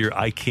figure,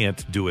 I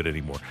can't do it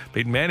anymore.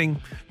 Peyton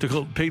Manning took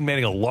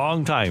a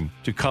long time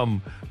to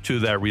come to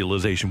that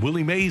realization.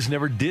 Willie Mays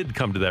never did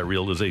come to that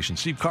realization.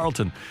 Steve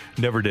Carlton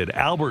never did.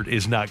 Albert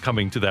is not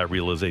coming to that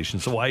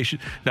realization. So I should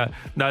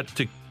not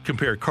to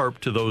compare Carp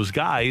to those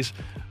guys,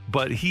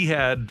 but he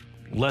had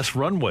less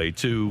runway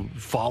to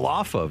fall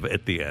off of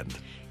at the end.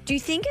 Do you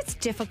think it's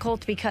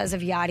difficult because of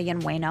Yadi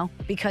and Waino?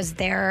 Because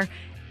they're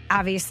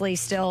obviously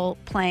still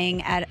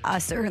playing at a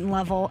certain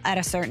level at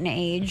a certain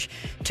age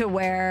to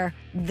where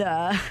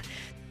the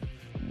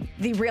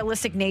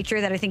realistic nature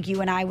that I think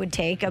you and I would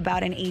take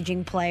about an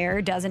aging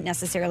player doesn't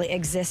necessarily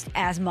exist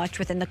as much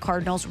within the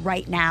Cardinals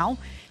right now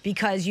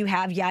because you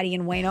have Yadi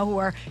and Waino who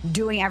are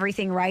doing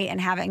everything right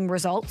and having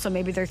results. So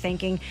maybe they're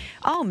thinking,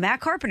 oh, Matt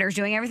Carpenter's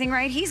doing everything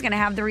right. He's going to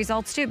have the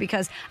results too,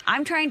 because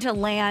I'm trying to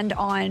land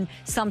on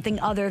something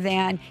other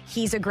than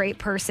he's a great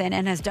person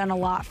and has done a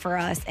lot for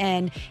us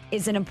and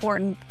is an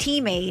important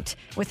teammate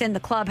within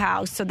the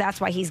clubhouse. So that's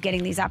why he's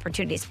getting these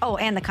opportunities. Oh,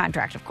 and the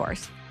contract, of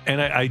course.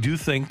 And I do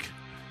think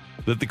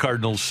that the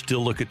Cardinals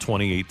still look at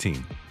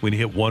 2018 when he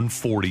hit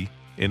 140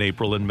 in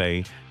April and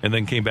May and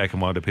then came back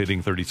and wound up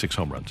hitting 36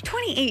 home runs.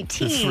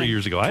 2018. It's 3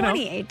 years ago. I know.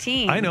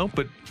 2018. I know,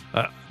 but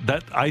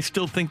that I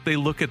still think they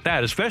look at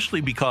that, especially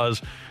because,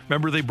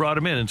 remember, they brought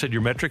him in and said,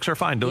 your metrics are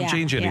fine. Don't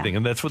change anything.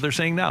 And that's what they're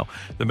saying now.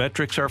 The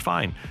metrics are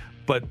fine.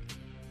 But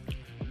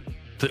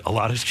a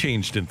lot has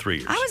changed in 3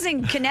 years. I was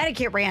in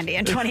Connecticut, Randy,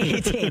 in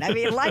 2018. I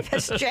mean, life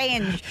has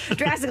changed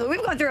drastically.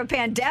 We've gone through a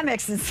pandemic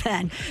since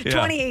then. Yeah.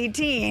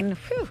 2018.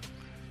 Whew.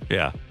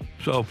 Yeah.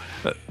 So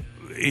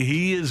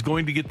he is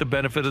going to get the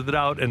benefit of the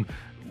doubt. And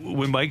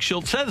when Mike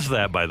Shildt says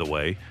that, by the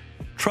way,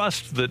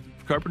 trust that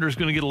Carpenter's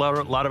going to get a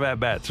lot of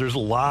at-bats. There's a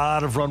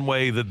lot of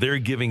runway that they're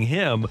giving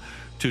him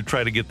to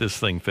try to get this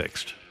thing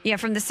fixed. Yeah,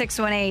 from the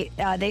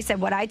 618, they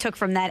said what I took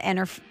from that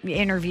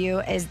interview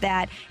is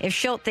that if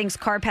Shildt thinks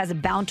Carp has a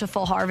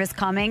bountiful harvest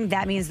coming,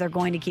 that means they're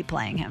going to keep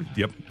playing him.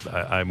 Yep,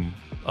 I'm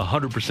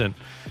 100%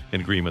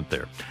 in agreement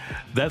there.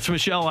 That's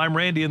Michelle. I'm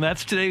Randy, and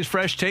that's today's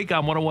Fresh Take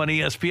on 101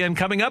 ESPN.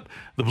 Coming up,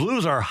 the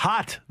Blues are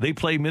hot. They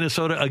play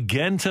Minnesota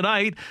again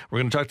tonight. We're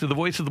going to talk to the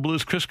voice of the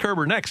Blues, Chris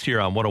Kerber, next here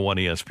on 101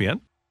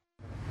 ESPN.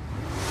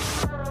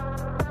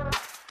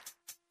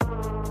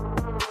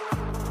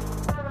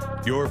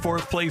 Your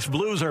fourth place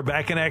Blues are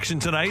back in action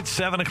tonight,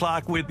 7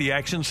 o'clock with the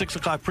action, 6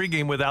 o'clock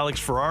pregame with Alex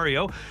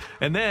Ferrario.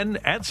 And then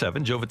at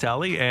 7, Joe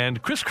Vitale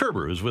and Chris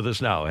Kerber is with us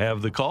now.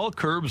 Have the call.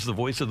 Kerb's the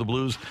voice of the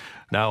Blues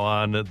now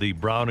on the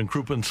Brown and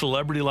Crouppen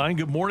Celebrity Line.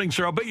 Good morning,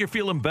 sir. I'll bet you're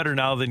feeling better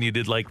now than you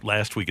did like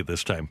last week at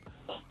this time.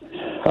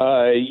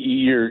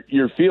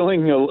 You're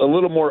feeling a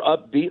little more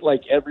upbeat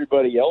like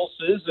everybody else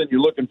is, and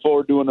you're looking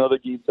forward to another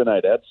game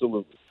tonight.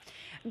 Absolutely.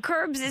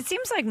 Kerbs, it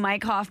seems like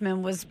Mike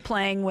Hoffman was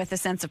playing with a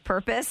sense of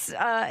purpose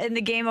in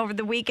the game over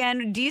the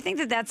weekend. Do you think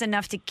that that's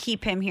enough to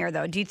keep him here,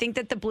 though? Do you think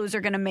that the Blues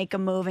are going to make a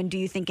move, and do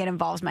you think it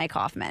involves Mike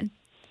Hoffman?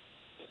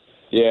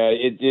 Yeah,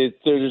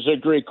 there's a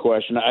great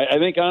question. I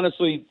think,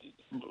 honestly,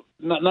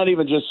 not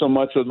even just so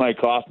much with Mike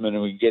Hoffman,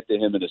 and we can get to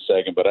him in a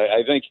second, but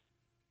I think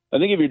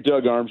if you're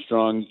Doug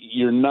Armstrong,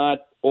 you're not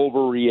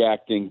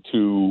overreacting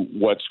to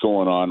what's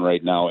going on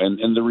right now.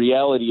 And the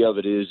reality of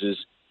it is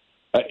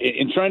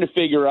in trying to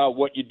figure out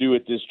what you do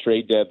at this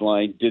trade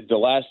deadline, did the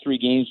last 3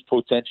 games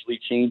potentially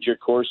change your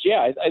course?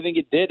 Yeah, I think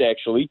it did,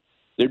 actually.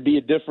 There'd be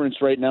a difference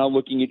right now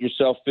looking at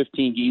yourself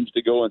 15 games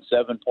to go and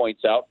 7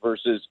 points out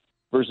versus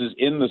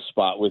in the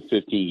spot with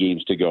 15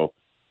 games to go.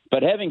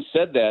 But having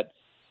said that,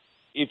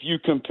 if you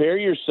compare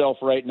yourself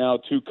right now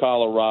to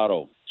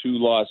Colorado, to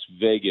Las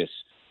Vegas,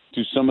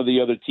 to some of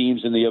the other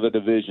teams in the other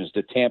divisions,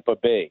 to Tampa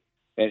Bay,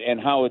 and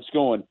how it's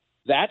going,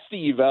 that's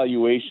the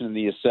evaluation and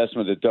the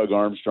assessment that Doug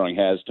Armstrong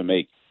has to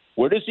make.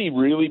 Where does he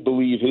really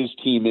believe his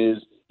team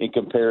is in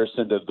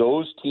comparison to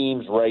those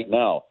teams right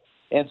now?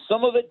 And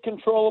some of it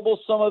controllable,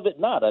 some of it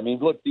not. I mean,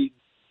 look, the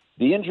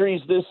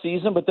injuries this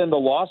season, but then the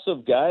loss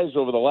of guys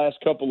over the last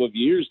couple of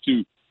years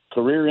to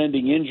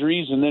career-ending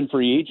injuries and then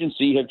free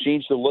agency have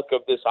changed the look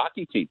of this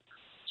hockey team.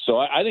 So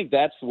I think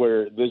that's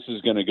where this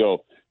is going to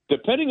go.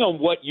 Depending on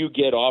what you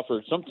get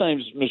offered,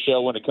 sometimes,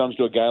 Michelle, when it comes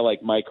to a guy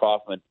like Mike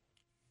Hoffman,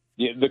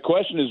 the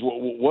question is,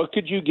 what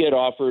could you get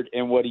offered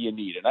and what do you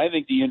need? And I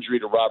think the injury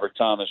to Robert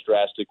Thomas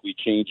drastically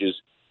changes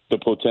the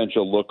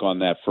potential look on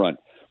that front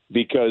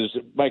because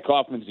Mike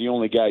Hoffman's the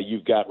only guy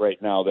you've got right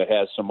now that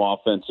has some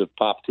offensive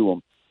pop to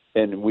him,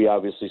 and we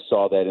obviously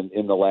saw that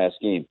in the last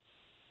game.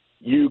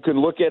 You can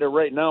look at it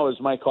right now as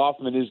Mike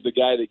Hoffman is the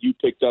guy that you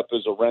picked up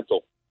as a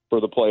rental for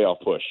the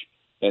playoff push.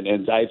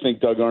 And I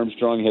think Doug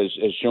Armstrong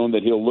has shown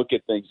that he'll look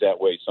at things that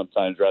way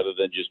sometimes rather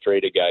than just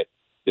trade a guy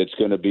that's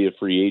going to be a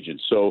free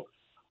agent. So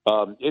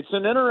it's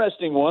an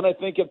interesting one. I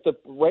think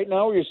right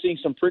now you're seeing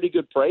some pretty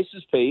good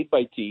prices paid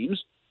by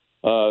teams,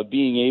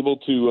 being able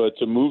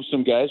to move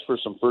some guys for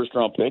some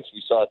first-round picks.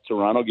 We saw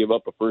Toronto give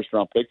up a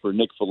first-round pick for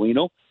Nick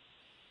Foligno.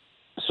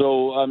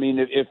 So, I mean,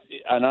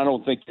 and I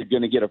don't think you're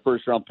going to get a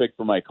first-round pick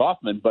for Mike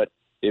Hoffman, but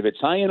if it's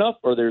high enough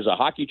or there's a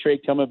hockey trade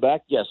coming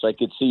back, yes, I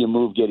could see a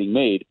move getting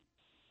made.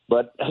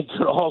 But I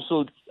could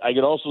also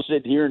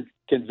sit here and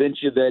convince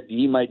you that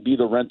he might be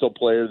the rental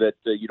player that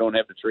you don't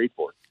have to trade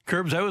for.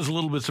 Kerbs, I was a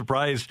little bit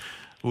surprised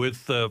with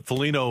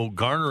Foligno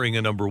garnering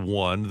a number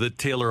 1 that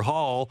Taylor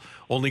Hall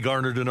only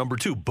garnered a number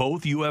 2.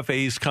 Both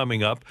UFAs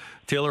coming up.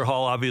 Taylor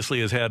Hall obviously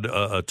has had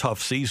a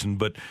tough season,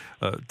 but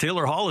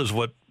Taylor Hall is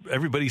what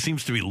everybody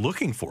seems to be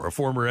looking for, a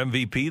former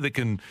MVP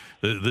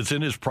that's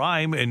in his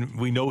prime, and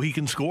we know he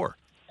can score.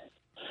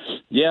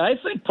 Yeah, I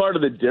think part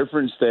of the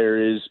difference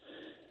there is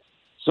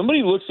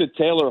somebody looks at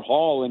Taylor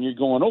Hall and you're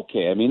going,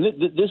 okay, I mean,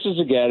 this is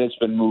a guy that's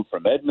been moved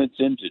from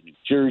Edmonton to New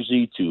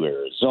Jersey to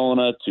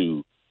Arizona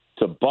to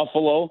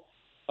Buffalo.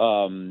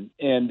 And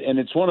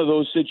it's one of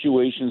those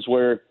situations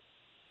where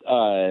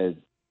I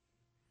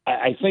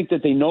think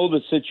that they know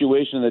the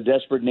situation, the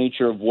desperate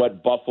nature of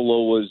what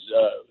Buffalo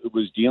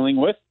was dealing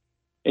with.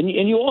 And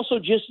you also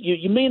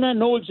you may not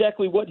know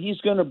exactly what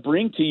he's going to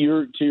bring to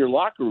your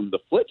locker room. The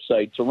flip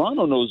side,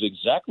 Toronto knows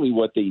exactly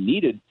what they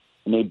needed.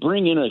 And they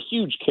bring in a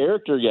huge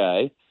character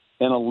guy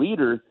and a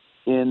leader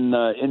in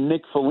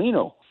Nick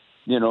Foligno,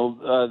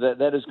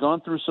 that has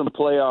gone through some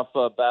playoff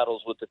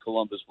battles with the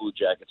Columbus Blue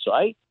Jackets. So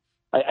I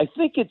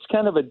think it's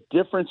kind of a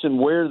difference in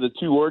where the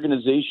two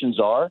organizations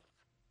are.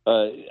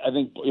 I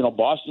think,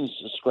 Boston's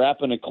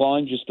scrapping and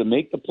clawing just to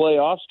make the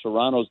playoffs.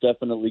 Toronto's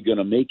definitely going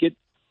to make it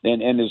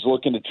and is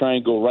looking to try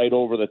and go right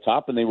over the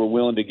top, and they were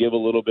willing to give a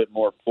little bit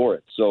more for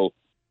it. So,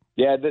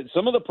 yeah,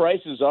 some of the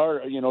prices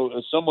are,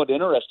 somewhat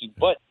interesting,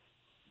 but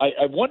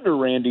I wonder,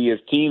 Randy, if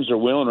teams are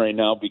willing right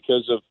now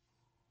because of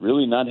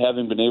really not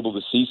having been able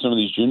to see some of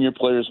these junior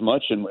players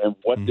much and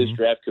what this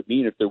draft could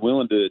mean, if they're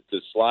willing to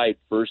slide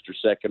first or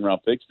second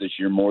round picks this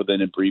year more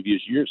than in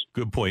previous years.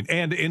 Good point.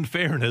 And in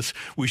fairness,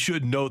 we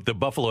should note that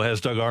Buffalo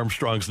has Doug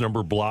Armstrong's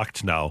number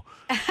blocked now.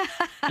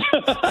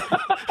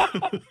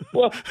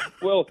 Well,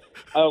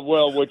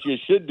 what you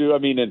should do, I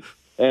mean,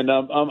 and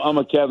I'm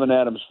a Kevin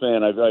Adams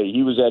fan.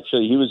 He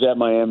was at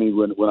Miami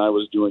when I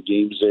was doing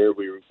games there.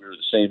 We were the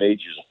same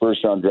age. He was a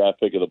first-round draft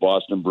pick of the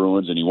Boston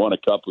Bruins, and he won a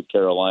cup with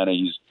Carolina.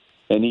 He's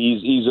and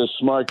he's a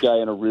smart guy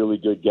and a really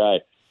good guy.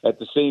 At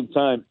the same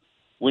time,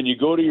 when you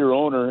go to your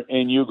owner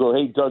and you go,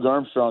 hey, Doug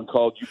Armstrong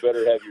called, you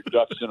better have your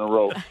ducks in a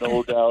row.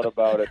 No doubt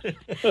about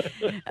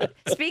it.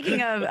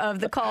 Speaking of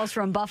the calls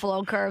from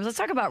Buffalo Curbs, let's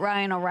talk about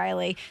Ryan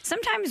O'Reilly.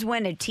 Sometimes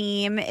when a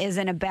team is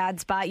in a bad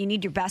spot, you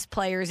need your best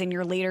players and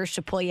your leaders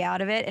to pull you out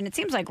of it. And it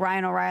seems like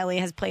Ryan O'Reilly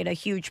has played a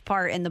huge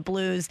part in the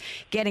Blues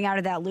getting out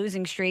of that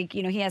losing streak.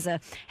 You know, he has a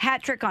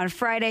hat trick on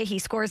Friday. He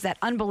scores that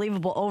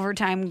unbelievable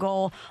overtime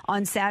goal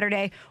on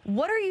Saturday.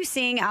 What are you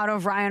seeing out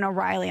of Ryan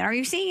O'Reilly? And are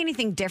you seeing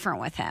anything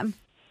different with him?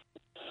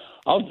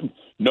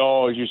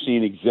 No, you're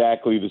seeing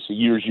exactly the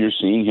years you're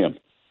seeing him.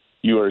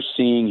 You are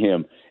seeing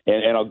him.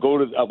 And I'll go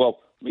to, well,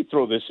 let me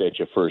throw this at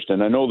you first.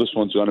 And I know this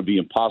one's going to be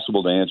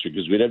impossible to answer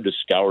because we'd have to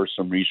scour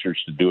some research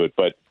to do it.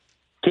 But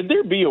could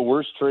there be a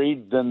worse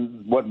trade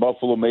than what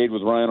Buffalo made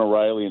with Ryan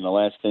O'Reilly in the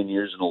last 10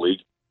 years in the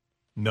league?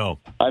 No.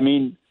 I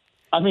mean,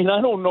 I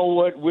don't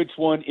know which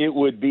one it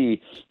would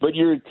be. But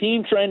you're a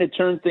team trying to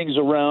turn things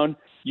around.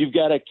 You've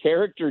got a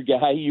character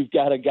guy. You've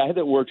got a guy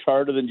that works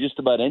harder than just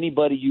about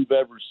anybody you've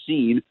ever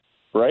seen.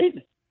 Right?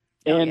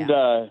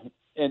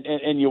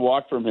 And you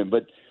walk from him.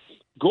 But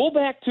go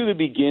back to the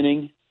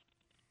beginning,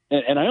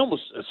 and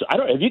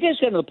have you guys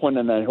gotten to the point,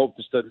 and I hope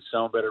this doesn't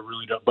sound bad, I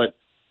really don't, but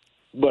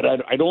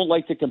I don't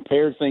like to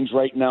compare things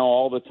right now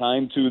all the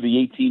time to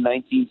the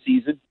 18-19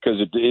 season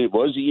because it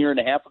was a year and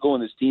a half ago,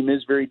 and this team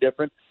is very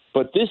different.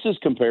 But this is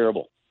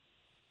comparable.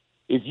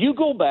 If you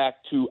go back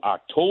to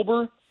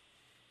October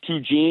to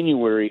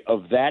January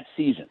of that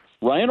season,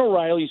 Ryan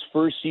O'Reilly's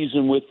first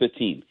season with the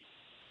team,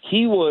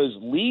 he was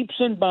leaps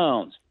and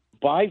bounds,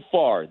 by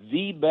far,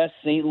 the best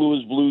St.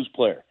 Louis Blues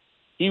player.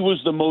 He was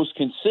the most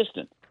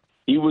consistent.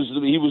 He was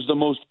the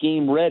most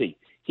game ready.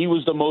 He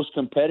was the most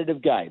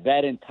competitive guy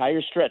that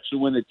entire stretch. So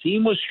when the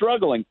team was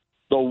struggling,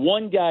 the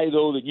one guy,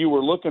 though, that you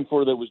were looking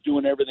for that was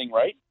doing everything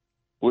right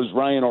was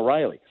Ryan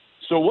O'Reilly.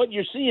 So what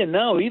you're seeing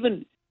now,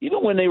 even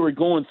when they were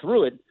going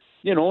through it,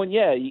 you know, and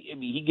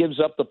he gives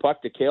up the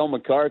puck to Cale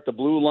Makar at the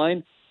blue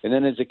line, and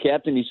then as a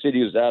captain, he said,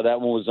 that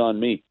one was on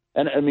me.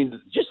 And, I mean,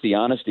 just the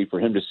honesty for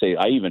him to say,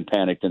 I even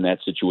panicked in that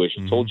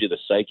situation. Told you the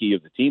psyche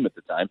of the team at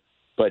the time.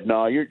 But,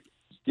 no, you're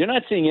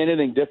not seeing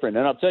anything different.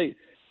 And I'll tell you,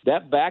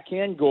 that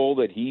backhand goal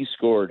that he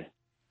scored,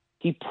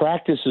 he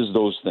practices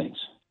those things.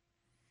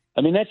 I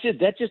mean, that's it.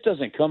 That just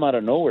doesn't come out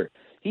of nowhere.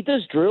 He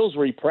does drills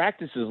where he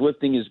practices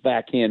lifting his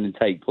backhand in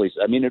tight places.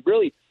 I mean, it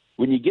really,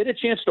 when you get a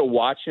chance to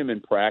watch him in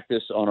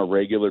practice on a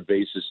regular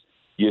basis,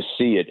 you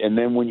see it. And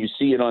then when you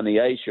see it on the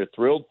ice, you're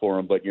thrilled for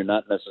him, but you're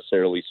not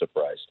necessarily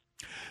surprised.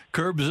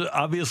 Curbs,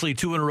 obviously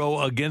 2 in a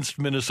row against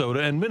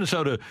Minnesota, and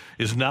Minnesota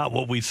is not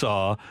what we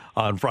saw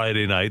on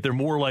Friday night. They're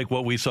more like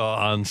what we saw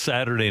on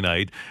Saturday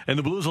night, and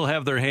the Blues will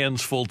have their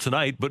hands full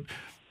tonight, but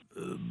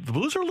the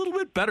Blues are a little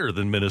bit better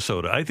than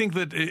Minnesota. I think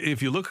that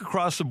if you look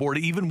across the board,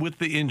 even with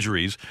the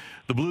injuries,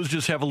 the Blues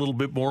just have a little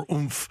bit more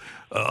oomph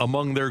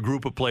among their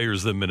group of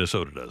players than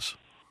Minnesota does.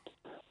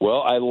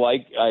 Well, I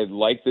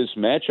like this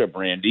matchup,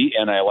 Randy,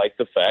 and I like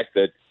the fact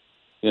that,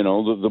 you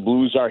know, the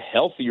Blues are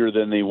healthier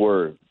than they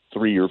were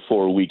 3 or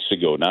 4 weeks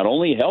ago. Not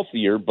only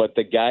healthier, but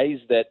the guys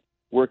that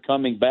were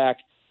coming back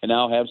and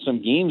now have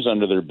some games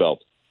under their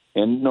belt.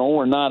 And no,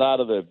 we're not out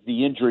of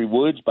the injury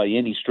woods by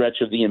any stretch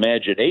of the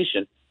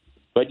imagination,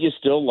 but you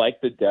still like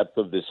the depth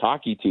of this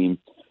hockey team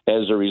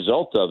as a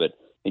result of it.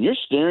 And you're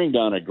staring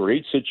down a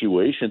great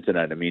situation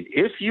tonight. I mean,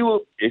 if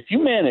you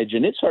manage,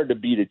 and it's hard to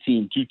beat a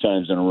team 2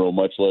 times in a row,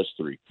 much less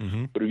 3.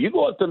 Mm-hmm. But if you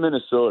go up to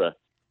Minnesota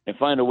and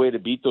find a way to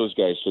beat those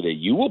guys today,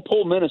 you will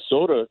pull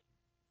Minnesota.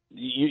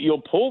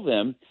 You'll pull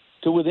them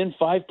to within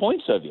 5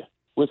 points of you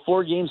with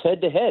 4 games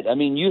head to head. I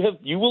mean,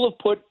 you will have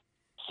put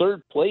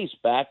third place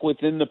back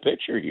within the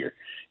picture here.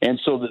 And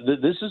so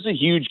this is a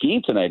huge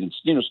game tonight. And,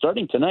 you know,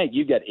 starting tonight,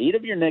 you've got 8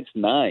 of your next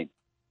 9.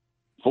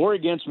 4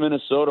 against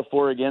Minnesota,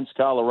 4 against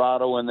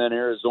Colorado, and then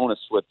Arizona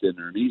slipped in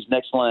there. These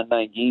next 9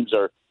 games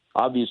are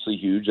obviously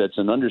huge. That's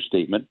an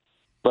understatement.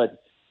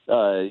 But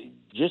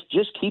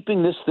just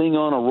keeping this thing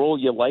on a roll,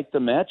 you like the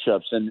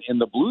matchups.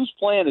 And the Blues'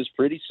 plan is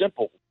pretty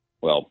simple.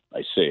 Well,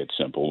 I say it's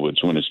simple.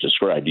 It's when it's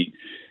described.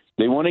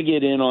 They want to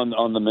get in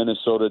on the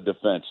Minnesota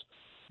defense.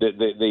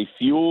 They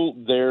fuel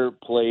their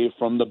play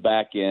from the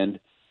back end.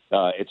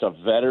 It's a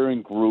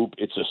veteran group.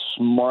 It's a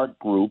smart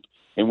group.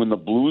 And when the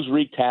Blues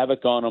wreaked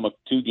havoc on them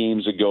 2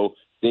 games ago,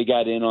 they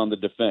got in on the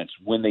defense.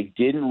 When they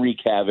didn't wreak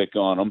havoc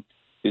on them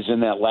is in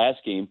that last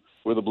game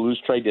where the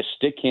Blues tried to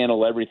stick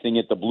handle everything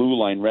at the blue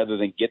line rather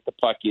than get the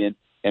puck in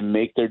and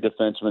make their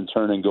defenseman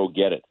turn and go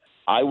get it.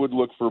 I would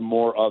look for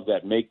more of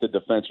that, make the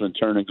defenseman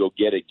turn and go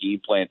get it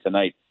game plan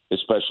tonight,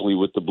 especially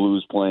with the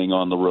Blues playing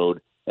on the road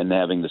and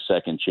having the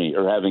second change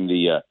or having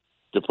the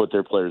to put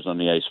their players on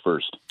the ice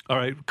first. All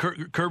right,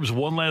 Curbs,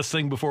 one last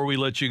thing before we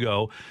let you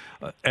go.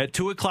 At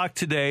 2 o'clock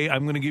today,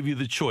 I'm going to give you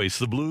the choice.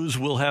 The Blues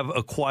will have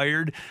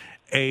acquired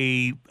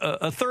a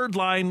third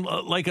line,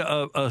 like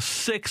a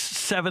 6th,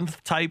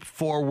 7th type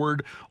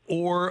forward,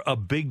 or a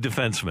big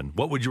defenseman.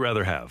 What would you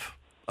rather have?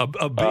 A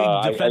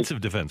big defensive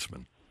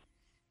defenseman.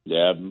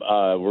 Yeah,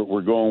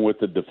 we're going with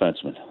the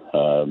defenseman.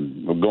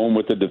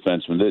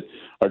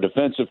 Our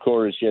defensive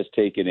core has just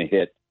taken a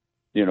hit.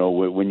 You know,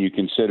 when you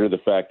consider the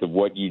fact of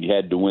what you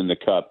had to win the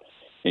cup,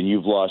 and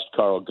you've lost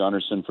Carl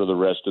Gunnarsson for the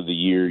rest of the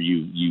year.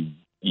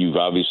 You've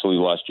obviously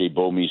lost Jay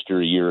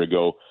Bouwmeester a year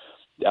ago.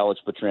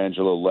 Alex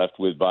Pietrangelo left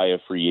via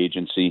free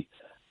agency.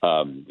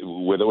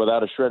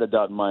 Without a shred of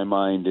doubt in my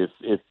mind,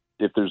 if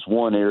there's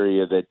one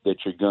area that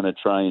you're going to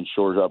try and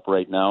shore up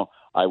right now,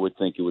 I would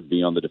think it would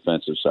be on the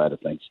defensive side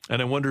of things.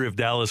 And I wonder if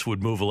Dallas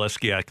would move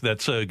Oleksiak.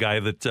 That's a guy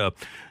that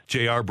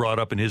JR brought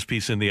up in his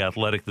piece in The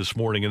Athletic this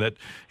morning, and that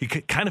he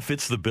kind of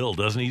fits the bill,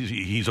 doesn't he?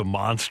 He's a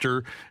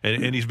monster,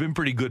 and he's been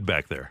pretty good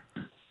back there.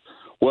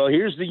 Well,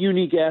 here's the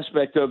unique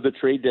aspect of the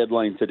trade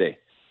deadline today.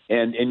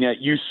 And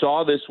yet you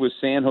saw this with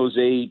San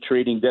Jose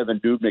trading Devin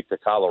Dubnyk to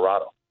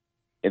Colorado.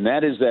 And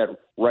that is that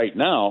right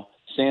now,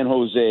 San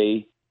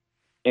Jose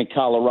and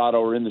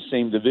Colorado are in the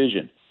same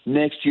division.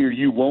 Next year,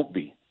 you won't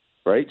be.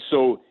 Right?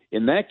 So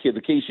in that case,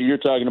 the case you're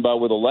talking about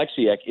with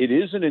Oleksiak, it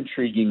is an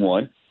intriguing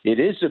one. It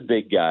is a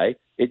big guy.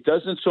 It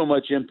doesn't so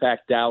much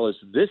impact Dallas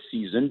this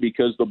season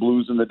because the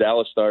Blues and the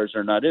Dallas Stars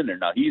are not in there.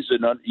 Now, he's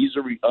an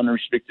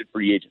unrestricted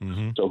free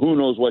agent, so who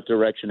knows what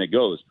direction it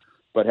goes.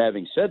 But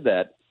having said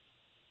that,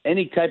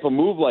 any type of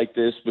move like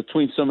this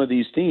between some of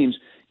these teams,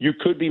 you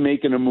could be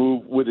making a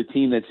move with a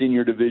team that's in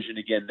your division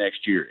again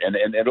next year.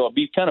 And it'll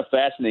be kind of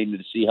fascinating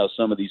to see how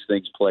some of these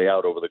things play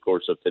out over the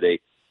course of today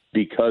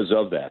because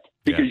of that.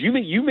 Because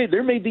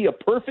there may be a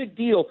perfect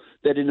deal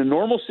that in a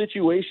normal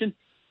situation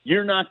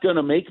you're not going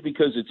to make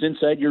because it's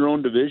inside your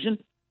own division,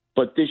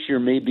 but this year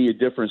may be a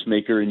difference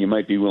maker and you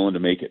might be willing to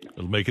make it.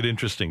 It'll make it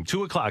interesting.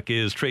 2:00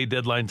 is trade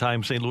deadline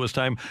time, St. Louis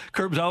time.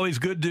 Curbs, always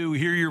good to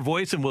hear your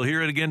voice, and we'll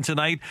hear it again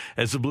tonight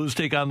as the Blues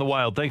take on the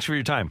Wild. Thanks for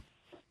your time.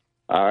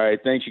 All right.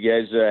 Thanks, you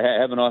guys.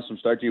 Have an awesome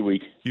start to your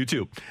week. You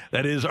too.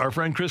 That is our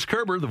friend Chris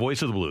Kerber, the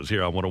voice of the Blues,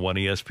 here on 101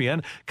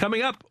 ESPN.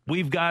 Coming up,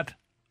 we've got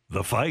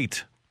The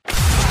Fight.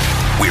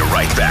 We're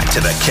right back to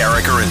the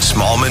Carragher and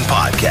Smallman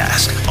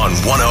podcast on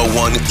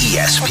 101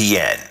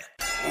 ESPN.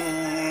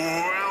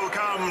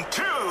 Welcome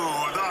to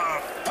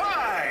The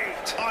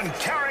Fight on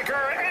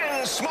Carragher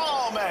and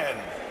Smallman.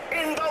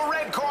 In the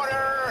red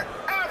corner,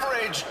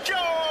 Average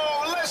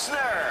Joe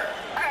Listener.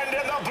 And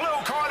in the blue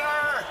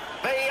corner,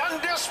 the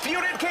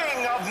undisputed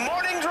king of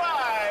morning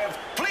drive.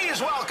 Please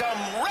welcome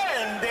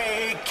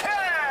Randy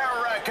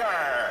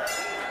Carragher.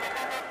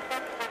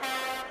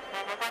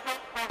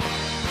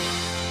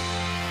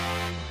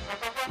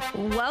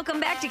 Welcome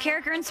back to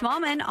Carragher and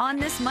Smallman on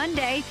this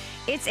Monday.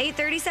 It's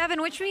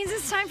 8:37, which means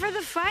it's time for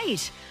The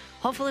Fight.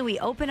 Hopefully we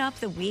open up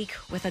the week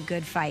with a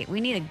good fight. We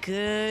need a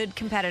good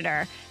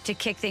competitor to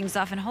kick things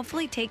off and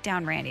hopefully take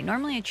down Randy.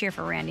 Normally I cheer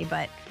for Randy,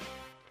 but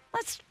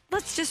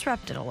let's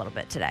disrupt it a little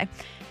bit today.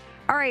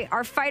 All right,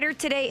 our fighter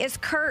today is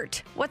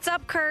Kurt. What's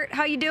up, Kurt?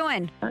 How you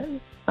doing?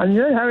 I'm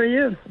good. How are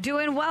you?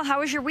 Doing well.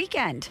 How was your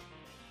weekend?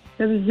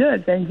 It was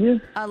good, thank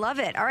you. I love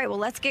it. All right, well,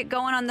 let's get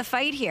going on the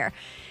fight here.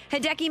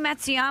 Hideki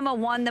Matsuyama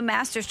won the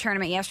Masters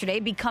tournament yesterday,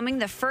 becoming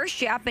the first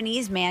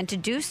Japanese man to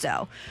do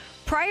so.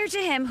 Prior to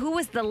him, who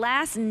was the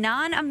last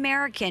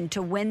non-American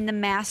to win the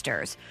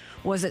Masters?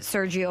 Was it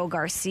Sergio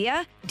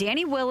Garcia,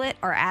 Danny Willett,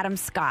 or Adam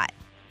Scott?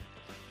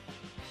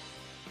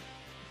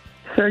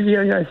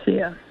 Sergio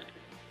Garcia.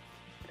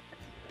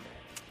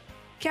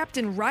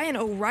 Captain Ryan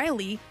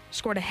O'Reilly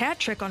scored a hat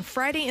trick on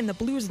Friday in the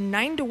Blues'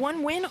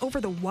 9-1 win over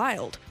the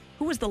Wild.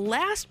 Who was the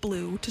last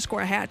Blue to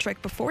score a hat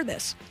trick before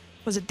this?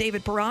 Was it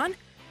David Perron,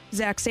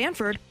 Zach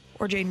Sanford,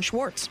 or Jaden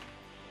Schwartz?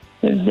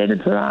 It was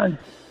David Perron.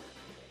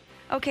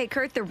 Okay,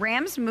 Kurt, the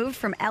Rams moved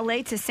from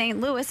L.A. to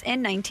St. Louis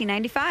in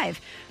 1995.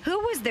 Who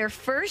was their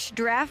first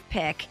draft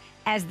pick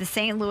as the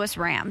St. Louis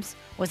Rams?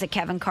 Was it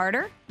Kevin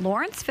Carter,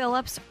 Lawrence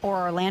Phillips,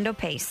 or Orlando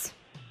Pace?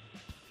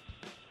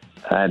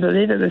 I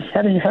believe it was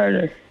Kevin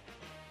Carter.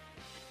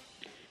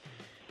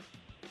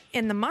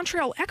 And the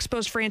Montreal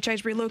Expos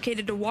franchise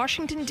relocated to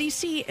Washington,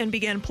 D.C. and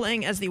began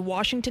playing as the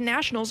Washington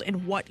Nationals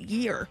in what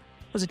year?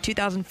 Was it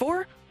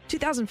 2004,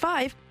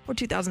 2005, or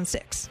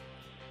 2006?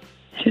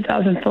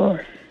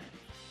 2004.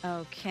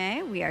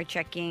 Okay, we are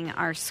checking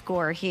our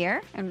score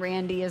here, and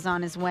Randy is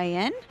on his way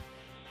in.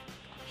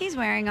 He's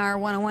wearing our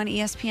 101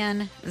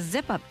 ESPN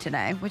zip-up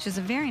today, which is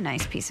a very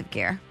nice piece of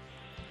gear.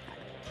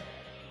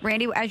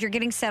 Randy, as you're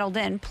getting settled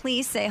in,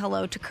 please say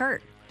hello to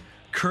Kurt.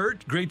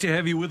 Kurt, great to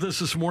have you with us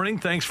this morning.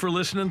 Thanks for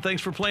listening.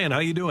 Thanks for playing. How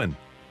you doing?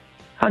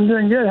 I'm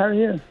doing good. How are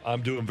you?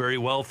 I'm doing very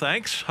well,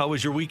 thanks. How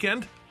was your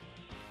weekend?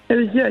 It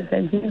was good,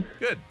 thank you.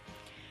 Good.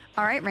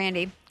 All right,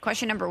 Randy.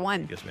 Question number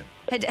one. Yes, ma'am.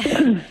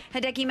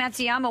 Hideki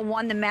Matsuyama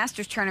won the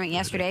Masters tournament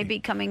yesterday,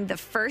 becoming the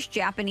first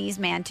Japanese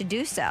man to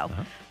do so.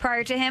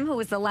 Prior to him, who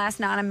was the last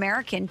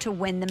non-American to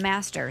win the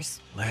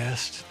Masters?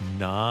 Last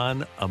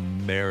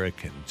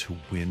non-American to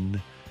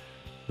win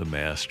the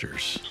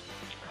Masters.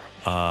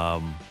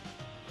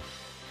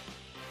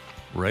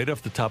 Right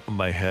off the top of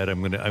my head,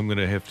 I'm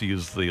gonna have to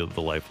use the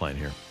lifeline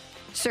here.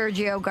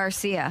 Sergio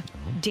Garcia,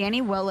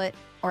 Danny Willett,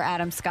 or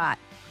Adam Scott?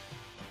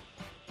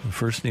 The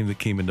first name that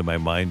came into my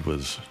mind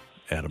was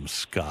Adam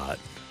Scott.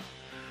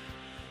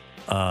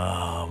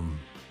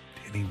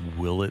 Danny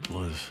Willett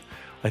was.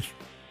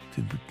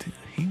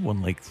 He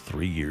won like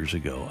 3 years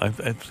ago. I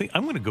think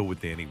I'm going to go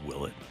with Danny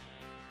Willett.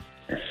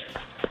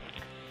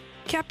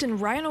 Captain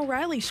Ryan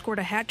O'Reilly scored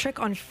a hat trick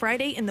on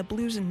Friday in the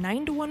Blues'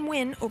 9-1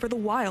 win over the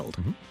Wild,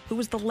 who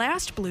was the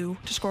last Blue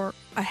to score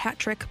a hat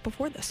trick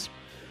before this.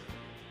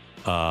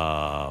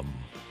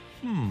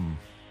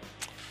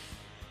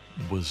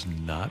 Was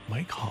not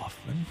Mike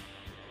Hoffman.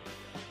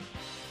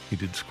 He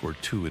did score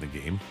 2 in a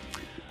game.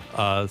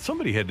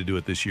 Somebody had to do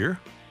it this year.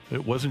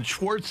 It wasn't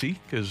Schwartzy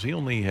because he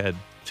only had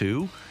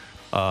 2.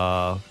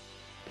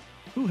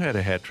 Who had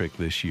a hat trick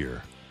this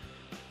year?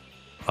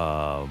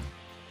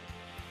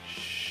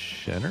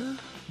 Schenner?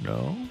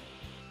 No.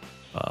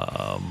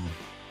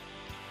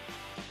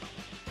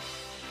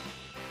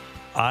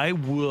 I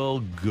will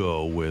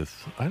go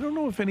with, I don't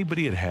know if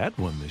anybody had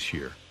one this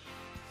year.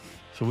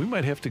 So we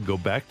might have to go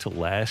back to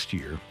last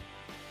year.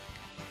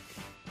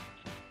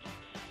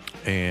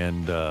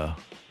 And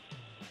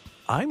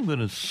I'm going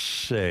to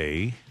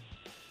say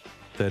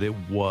that it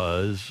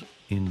was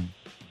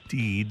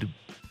indeed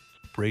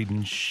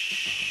Braden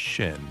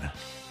Shen.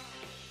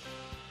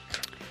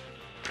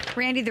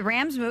 Randy, the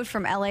Rams moved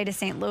from L.A. to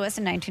St. Louis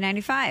in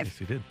 1995. Yes,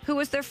 they did. Who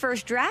was their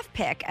first draft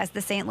pick as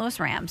the St. Louis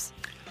Rams?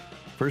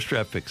 First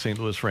draft pick, St.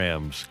 Louis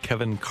Rams.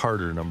 Kevin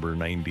Carter, number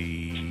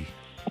 90,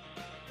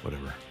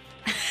 whatever.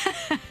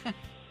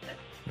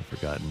 I've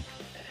forgotten.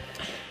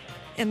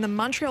 And the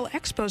Montreal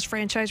Expos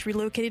franchise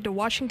relocated to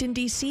Washington,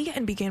 D.C.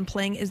 and began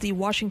playing as the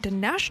Washington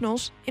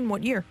Nationals in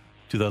what year?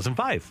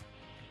 2005.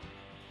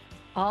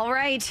 All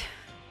right.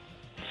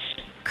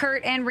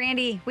 Kurt and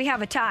Randy, we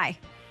have a tie.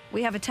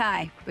 We have a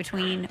tie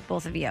between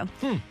both of you.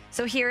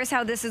 So here's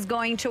how this is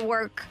going to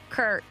work,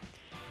 Kurt.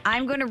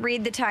 I'm going to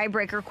read the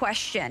tiebreaker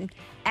question.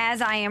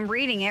 As I am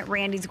reading it,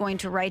 Randy's going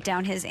to write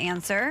down his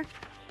answer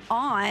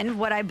on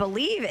what I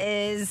believe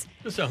is...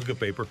 Just a hunk of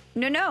paper.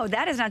 No,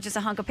 that is not just a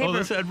hunk of paper. Oh,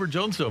 that's Edward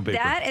Jones Dome paper.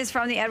 That is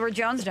from the Edward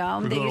Jones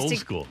Dome. We're going old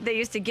school. They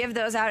used to give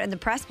those out in the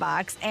press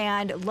box,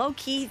 and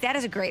low-key, that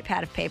is a great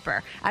pad of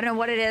paper. I don't know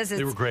what it is.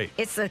 They were great.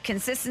 It's the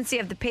consistency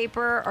of the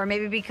paper, or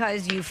maybe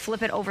because you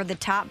flip it over the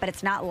top, but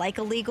it's not like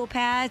a legal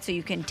pad, so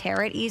you can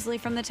tear it easily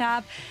from the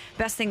top.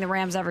 Best thing the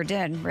Rams ever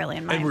did, really,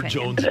 in my opinion. Edward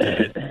Jones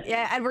did it.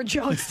 Yeah, Edward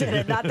Jones did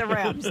it, not the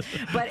Rams.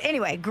 But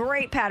anyway,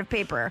 great pad of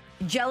paper.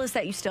 Jealous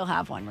that you still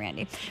have one,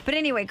 Randy. But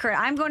anyway, Kurt,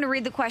 I'm going to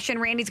read the question.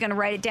 Randy's going to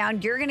write it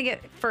down. You're going to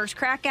get first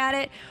crack at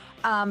it.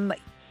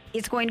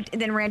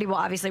 Then Randy will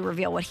obviously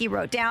reveal what he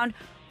wrote down.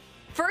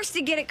 First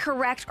to get it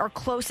correct or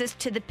closest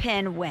to the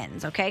pin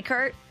wins. Okay,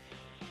 Kurt?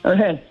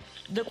 Okay.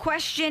 The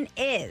question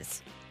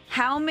is,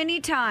 how many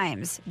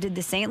times did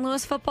the St.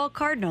 Louis Football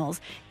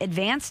Cardinals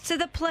advance to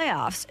the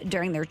playoffs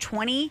during their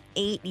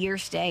 28-year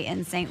stay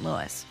in St.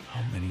 Louis?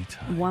 How many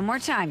times? One more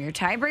time. Your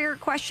tiebreaker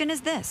question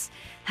is this.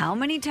 How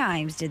many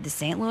times did the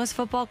St. Louis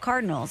Football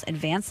Cardinals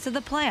advance to the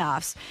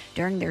playoffs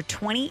during their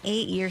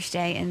 28-year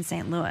stay in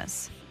St.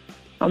 Louis?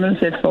 I'm going to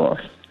say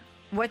 4.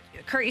 What,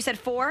 Kurt, you said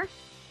 4?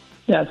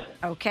 Yes.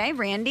 Okay,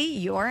 Randy,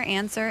 your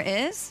answer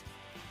is?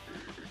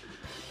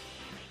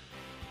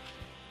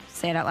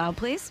 Say it out loud,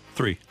 please.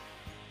 3.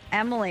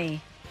 Emily,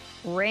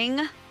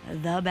 ring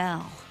the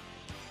bell.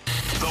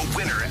 The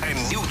winner and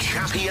new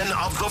champion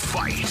of the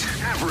fight,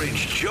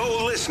 Average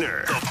Joe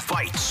Listener. The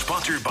Fight,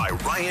 sponsored by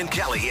Ryan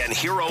Kelly and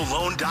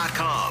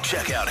HeroLoan.com.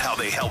 Check out how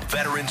they help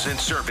veterans and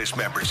service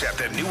members at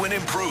the new and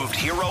improved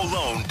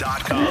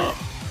HeroLoan.com.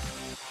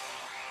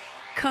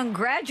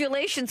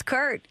 Congratulations,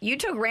 Kurt. You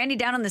took Randy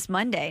down on this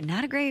Monday.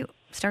 Not a great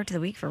start to the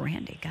week for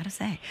Randy, gotta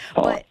say.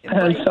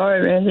 I'm sorry,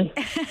 Randy.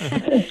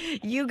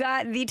 You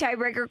got the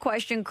tiebreaker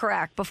question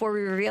correct. Before we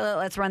reveal it,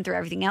 let's run through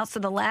everything else. So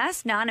the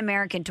last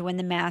non-American to win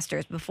the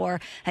Masters before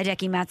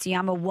Hideki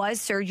Matsuyama was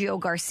Sergio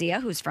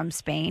Garcia, who's from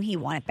Spain. He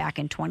won it back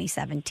in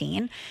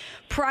 2017.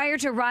 Prior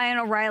to Ryan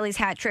O'Reilly's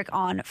hat trick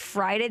on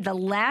Friday, the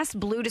last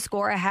Blue to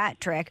score a hat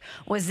trick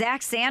was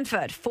Zach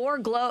Sanford, 4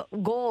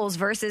 goals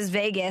versus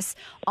Vegas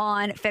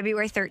on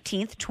February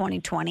 13th,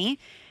 2020.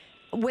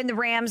 When the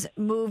Rams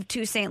moved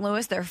to St.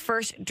 Louis, their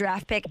first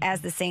draft pick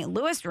as the St.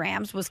 Louis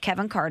Rams was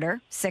Kevin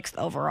Carter, 6th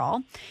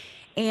overall.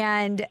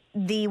 And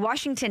the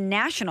Washington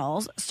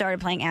Nationals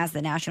started playing as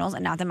the Nationals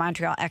and not the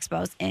Montreal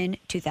Expos in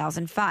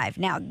 2005.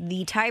 Now,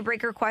 the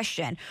tiebreaker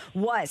question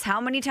was,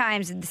 how many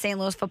times did the St.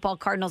 Louis Football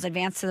Cardinals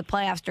advance to the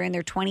playoffs during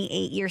their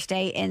 28-year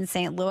stay in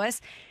St. Louis?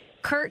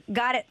 Kurt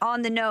got it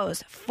on the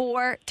nose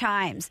 4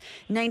 times.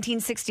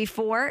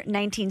 1964,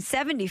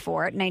 1974,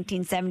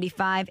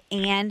 1975,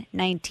 and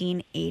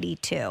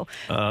 1982.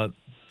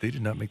 They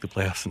did not make the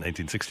playoffs in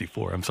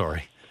 1964. I'm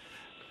sorry.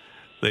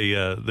 They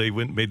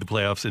made the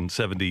playoffs in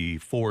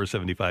 74,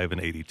 75, and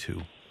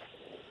 82.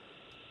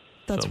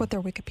 That's what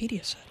their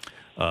Wikipedia said.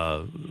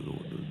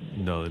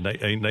 No, in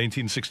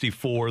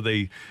 1964,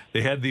 they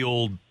had the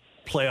old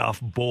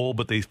playoff bowl,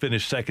 but they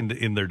finished second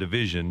in their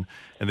division,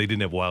 and they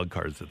didn't have wild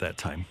cards at that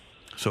time.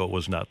 So it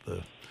was not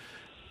the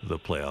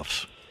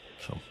playoffs.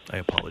 So I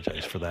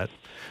apologize for that.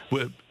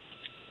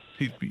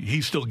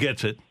 He still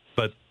gets it,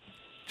 but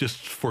just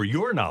for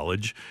your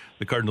knowledge,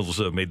 the Cardinals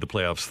made the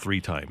playoffs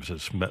 3 times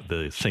as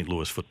the St.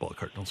 Louis football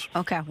Cardinals.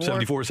 Okay.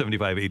 74,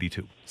 75,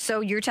 82.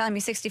 So you're telling me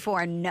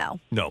 64 and no?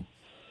 No.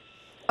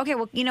 Okay,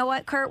 well, you know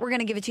what, Kurt? We're going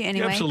to give it to you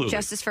anyway. Absolutely.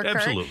 Justice for Kurt.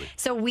 Absolutely.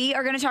 So we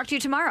are going to talk to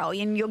you tomorrow,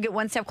 and you'll get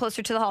one step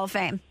closer to the Hall of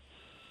Fame.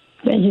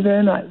 Thank you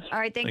very much. All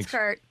right, thanks.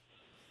 Kurt.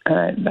 All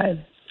right,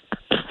 bye.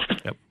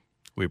 Yep.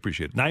 We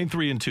appreciate it.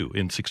 9-3-2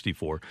 in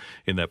 64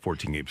 in that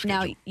 14-game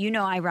schedule. Now, you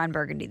know I run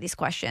Burgundy these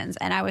questions,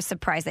 and I was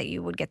surprised that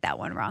you would get that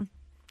one wrong.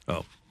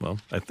 Oh, well,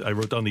 I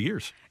wrote down the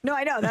years. No,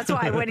 I know. That's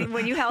why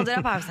when you held it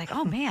up, I was like,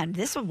 oh, man,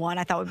 this one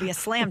I thought would be a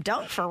slam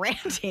dunk for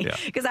Randy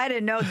because I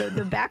didn't know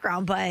the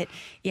background. But,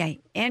 yeah,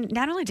 and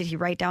not only did he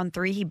write down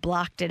 3, he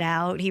blocked it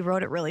out. He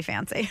wrote it really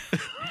fancy.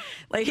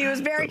 Like, he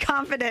was very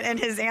confident in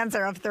his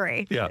answer of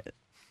 3. Yeah.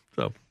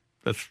 So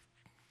that's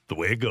the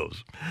way it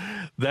goes.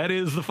 That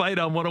is The Fight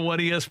on 101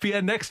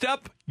 ESPN. Next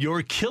up,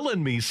 You're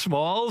Killing Me,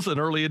 Smalls, an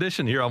early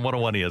edition here on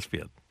 101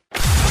 ESPN.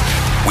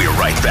 We're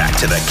right back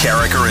to the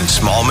Carricker and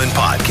Smallman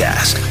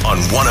podcast on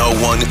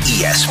 101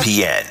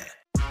 ESPN.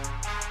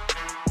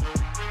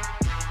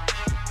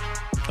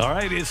 All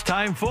right, it's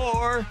time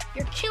for...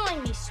 You're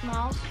killing me,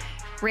 Smalls.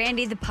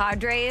 Randy, the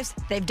Padres,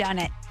 they've done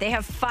it. They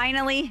have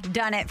finally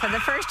done it. For the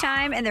first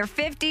time in their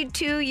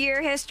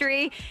 52-year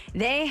history,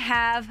 they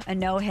have a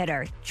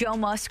no-hitter. Joe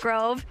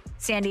Musgrove,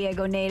 San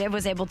Diego native,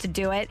 was able to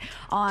do it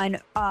on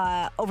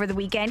over the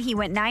weekend. He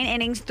went 9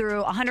 innings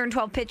through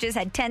 112 pitches,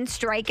 had 10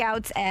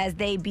 strikeouts as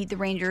they beat the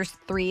Rangers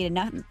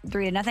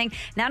 3-0.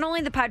 Not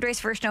only the Padres'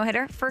 first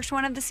no-hitter, first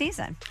one of the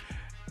season.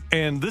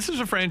 And this is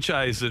a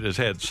franchise that has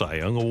had Cy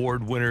Young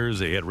Award winners.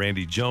 They had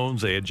Randy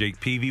Jones. They had Jake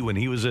Peavy when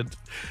he was at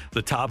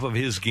the top of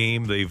his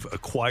game. They've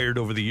acquired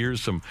over the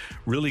years some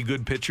really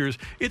good pitchers.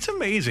 It's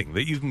amazing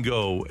that you can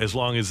go as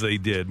long as they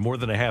did, more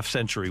than a half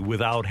century,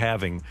 without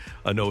having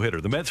a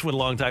no-hitter. The Mets went a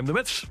long time. The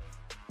Mets,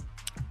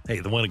 hey,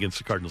 the one against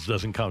the Cardinals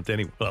doesn't count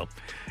anyway. Well,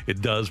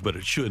 it does, but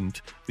it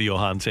shouldn't. The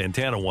Johan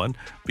Santana one,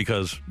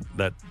 because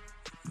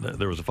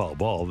there was a foul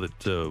ball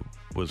that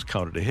was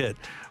counted a hit.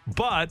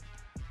 But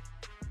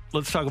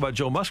let's talk about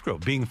Joe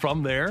Musgrove being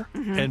from there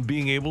and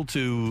being able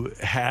to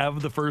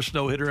have the first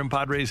no-hitter in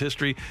Padres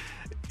history.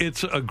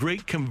 It's a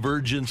great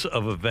convergence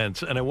of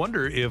events, and I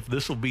wonder if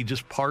this will be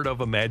just part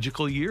of a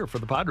magical year for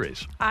the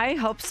Padres. I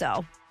hope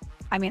so.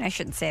 I mean, I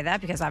shouldn't say that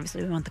because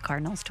obviously we want the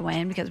Cardinals to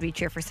win because we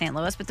cheer for St.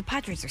 Louis, but the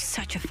Padres are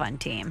such a fun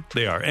team.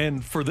 They are.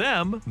 And for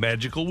them,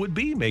 magical would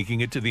be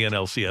making it to the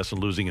NLCS and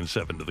losing in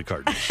 7 to the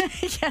Cardinals.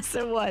 Yes,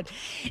 it would.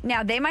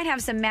 Now, they might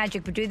have some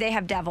magic, but do they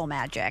have devil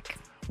magic?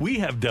 We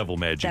have devil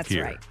magic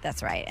here.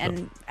 That's right.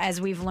 And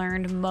as we've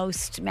learned,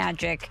 most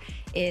magic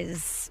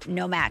is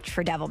no match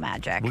for devil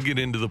magic. We'll get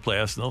into the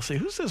playoffs, and they'll say,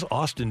 who's this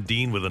Austin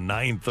Dean with a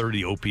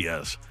 930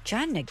 OPS?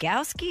 John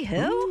Nagowski?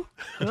 Who?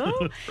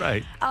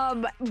 Right.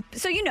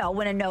 So,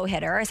 when a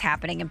no-hitter is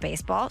happening in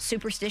baseball,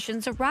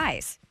 superstitions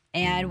arise.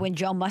 And when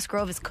Joe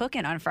Musgrove is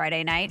cooking on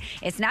Friday night,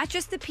 it's not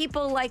just the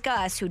people like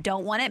us who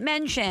don't want it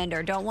mentioned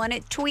or don't want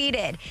it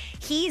tweeted.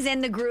 He's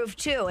in the groove,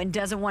 too, and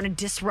doesn't want to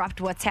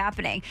disrupt what's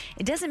happening.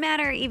 It doesn't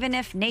matter even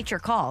if nature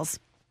calls.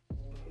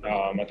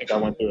 I think I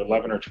went through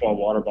 11 or 12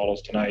 water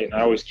bottles tonight, and I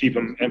always keep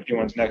them empty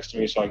ones next to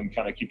me so I can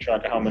kind of keep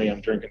track of how many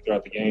I'm drinking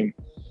throughout the game.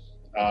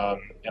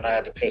 And I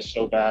had to piss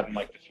so bad in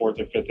like the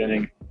 4th or 5th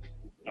inning.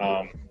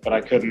 But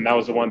I couldn't. That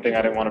was the one thing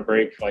I didn't want to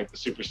break. Like the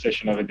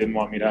superstition of it didn't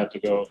want me to have to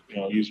go,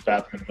 use the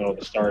bathroom in the middle of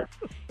the start.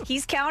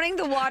 He's counting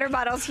the water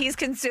bottles he's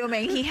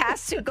consuming. He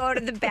has to go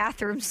to the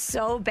bathroom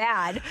so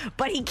bad,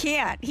 but he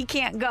can't. He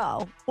can't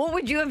go. What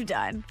would you have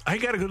done? I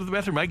got to go to the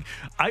bathroom.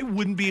 I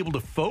wouldn't be able to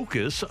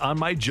focus on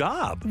my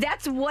job.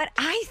 That's what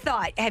I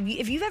thought.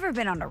 If you've ever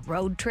been on a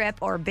road trip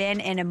or been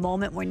in a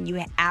moment when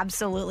you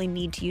absolutely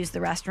need to use the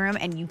restroom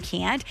and you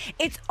can't,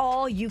 it's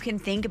all you can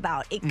think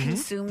about. It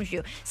consumes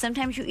you.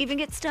 Sometimes you even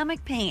get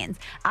stomach pains.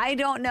 I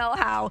don't know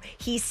how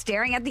he's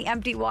staring at the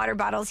empty water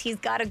bottles. He's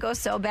got to go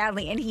so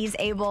badly, and he's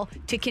able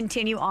to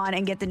continue on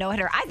and get the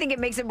no-hitter. I think it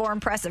makes it more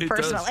impressive,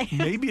 personally.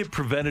 Maybe it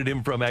prevented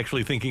him from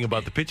actually thinking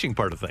about the pitching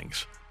part of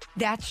things.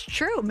 That's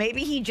true.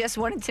 Maybe he just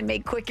wanted to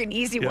make quick and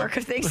easy work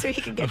of things so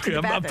he could get to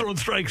the bathroom. I'm throwing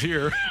strikes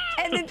here.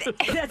 And then,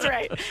 that's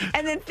right.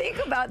 And then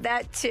think about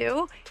that,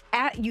 too.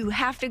 You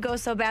have to go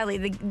so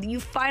badly.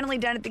 You've finally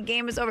done it. The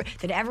game is over.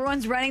 Then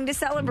everyone's running to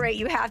celebrate.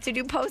 You have to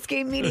do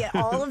post-game media.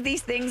 All of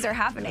these things are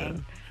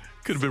happening.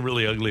 Could have been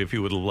really ugly if he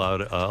would have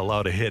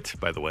allowed a hit,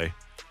 by the way.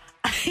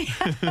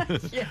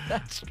 Yeah,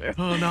 that's true.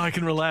 Oh, now I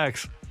can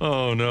relax.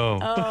 Oh, no.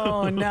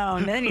 Oh, no.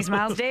 And then he's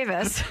Miles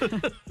Davis.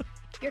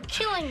 You're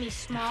killing me,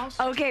 Smalls.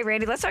 Okay,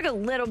 Randy, let's talk a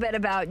little bit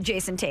about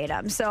Jason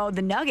Tatum. So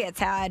the Nuggets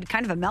had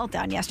kind of a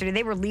meltdown yesterday.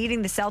 They were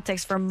leading the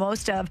Celtics for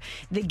most of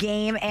the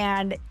game,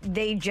 and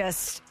they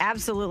just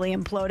absolutely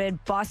imploded.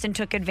 Boston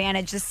took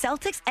advantage. The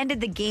Celtics ended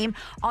the game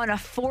on a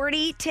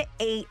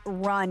 40-8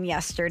 run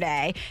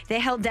yesterday. They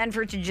held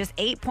Denver to just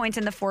 8 points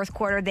in the fourth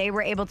quarter. They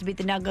were able to beat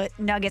the Nuggets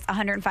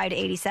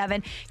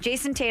 105-87.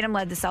 Jason Tatum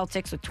led the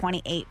Celtics with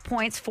 28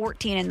 points,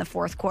 14 in the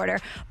fourth quarter.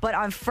 But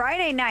on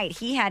Friday night,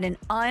 he had an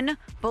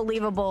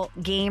unbelievable unbelievable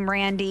game,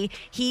 Randy.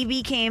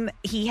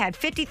 He had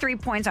 53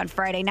 points on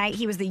Friday night.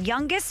 He was the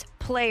youngest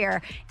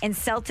player in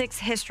Celtics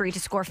history to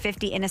score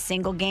 50 in a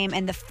single game,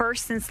 and the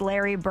first since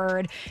Larry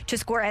Bird to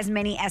score as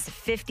many as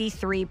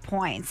 53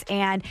 points.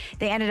 And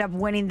they ended up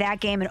winning that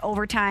game in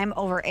overtime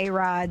over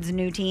A-Rod's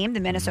new team, the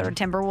Minnesota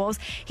Timberwolves.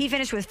 He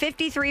finished with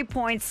 53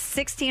 points,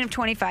 16 of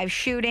 25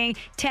 shooting,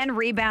 10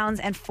 rebounds,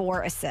 and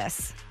 4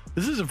 assists.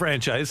 This is a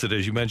franchise that,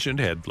 as you mentioned,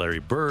 had Larry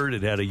Bird,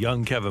 it had a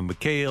young Kevin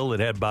McHale, it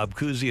had Bob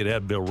Cousy, it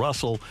had Bill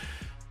Russell.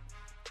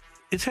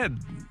 It's had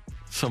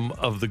some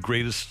of the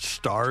greatest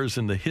stars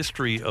in the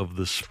history of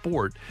the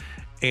sport,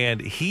 and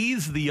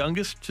he's the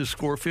youngest to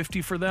score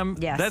 50 for them.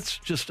 Yes. That's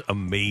just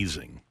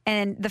amazing.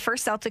 And the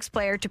first Celtics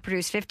player to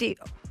produce 50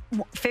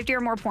 or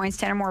more points,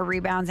 10 or more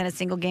rebounds in a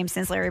single game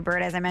since Larry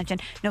Bird, as I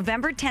mentioned,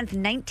 November 10th,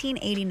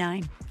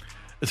 1989.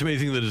 It's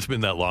amazing that it's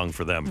been that long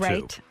for them,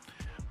 right. too.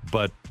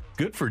 But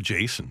good for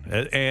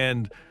Jason.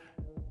 And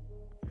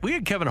we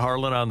had Kevin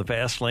Harlan on the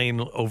fast lane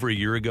over a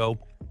year ago.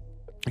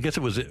 I guess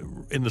it was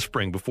in the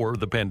spring before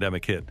the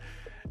pandemic hit.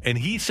 And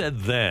he said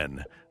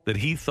then that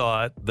he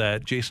thought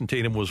that Jason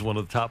Tatum was one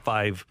of the top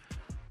 5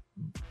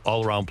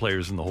 all-around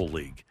players in the whole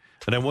league.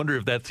 And I wonder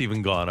if that's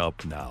even gone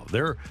up now.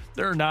 There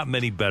are not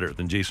many better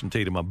than Jason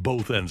Tatum on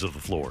both ends of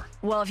the floor.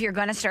 Well, if you're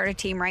going to start a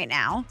team right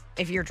now,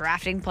 if you're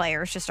drafting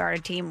players to start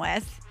a team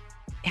with,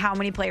 how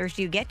many players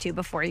do you get to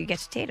before you get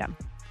to Tatum?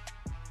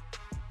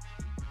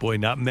 Boy,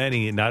 not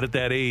many. Not at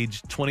that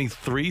age.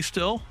 23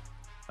 still,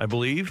 I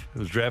believe. He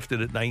was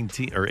drafted at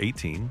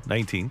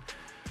 19.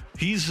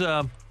 He's,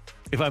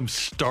 if I'm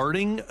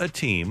starting a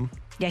team.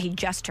 Yeah, he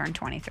just turned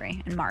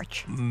 23 in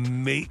March.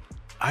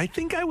 I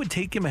think I would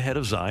take him ahead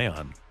of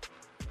Zion.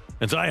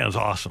 And Zion's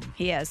awesome.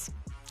 He is.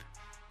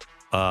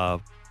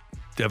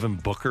 Devin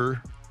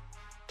Booker.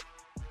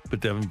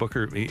 But Devin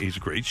Booker, he's a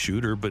great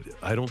shooter, but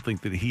I don't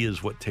think that he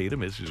is what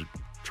Tatum is. He's a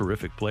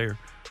terrific player.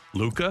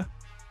 Luka.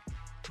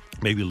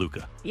 Maybe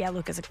Luka. Yeah,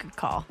 Luka's a good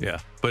call. Yeah,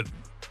 but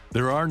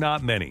there are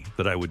not many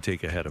that I would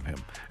take ahead of him.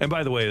 And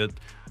by the way,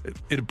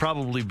 it'd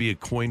probably be a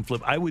coin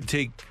flip. I would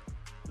take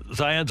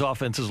Zion's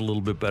offense is a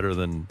little bit better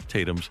than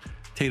Tatum's.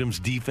 Tatum's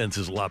defense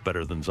is a lot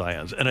better than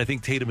Zion's. And I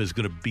think Tatum is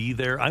going to be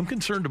there. I'm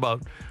concerned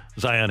about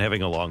Zion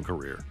having a long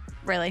career.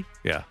 Really?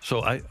 Yeah.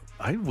 So I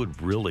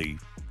would really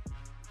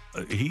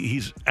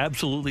he's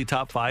absolutely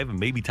top 5 and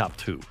maybe top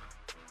 2.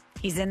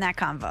 He's in that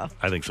convo.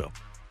 I think so.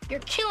 You're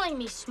killing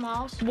me,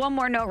 Smalls. One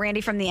more note,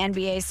 Randy, from the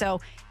NBA.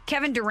 So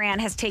Kevin Durant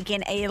has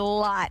taken a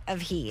lot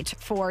of heat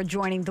for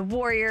joining the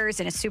Warriors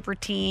in a super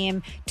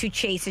team to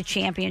chase a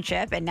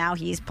championship. And now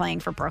he's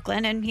playing for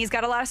Brooklyn, and he's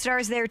got a lot of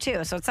stars there,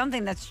 too. So it's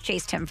something that's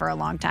chased him for a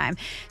long time.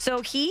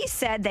 So he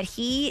said that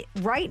he,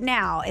 right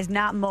now, is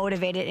not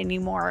motivated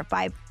anymore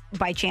by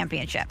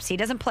championships. He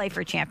doesn't play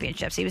for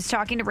championships. He was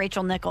talking to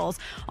Rachel Nichols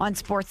on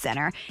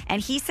SportsCenter,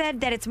 and he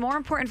said that it's more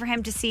important for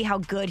him to see how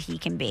good he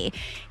can be.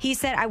 He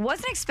said, I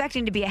wasn't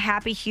expecting to be a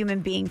happy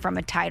human being from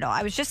a title.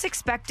 I was just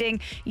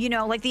expecting,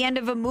 like the end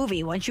of a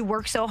movie, once you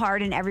work so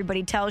hard and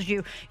everybody tells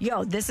you,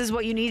 yo, this is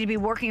what you need to be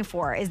working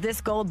for, is this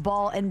gold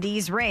ball and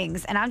these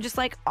rings. And I'm just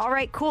like, all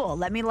right, cool.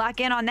 Let me lock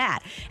in on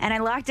that. And I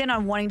locked in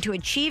on wanting to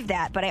achieve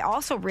that, but I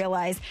also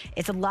realized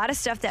it's a lot of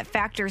stuff that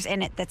factors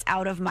in it that's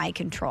out of my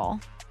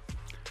control.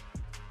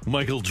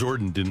 Michael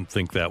Jordan didn't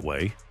think that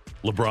way.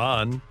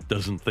 LeBron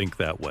doesn't think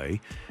that way.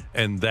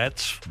 And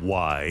that's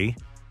why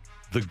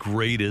the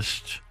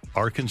greatest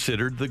are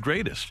considered the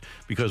greatest.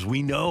 Because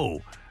we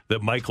know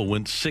that Michael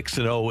went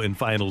 6-0 in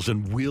finals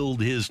and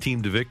willed his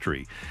team to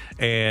victory.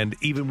 And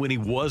even when he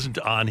wasn't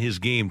on his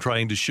game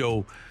trying to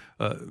show,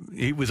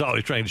 he was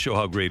always trying to show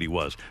how great he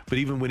was. But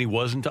even when he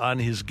wasn't on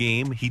his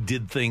game, he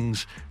did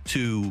things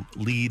to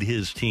lead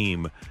his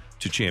team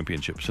to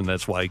championships. And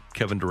that's why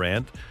Kevin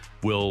Durant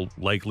will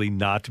likely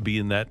not be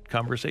in that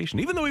conversation.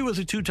 Even though he was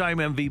a 2-time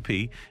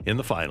MVP in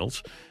the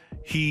finals,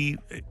 he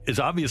is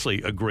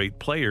obviously a great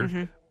player.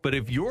 Mm-hmm. But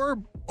if your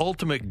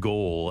ultimate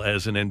goal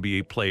as an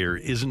NBA player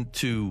isn't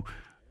to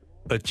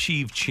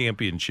achieve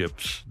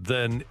championships,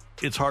 then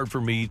it's hard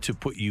for me to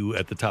put you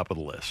at the top of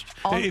the list.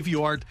 If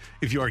you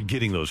aren't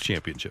getting those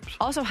championships.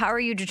 Also, how are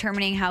you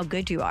determining how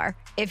good you are?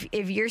 If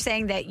you're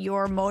saying that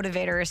your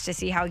motivator is to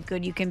see how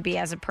good you can be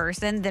as a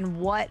person, then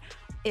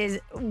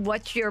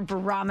what's your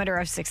barometer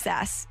of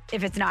success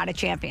if it's not a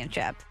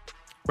championship?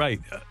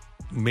 Right.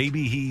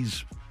 Maybe he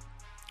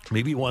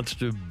wants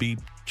to be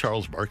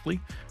Charles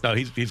Barkley. No,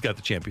 he's got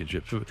the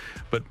championships.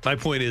 But my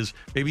point is,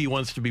 maybe he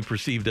wants to be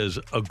perceived as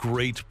a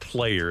great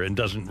player and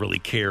doesn't really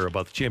care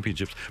about the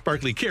championships.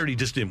 Barkley cared, he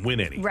just didn't win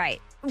any.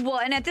 Right. Well,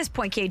 and at this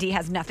point, KD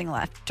has nothing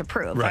left to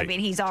prove. Right. I mean,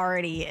 he's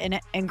already an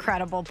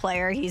incredible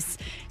player. He's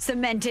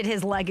cemented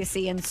his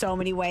legacy in so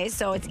many ways,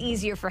 so it's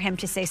easier for him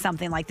to say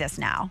something like this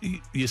now.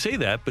 You say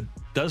that, but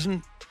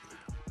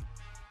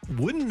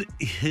wouldn't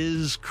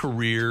his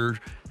career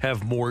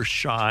have more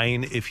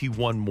shine if he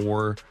won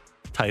more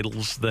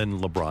titles than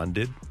LeBron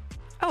did?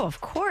 Oh,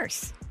 of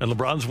course. And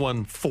LeBron's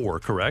won 4,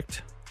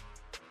 correct?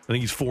 I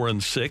think he's 4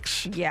 and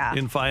 6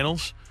 in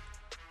finals.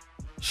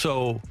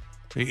 So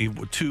He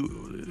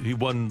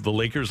won the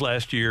Lakers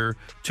last year,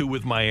 2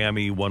 with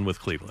Miami, 1 with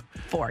Cleveland.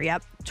 4,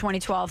 yep.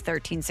 2012,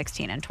 13,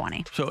 16, and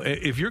 20. So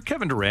if you're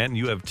Kevin Durant and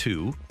you have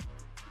 2,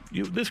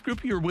 this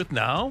group you're with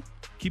now,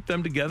 keep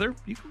them together,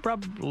 you could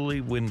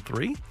probably win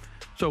 3.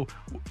 So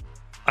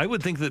I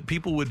would think that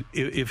people would,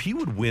 if he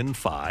would win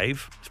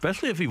 5,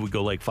 especially if he would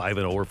go like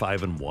 5-0 or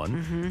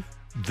 5-1,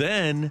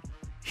 then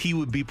he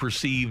would be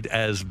perceived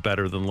as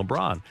better than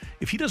LeBron.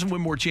 If he doesn't win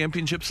more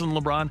championships than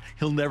LeBron,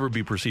 he'll never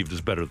be perceived as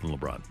better than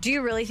LeBron. Do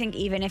you really think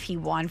even if he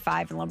won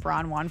 5 and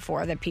LeBron won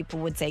 4, that people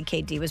would say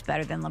KD was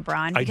better than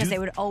LeBron? Because they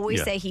would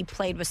always say he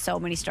played with so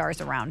many stars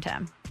around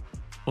him.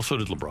 Well, so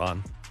did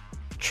LeBron.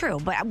 True,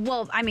 but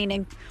what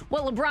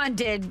LeBron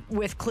did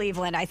with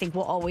Cleveland, I think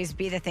will always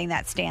be the thing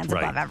that stands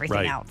above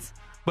everything else.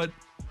 But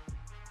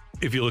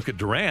if you look at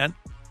Durant,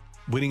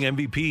 winning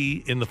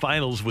MVP in the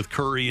finals with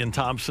Curry and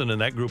Thompson and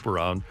that group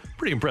around,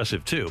 pretty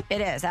impressive too.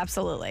 It is,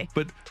 absolutely.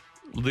 But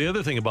the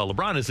other thing about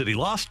LeBron is that he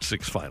lost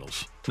 6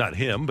 finals. Not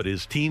him, but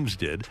his teams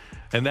did.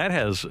 And that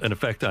has an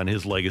effect on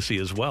his legacy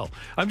as well.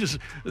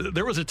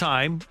 There was a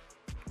time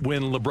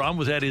when LeBron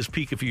was at his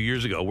peak a few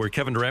years ago where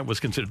Kevin Durant was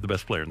considered the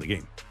best player in the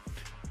game.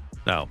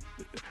 Now,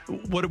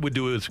 what it would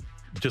do is,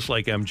 just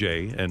like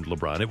MJ and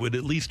LeBron, it would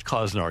at least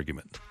cause an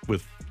argument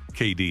with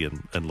KD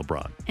and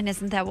LeBron. And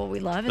isn't that what we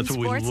love in That's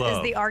sports,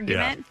 is the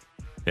argument?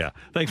 Yeah.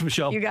 Thanks,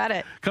 Michelle. You got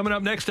it. Coming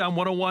up next on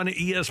 101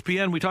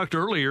 ESPN, we talked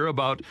earlier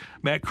about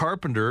Matt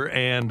Carpenter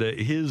and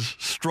his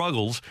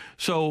struggles.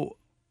 So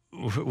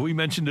we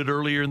mentioned it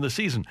earlier in the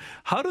season.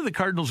 How do the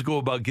Cardinals go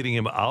about getting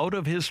him out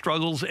of his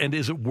struggles, and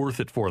is it worth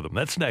it for them?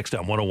 That's next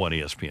on 101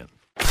 ESPN.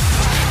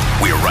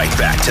 We're right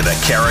back to the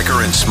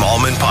Carricker and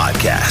Smallman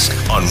podcast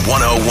on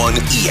 101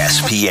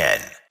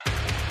 ESPN.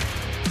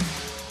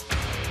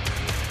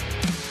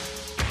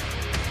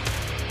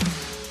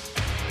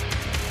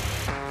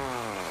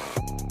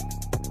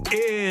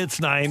 It's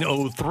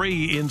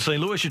 9:03 in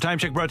St. Louis. Your time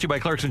check brought to you by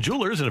Clarkson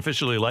Jewelers, an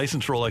officially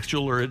licensed Rolex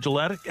jeweler at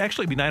Gillette.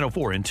 Actually, be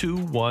 9:04 in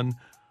 2-1.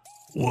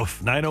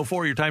 Woof.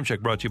 9:04. Your time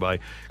check brought to you by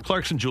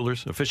Clarkson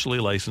Jewelers, officially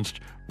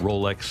licensed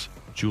Rolex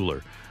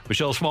jeweler.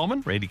 Michelle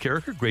Smallman, Randy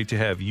Carricker, great to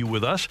have you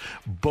with us.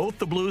 Both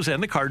the Blues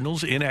and the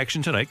Cardinals in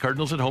action tonight.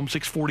 Cardinals at home,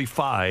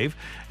 6:45,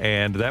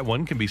 and that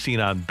one can be seen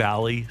on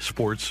Bally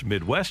Sports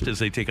Midwest as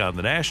they take on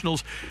the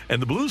Nationals.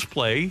 And the Blues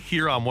play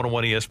here on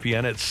 101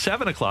 ESPN at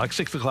 7 o'clock,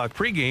 6 o'clock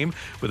pregame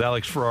with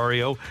Alex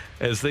Ferrario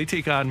as they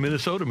take on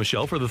Minnesota,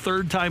 Michelle, for the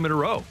 3rd time in a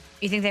row.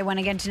 You think they win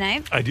again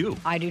tonight? I do.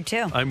 I do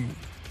too.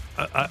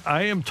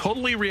 I am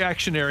totally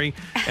reactionary,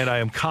 and I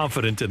am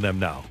confident in them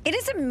now. It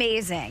is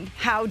amazing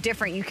how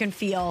different you can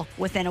feel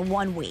within a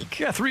 1 week.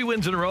 Yeah, 3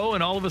 wins in a row,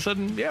 and all of a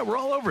sudden, we're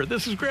all over it.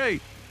 This is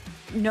great.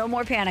 No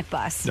more panic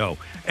bus. No.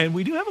 And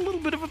we do have a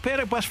little bit of a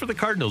panic bus for the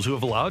Cardinals, who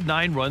have allowed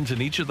 9 runs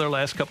in each of their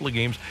last couple of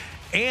games,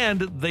 and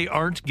they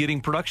aren't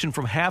getting production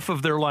from half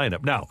of their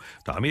lineup. Now,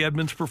 Tommy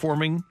Edmonds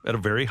performing at a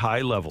very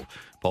high level.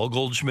 Paul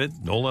Goldschmidt,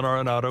 Nolan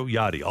Arenado,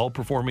 Yadi, all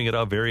performing at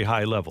a very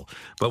high level.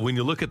 But when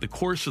you look at the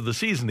course of the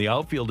season, the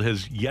outfield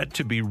has yet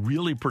to be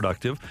really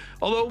productive,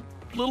 although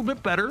a little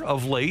bit better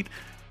of late.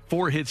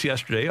 4 hits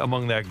yesterday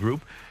among that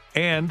group,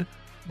 and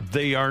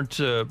they aren't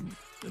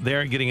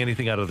getting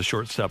anything out of the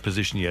shortstop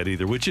position yet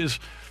either, which is,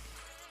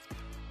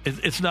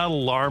 it's not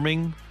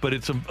alarming, but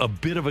it's a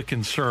bit of a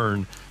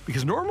concern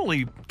because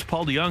normally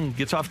Paul DeJong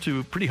gets off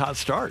to pretty hot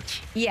starts.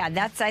 Yeah,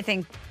 that's, I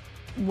think,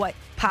 what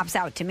pops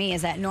out to me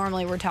is that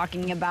normally we're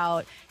talking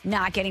about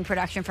not getting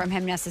production from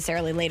him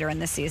necessarily later in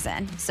the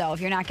season. So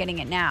if you're not getting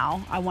it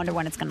now, I wonder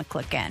when it's going to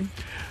click in.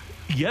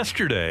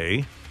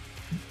 Yesterday,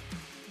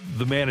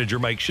 the manager,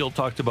 Mike Shildt,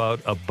 talked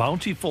about a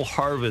bountiful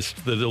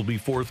harvest that'll be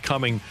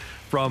forthcoming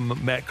from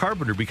Matt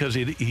Carpenter because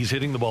he's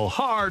hitting the ball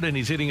hard and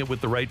he's hitting it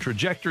with the right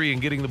trajectory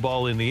and getting the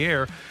ball in the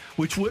air,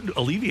 which would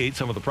alleviate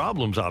some of the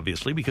problems,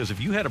 obviously, because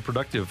if you had a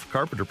productive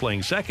Carpenter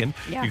playing second,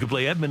 you could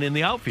play Edman in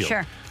the outfield.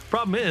 Sure.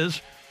 Problem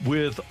is,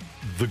 with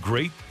the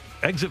great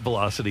exit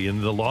velocity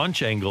and the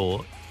launch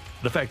angle,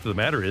 the fact of the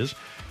matter is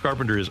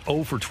Carpenter is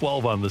 0 for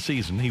 12 on the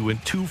season. He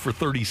went 2 for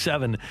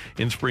 37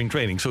 in spring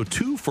training. So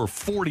 2 for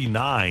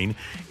 49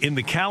 in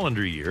the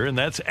calendar year, and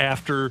that's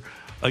after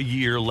a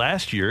year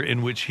last year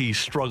in which he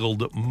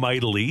struggled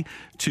mightily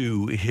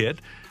to hit.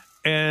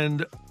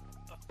 And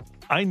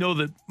I know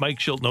that Mike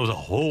Shildt knows a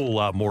whole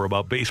lot more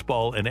about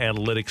baseball and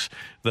analytics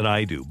than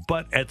I do.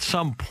 But at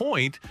some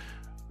point,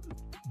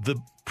 the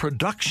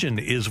production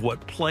is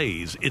what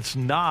plays. It's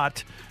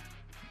not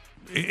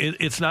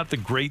the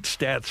great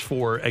stats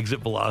for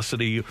exit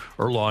velocity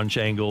or launch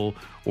angle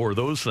or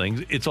those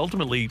things. It's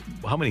ultimately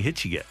how many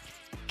hits you get.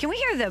 Can we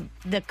hear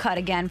the cut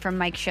again from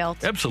Mike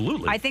Shildt?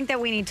 Absolutely. I think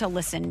that we need to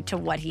listen to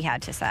what he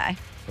had to say.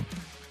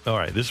 All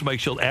right. This is Mike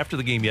Shildt after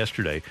the game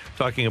yesterday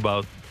talking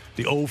about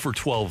the 0 for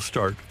 12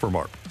 start for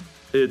Mark.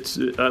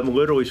 I'm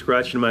literally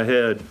scratching my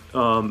head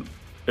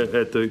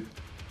at the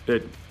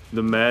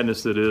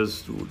madness that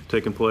is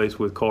taking place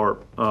with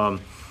Carp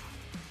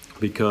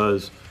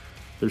because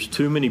there's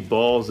too many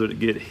balls that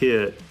get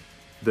hit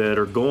that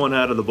are going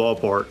out of the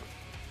ballpark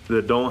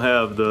that don't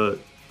have the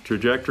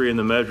trajectory and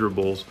the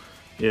measurables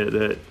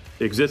that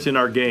exists in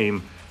our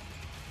game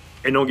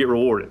and don't get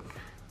rewarded.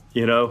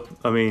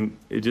 I mean,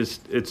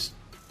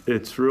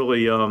 it's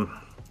really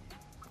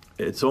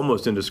it's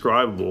almost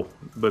indescribable,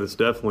 but it's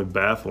definitely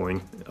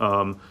baffling.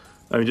 I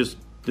mean, just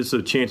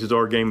the chances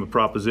are game of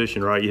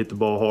proposition, right? You hit the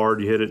ball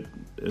hard, you hit it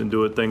and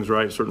do things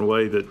right a certain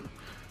way that,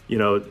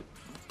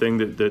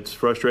 thing that's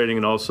frustrating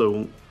and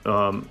also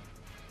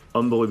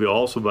unbelievable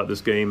also about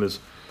this game is,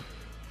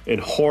 and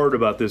hard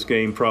about this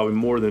game probably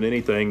more than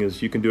anything,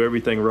 is you can do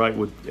everything right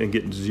and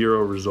get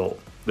zero result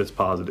that's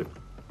positive.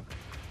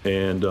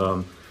 And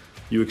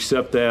you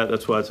accept that.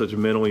 That's why it's such a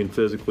mentally and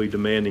physically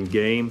demanding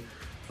game.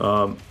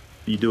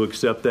 You do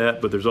accept that,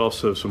 but there's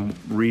also some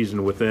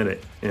reason within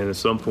it. And at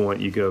some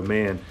point you go,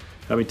 man,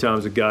 how many times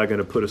is a guy going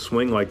to put a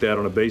swing like that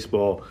on a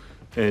baseball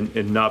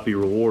and not be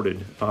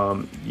rewarded?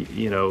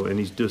 And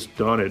he's just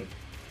done it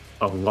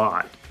a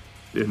lot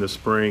in the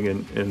spring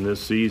and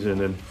this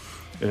season.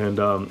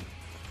 And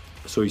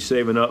so he's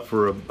saving up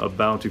for a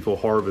bountiful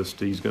harvest.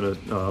 He's going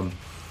to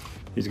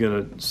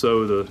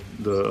sow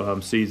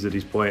the seeds that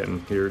he's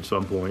planting here at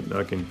some point.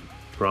 I can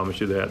promise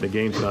you that. The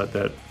game's not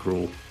that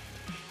cruel.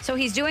 So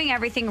he's doing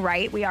everything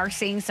right. We are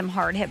seeing some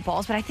hard hit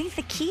balls, but I think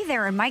the key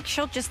there, and Mike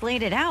Shildt just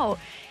laid it out,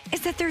 is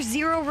that there's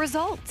zero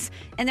results.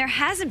 And there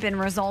hasn't been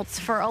results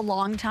for a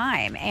long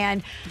time.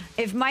 And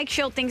if Mike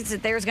Shildt thinks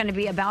that there's going to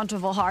be a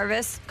bountiful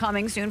harvest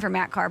coming soon for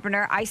Matt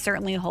Carpenter, I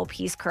certainly hope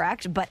he's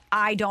correct, but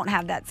I don't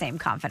have that same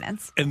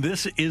confidence. And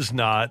this is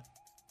not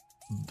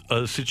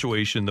a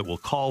situation that will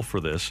call for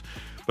this,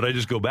 but I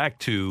just go back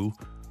to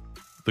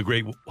the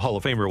great Hall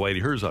of Famer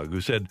Whitey Herzog,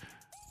 who said,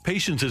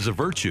 patience is a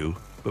virtue,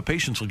 but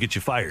patience will get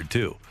you fired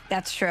too.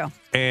 That's true.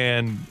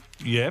 And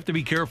you have to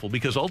be careful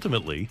because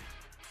ultimately,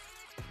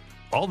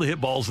 all the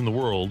hit balls in the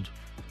world,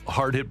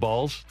 hard hit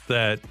balls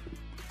that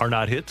are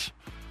not hits,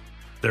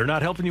 they're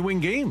not helping you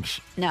win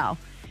games. No.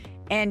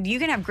 And you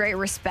can have great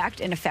respect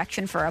and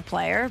affection for a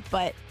player,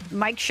 but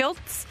Mike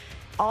Shildt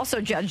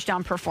also judged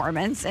on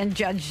performance and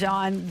judged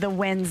on the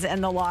wins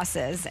and the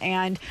losses.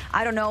 And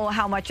I don't know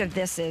how much of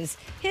this is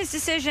his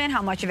decision,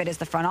 how much of it is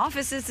the front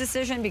office's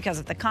decision because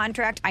of the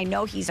contract. I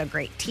know he's a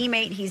great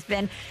teammate. He's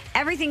been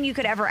everything you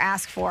could ever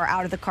ask for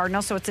out of the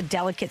Cardinals, so it's a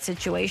delicate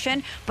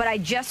situation. But I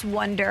just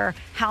wonder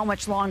how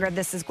much longer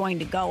this is going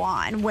to go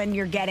on when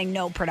you're getting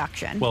no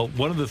production. Well,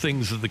 one of the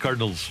things that the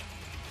Cardinals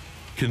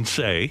can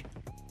say,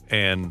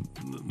 and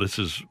this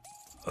is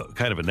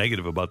kind of a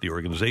negative about the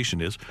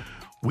organization, is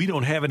we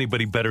don't have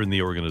anybody better in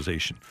the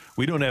organization.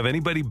 We don't have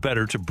anybody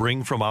better to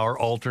bring from our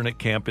alternate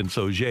camp in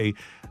Sauget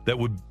that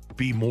would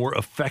be more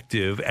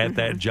effective at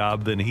that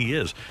job than he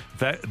is. In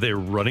fact, they're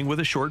running with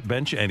a short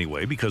bench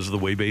anyway because of the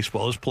way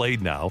baseball is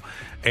played now.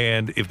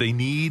 And if they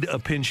need a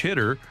pinch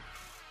hitter,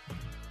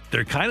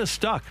 they're kind of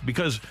stuck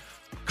because,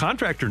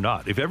 contract or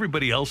not, if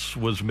everybody else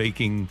was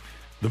making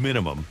the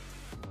minimum,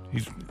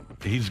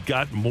 he's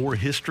got more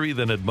history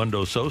than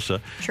Edmundo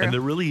Sosa. True. And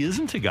there really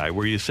isn't a guy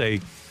where you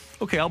say,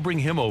 okay, I'll bring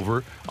him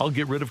over, I'll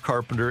get rid of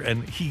Carpenter,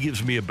 and he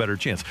gives me a better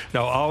chance.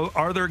 Now,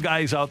 are there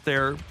guys out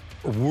there,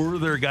 were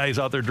there guys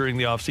out there during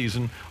the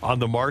offseason on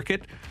the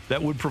market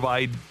that would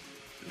provide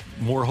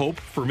more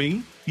hope for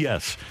me?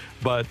 Yes,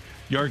 but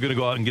you aren't going to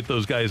go out and get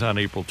those guys on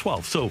April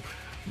 12th. So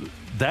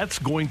that's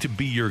going to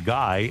be your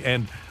guy,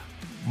 and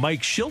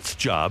Mike Shildt's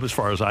job, as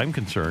far as I'm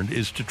concerned,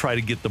 is to try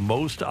to get the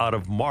most out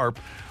of Marp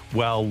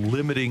while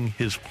limiting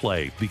his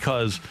play,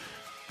 because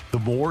the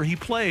more he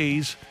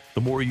plays, the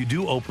more you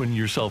do open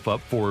yourself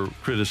up for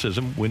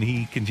criticism when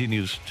he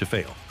continues to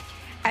fail.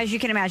 As you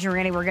can imagine,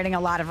 Randy, we're getting a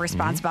lot of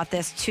response about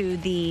this to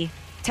the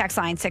text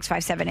line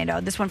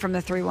 65780. This one from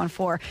the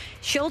 314.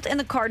 Shildt and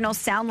the Cardinals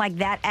sound like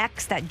that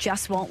ex that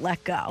just won't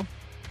let go.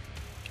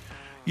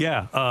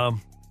 Yeah.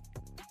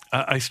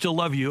 I still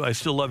love you. I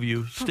still love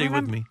you. Stay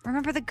with me.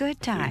 Remember the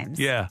good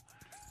times. Yeah.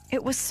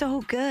 It was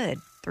so good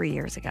 3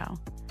 years ago.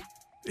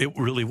 It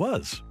really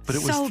was, but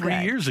it was So 3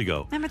 good. years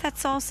ago. Remember that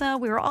salsa?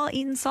 We were all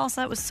eating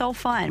salsa. It was so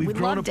fun. We've we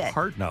grown loved it.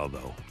 apart now,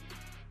 though.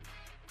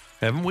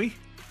 Haven't we?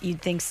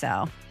 You'd think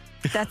so.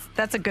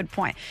 That's a good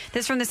point.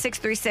 This from the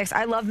 636.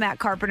 I love Matt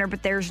Carpenter,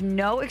 but there's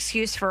no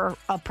excuse for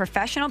a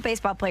professional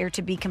baseball player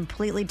to be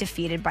completely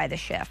defeated by the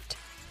shift.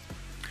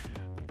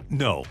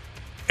 No.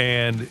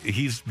 And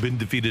he's been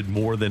defeated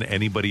more than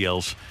anybody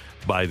else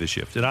by the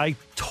shift. And I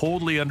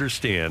totally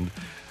understand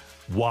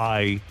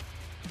why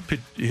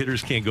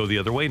hitters can't go the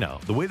other way now.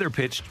 The way they're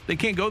pitched, they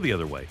can't go the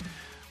other way.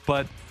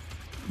 But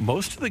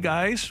most of the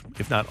guys,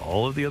 if not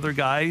all of the other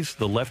guys,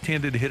 the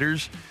left-handed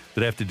hitters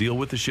that have to deal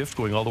with the shift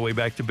going all the way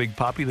back to Big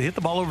Papi, they hit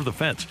the ball over the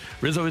fence.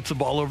 Rizzo hits the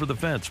ball over the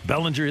fence.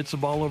 Bellinger hits the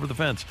ball over the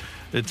fence.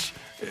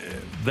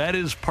 That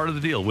is part of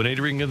the deal. When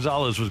Adrian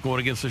Gonzalez was going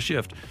against the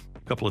shift,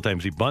 a couple of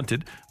times he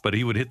bunted, but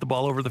he would hit the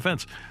ball over the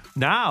fence.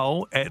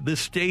 Now, at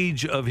this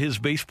stage of his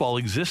baseball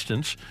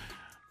existence,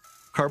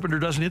 Carpenter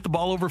doesn't hit the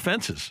ball over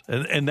fences.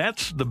 And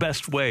that's the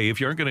best way. If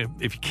you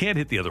can't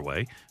hit the other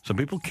way, some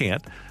people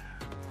can't,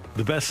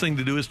 the best thing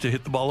to do is to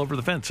hit the ball over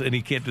the fence, and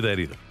he can't do that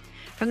either.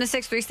 From the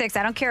 636,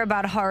 I don't care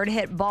about hard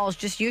hit balls.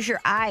 Just use your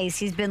eyes.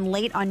 He's been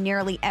late on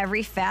nearly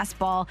every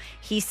fastball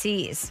he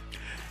sees.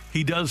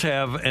 He does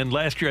have, and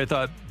last year I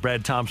thought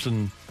Brad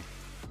Thompson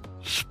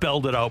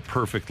spelled it out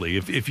perfectly.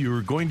 If you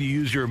were going to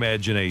use your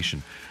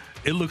imagination,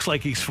 it looks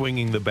like he's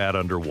swinging the bat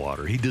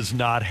underwater. He does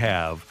not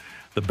have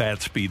the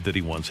bat speed that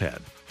he once had.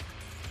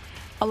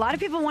 A lot of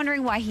people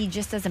wondering why he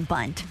just doesn't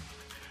bunt.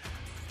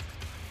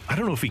 I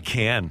don't know if he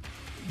can.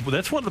 Well,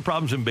 that's one of the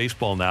problems in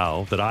baseball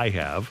now that I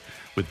have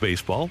with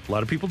baseball. A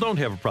lot of people don't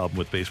have a problem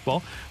with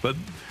baseball, but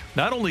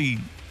not only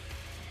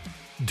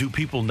do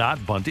people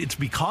not bunt, it's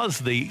because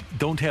they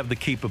don't have the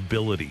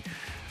capability.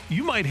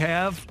 You might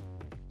have,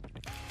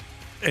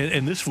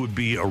 and this would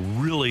be a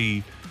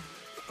really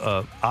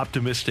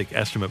optimistic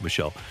estimate,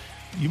 Michelle,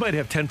 you might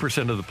have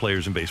 10% of the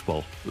players in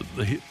baseball,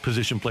 the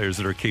position players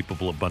that are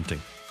capable of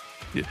bunting.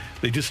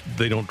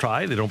 They don't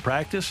try, they don't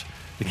practice,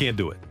 they can't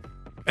do it.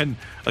 And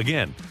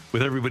again,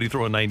 with everybody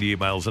throwing 98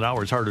 miles an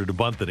hour, it's harder to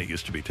bunt than it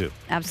used to be, too.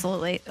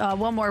 Absolutely.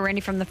 One more,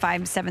 Randy, from the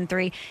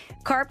 573.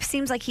 Carp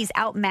seems like he's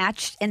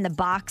outmatched in the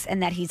box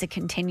and that he's a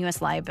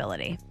continuous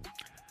liability.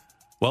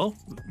 Well,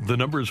 the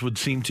numbers would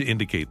seem to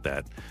indicate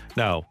that.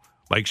 Now,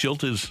 Mike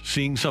Shildt is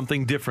seeing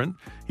something different.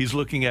 He's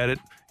looking at it.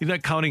 He's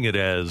not counting it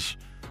as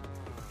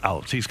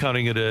outs. He's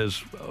counting it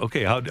as,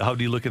 okay, how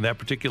do you look in that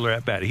particular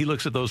at-bat? He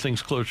looks at those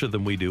things closer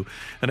than we do.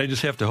 And I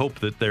just have to hope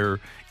that there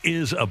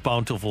is a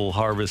bountiful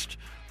harvest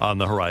on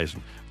the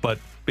horizon. But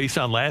based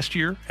on last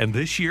year and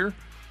this year,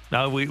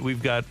 now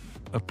we've got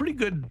a pretty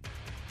good,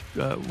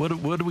 what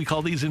do we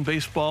call these in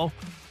baseball?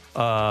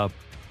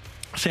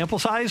 Sample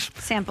size?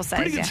 Sample size,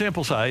 Pretty good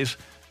sample size.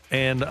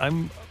 And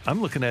I'm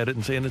looking at it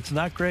and saying it's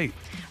not great.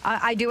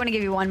 I do want to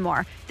give you one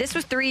more. This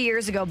was 3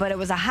 years ago, but it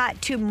was a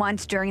hot 2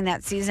 months during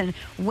that season.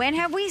 When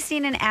have we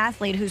seen an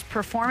athlete whose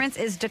performance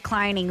is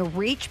declining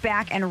reach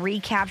back and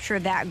recapture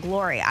that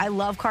glory? I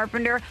love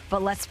Carpenter,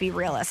 but let's be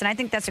realists. And I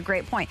think that's a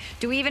great point.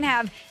 Do we even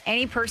have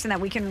any person that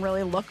we can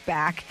really look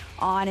back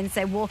on and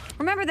say, well,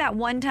 remember that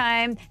one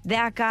time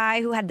that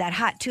guy who had that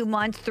hot 2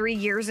 months 3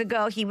 years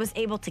ago, he was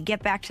able to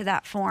get back to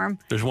that form?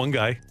 There's one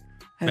guy,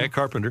 Matt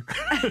Carpenter.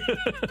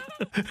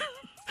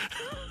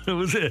 That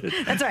was it.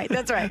 That's right.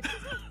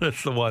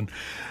 That's the one.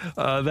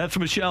 That's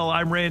Michelle.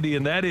 I'm Randy,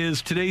 and that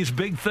is today's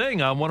big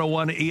thing on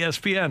 101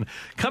 ESPN.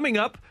 Coming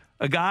up,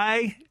 a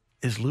guy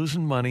is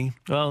losing money.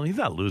 Well, he's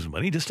not losing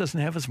money. He just doesn't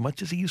have as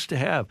much as he used to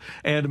have.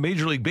 And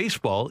Major League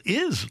Baseball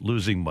is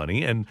losing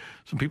money, and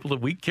some people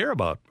that we care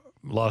about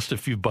lost a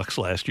few bucks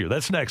last year.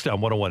 That's next on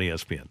 101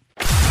 ESPN.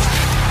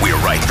 We're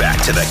right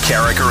back to the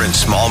Carricker and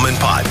Smallman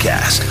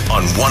podcast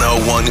on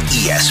 101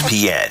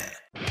 ESPN.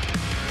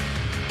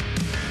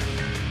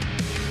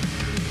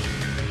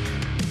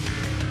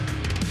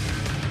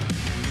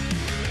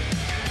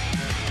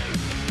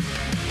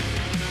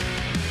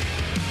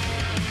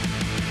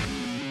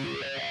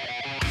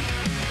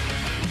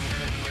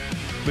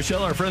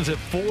 Michelle, our friends at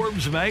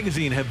Forbes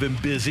magazine have been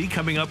busy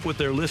coming up with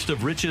their list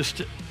of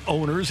richest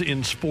owners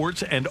in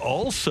sports, and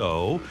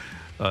also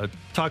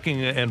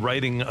talking and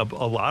writing a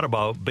lot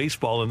about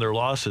baseball and their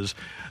losses.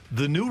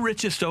 The new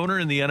richest owner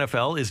in the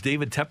NFL is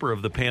David Tepper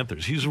of the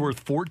Panthers. He's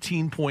worth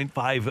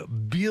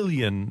 $14.5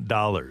 billion.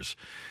 It's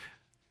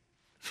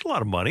a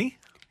lot of money.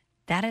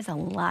 That is a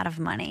lot of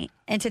money.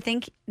 And to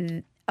think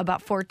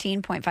about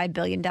 $14.5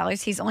 billion,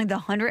 he's only the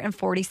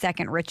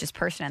 142nd richest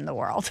person in the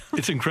world.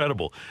 It's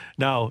incredible.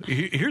 Now,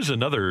 here's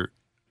another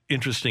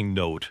interesting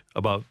note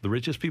about the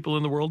richest people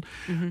in the world.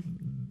 Mm-hmm.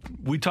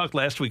 We talked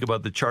last week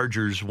about the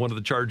Chargers, one of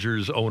the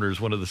Chargers owners,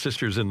 one of the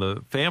sisters in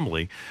the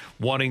family,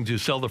 wanting to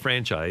sell the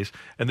franchise,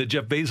 and that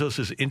Jeff Bezos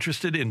is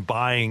interested in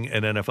buying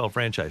an NFL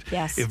franchise.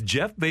 Yes. If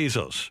Jeff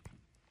Bezos,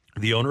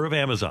 the owner of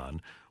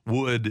Amazon,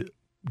 would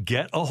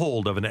get a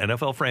hold of an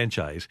NFL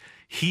franchise,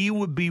 he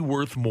would be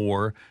worth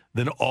more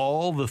than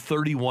all the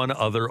 31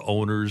 other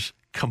owners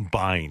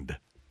combined.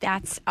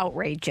 That's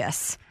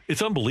outrageous.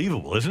 It's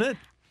unbelievable, isn't it?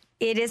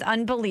 It is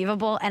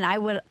unbelievable, and I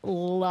would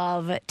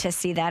love to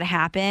see that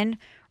happen,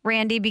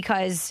 Randy,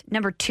 because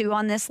number 2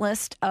 on this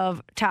list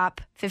of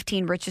top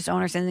 15 richest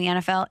owners in the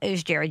NFL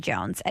is Jerry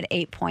Jones at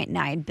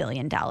 $8.9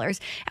 billion. And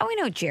we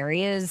know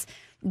Jerry is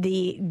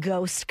the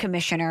ghost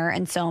commissioner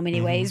in so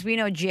many ways. We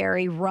know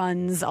Jerry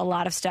runs a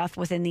lot of stuff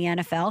within the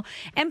NFL,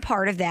 and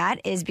part of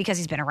that is because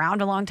he's been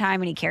around a long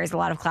time and he carries a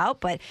lot of clout,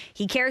 but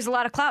he carries a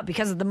lot of clout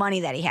because of the money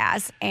that he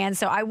has. And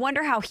so I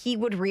wonder how he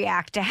would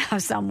react to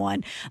have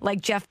someone like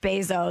Jeff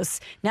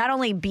Bezos not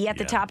only be at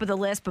the top of the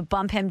list, but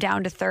bump him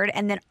down to third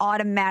and then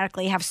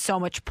automatically have so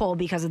much pull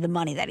because of the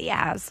money that he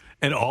has.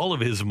 And all of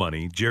his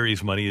money,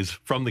 Jerry's money, is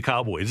from the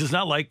Cowboys. It's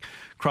not like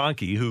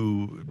Kroenke,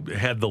 who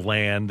had the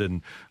land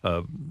and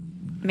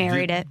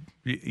married it.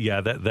 Yeah,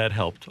 that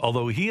helped.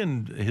 Although he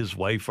and his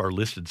wife are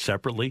listed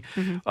separately.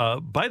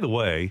 By the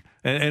way,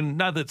 and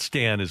not that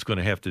Stan is going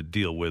to have to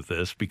deal with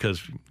this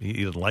because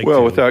he doesn't like to.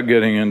 Well, without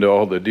getting into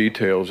all the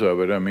details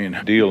of it, I mean,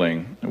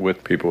 dealing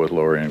with people with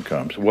lower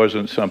incomes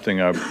wasn't something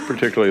I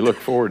particularly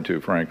looked forward to,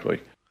 frankly.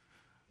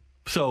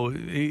 So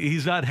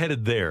he's not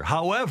headed there.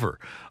 However,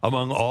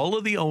 among all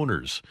of the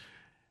owners,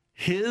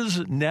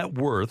 his net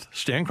worth,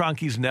 Stan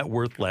Kroenke's net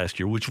worth last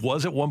year, which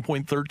was at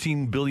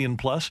 $1.13 billion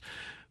plus,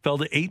 fell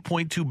to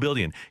 $8.2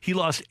 billion. He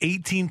lost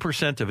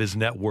 18% of his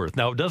net worth.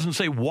 Now, it doesn't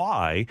say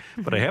why,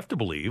 but I have to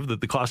believe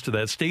that the cost of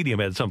that stadium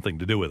had something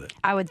to do with it.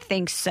 I would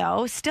think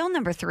so. Still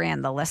number 3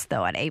 on the list,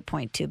 though, at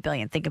 $8.2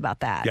 billion. Think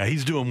about that. Yeah,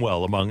 he's doing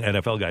well among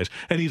NFL guys.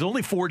 And he's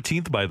only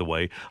 14th, by the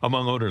way,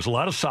 among owners. A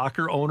lot of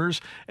soccer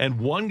owners. And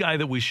one guy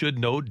that we should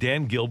note,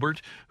 Dan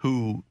Gilbert,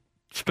 who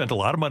spent a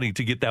lot of money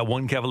to get that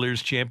one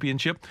Cavaliers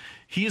championship.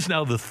 He is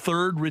now the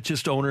 3rd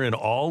richest owner in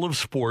all of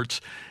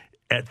sports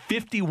at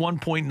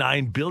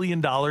 $51.9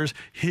 billion.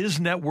 His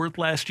net worth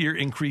last year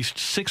increased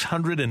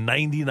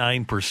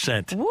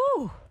 699%.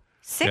 Woo!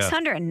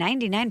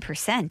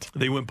 699%.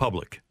 They went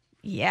public.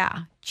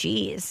 Yeah,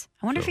 geez.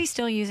 I wonder if he's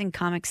still using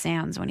Comic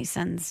Sans when he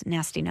sends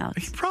nasty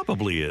notes. He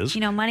probably is.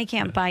 You know, money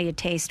can't buy you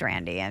taste,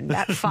 Randy, and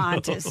that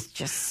font is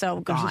just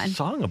so gone. There's a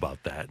song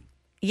about that.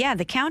 Yeah,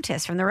 the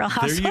Countess from The Real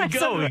Housewives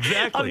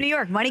of New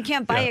York. Money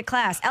can't buy you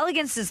class.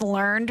 Elegance is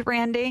learned,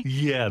 Randy.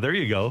 Yeah, there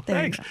you go.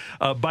 Thanks.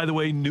 By the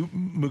way,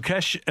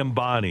 Mukesh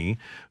Ambani,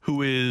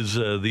 who is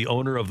the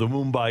owner of the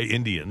Mumbai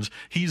Indians,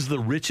 he's the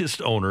richest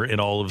owner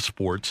in all of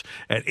sports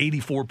at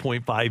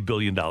 $84.5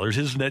 billion.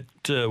 His net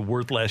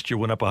worth last year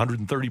went up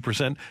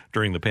 130%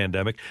 during the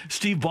pandemic.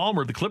 Steve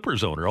Ballmer, the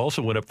Clippers owner,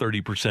 also went up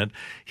 30%.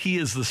 He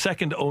is the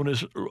second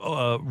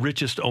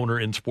richest owner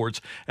in sports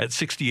at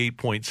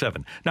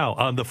 68.7. Now,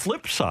 on the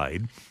flip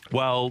side,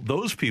 while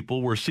those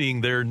people were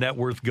seeing their net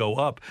worth go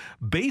up,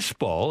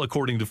 baseball,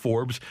 according to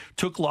Forbes,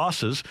 took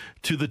losses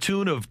to the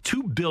tune of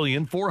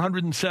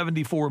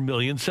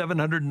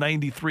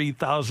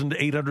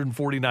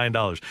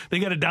 $2,474,793,849. They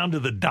got it down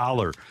to the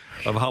dollar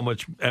of how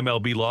much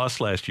MLB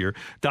lost last year.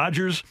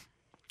 Dodgers,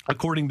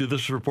 according to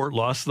this report,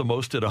 lost the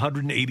most at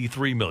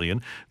 $183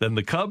 million. Then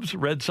the Cubs,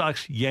 Red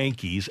Sox,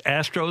 Yankees,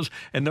 Astros,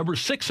 and number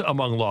 6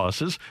 among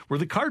losses were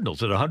the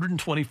Cardinals at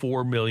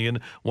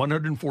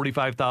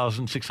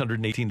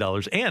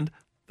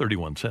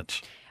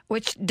 $124,145,618.31.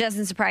 Which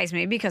doesn't surprise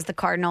me because the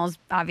Cardinals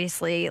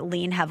obviously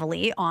lean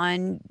heavily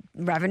on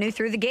revenue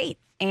through the gate.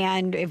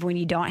 And when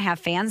you don't have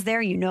fans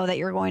there, you know that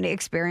you're going to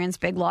experience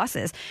big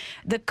losses.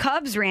 The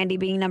Cubs, Randy,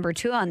 being number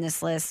 2 on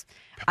this list,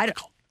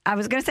 I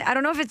was going to say, I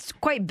don't know if it's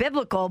quite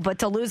biblical, but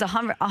to lose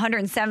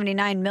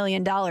 $179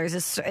 million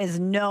is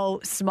no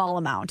small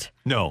amount.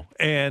 No.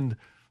 And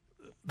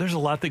there's a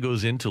lot that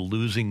goes into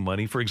losing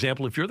money. For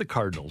example, if you're the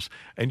Cardinals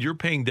and you're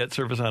paying debt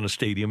service on a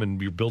stadium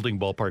and you're building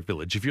Ballpark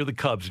Village, if you're the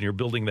Cubs and you're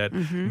building that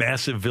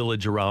massive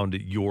village around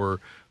your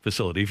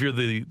facility, if you're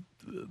the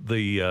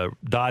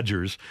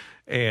Dodgers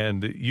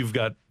and you've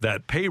got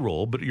that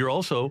payroll, but you're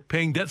also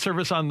paying debt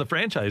service on the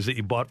franchise that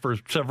you bought for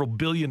several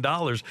 $billion,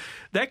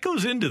 that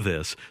goes into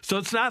this. So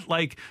it's not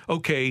like,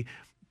 okay,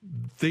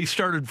 they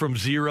started from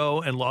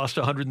zero and lost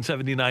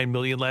 $179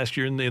 million last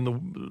year in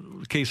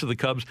the case of the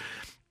Cubs.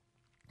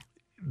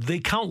 They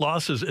count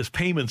losses as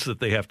payments that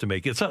they have to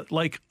make. It's not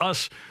like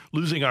us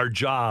losing our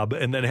job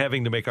and then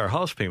having to make our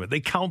house payment. They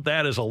count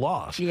that as a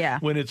loss. Yeah.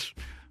 When it's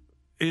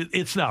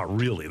not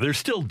really. They're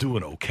still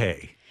doing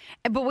okay.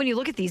 But when you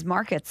look at these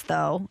markets,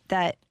 though,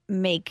 that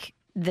make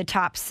the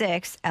top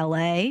 6,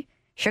 L.A.,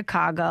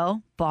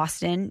 Chicago,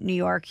 Boston, New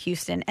York,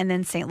 Houston, and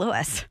then St.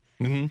 Louis.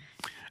 Mm-hmm.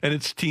 And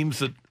it's teams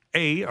that,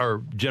 A,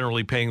 are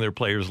generally paying their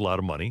players a lot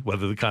of money.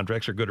 Whether the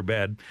contracts are good or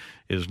bad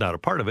is not a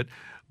part of it.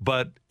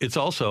 But it's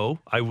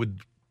also, I would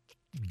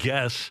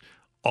guess,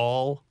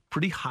 all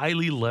pretty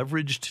highly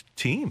leveraged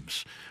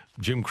teams.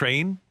 Jim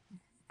Crane,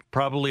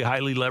 probably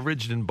highly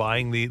leveraged in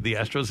buying the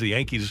Astros, the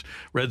Yankees,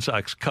 Red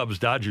Sox, Cubs,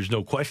 Dodgers,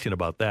 no question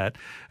about that.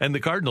 And the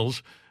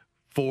Cardinals,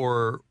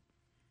 for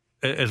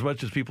as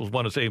much as people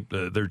want to say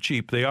they're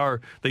cheap,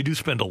 they do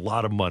spend a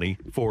lot of money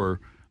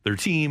for their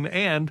team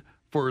and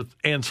for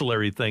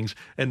ancillary things.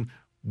 And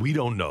we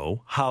don't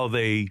know how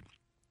they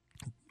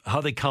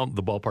count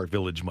the Ballpark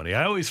Village money.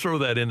 I always throw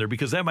that in there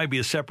because that might be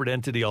a separate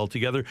entity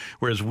altogether,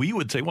 whereas we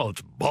would say, well,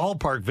 it's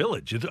Ballpark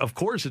Village. Of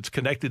course, it's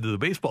connected to the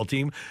baseball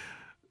team.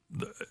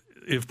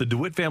 If the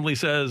DeWitt family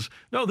says,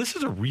 no, this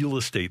is a real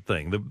estate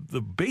thing,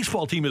 the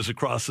baseball team is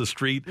across the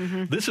street,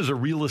 this is a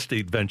real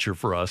estate venture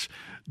for us,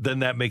 then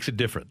that makes it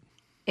different.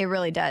 It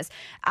really does.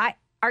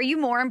 Are you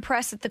more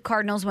impressed that the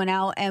Cardinals went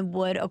out and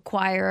would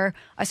acquire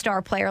a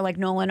star player like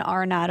Nolan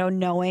Arenado,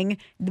 knowing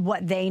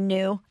what they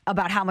knew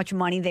about how much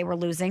money they were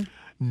losing?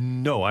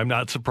 No, I'm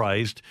not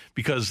surprised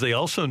because they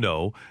also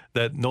know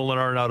that Nolan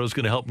Arenado is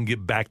going to help them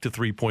get back to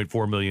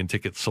 3.4 million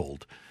tickets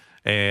sold.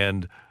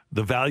 And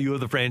the value of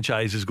the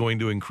franchise is going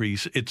to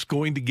increase. It's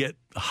going to get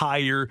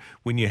higher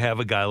when you have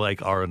a guy like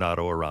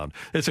Arenado around.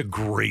 It's a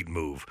great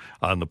move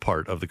on the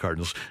part of the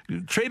Cardinals.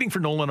 Trading for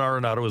Nolan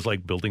Arenado is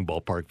like building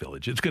Ballpark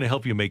Village. It's going to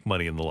help you make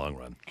money in the long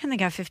run. And they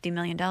got $50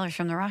 million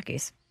from the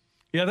Rockies.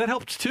 Yeah, that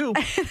helps too.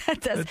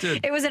 That does.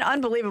 It was an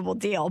unbelievable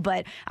deal,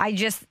 but I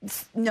just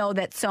know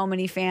that so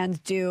many fans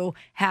do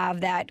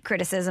have that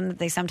criticism that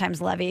they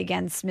sometimes levy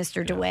against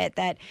Mr. DeWitt,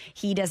 that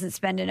he doesn't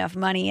spend enough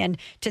money. And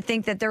to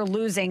think that they're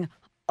losing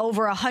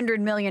over $100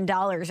 million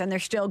and they're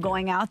still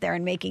going out there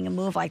and making a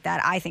move like that,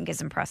 I think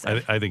is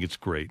impressive. I think it's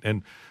great.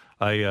 And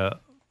anybody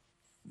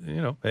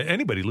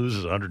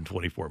loses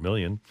 $124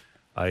 million,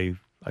 I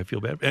I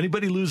feel bad.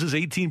 Anybody loses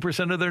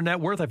 18% of their net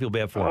worth, I feel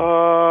bad for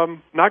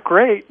them. Not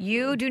great.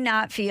 You do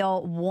not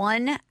feel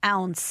 1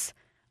 ounce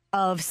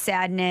of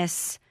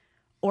sadness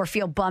or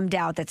feel bummed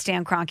out that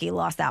Stan Kroenke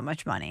lost that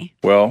much money.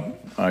 Well,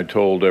 I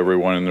told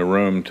everyone in the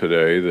room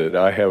today that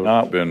I have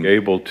not been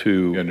able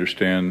to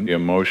understand the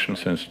emotion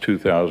since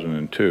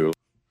 2002.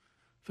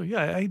 So,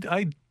 yeah,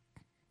 I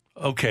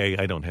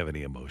don't have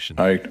any emotion.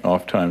 I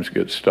oftentimes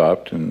get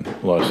stopped in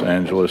Los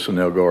Angeles, and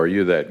they'll go, "Are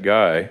you that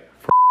guy?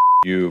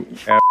 You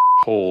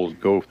assholes,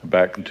 go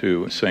back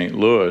to St.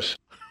 Louis."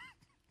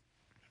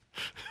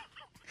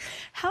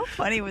 How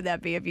funny would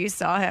that be if you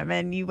saw him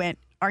and you went,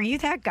 "Are you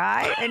that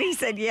guy?" And he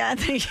said, "Yeah." And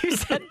then you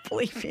said,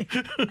 "Believe me."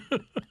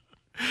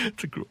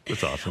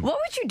 It's awesome. What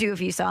would you do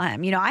if you saw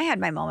him? You know, I had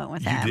my moment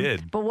with him. You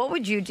did. But what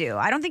would you do?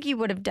 I don't think you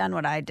would have done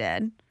what I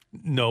did.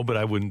 No, but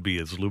I wouldn't be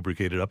as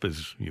lubricated up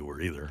as you were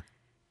either.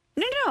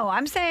 No,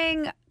 I'm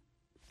saying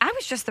I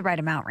was just the right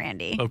amount,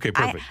 Randy. Okay,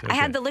 perfect. I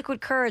had the liquid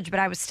courage, but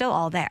I was still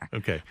all there.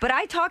 Okay. But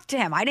I talked to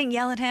him. I didn't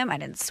yell at him. I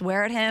didn't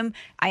swear at him.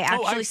 I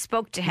actually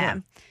spoke to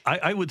him. Yeah.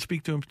 I would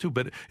speak to him too,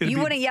 but you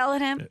wouldn't yell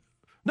at him?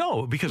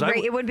 No, because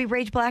it would be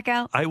rage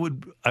blackout? I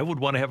would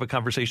want to have a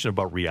conversation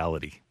about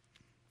reality.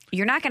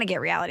 You're not going to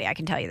get reality, I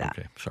can tell you that.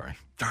 Okay, sorry.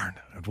 Darn,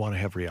 I'd want to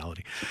have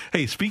reality.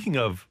 Hey, speaking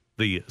of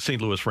the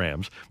St. Louis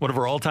Rams, one of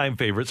our all-time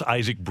favorites,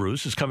 Isaac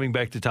Bruce, is coming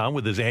back to town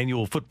with his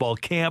annual football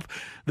camp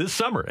this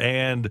summer.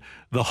 And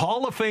the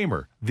Hall of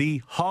Famer,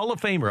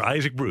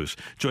 Isaac Bruce,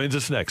 joins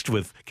us next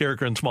with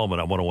Carricker and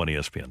Smallman on 101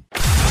 ESPN.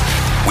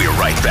 We're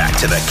right back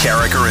to the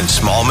Carricker and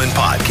Smallman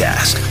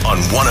podcast on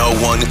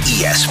 101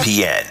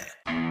 ESPN.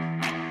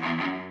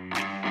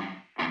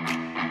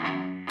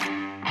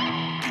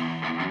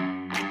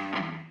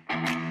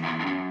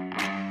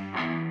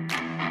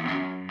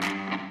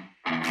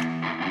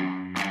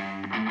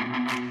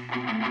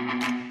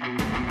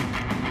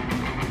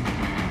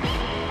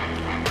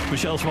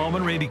 Michelle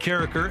Smallman, Randy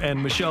Carricker,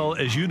 and Michelle,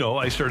 as you know,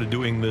 I started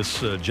doing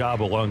this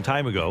job a long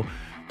time ago.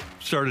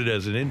 Started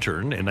as an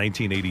intern in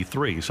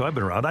 1983, so I've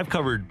been around. I've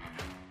covered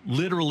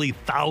literally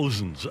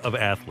thousands of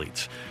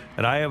athletes,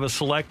 and I have a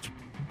select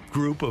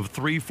group of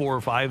 3, 4, or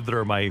 5 that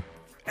are my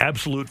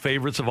absolute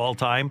favorites of all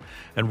time,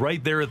 and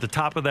right there at the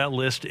top of that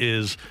list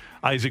is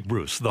Isaac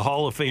Bruce, the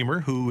Hall of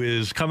Famer, who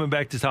is coming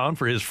back to town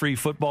for his free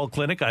football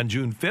clinic on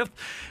June 5th.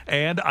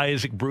 And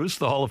Isaac Bruce,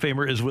 the Hall of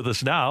Famer, is with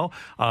us now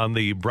on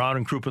the Brown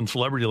and Crouppen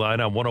Celebrity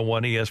Line on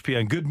 101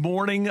 ESPN. Good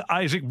morning,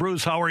 Isaac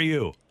Bruce. How are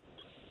you?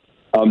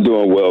 I'm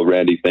doing well,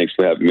 Randy. Thanks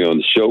for having me on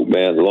the show,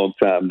 man. A long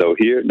time no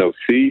hear, no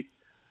see.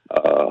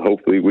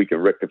 Hopefully we can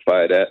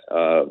rectify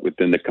that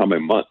within the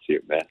coming months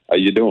here, man. How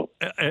you doing?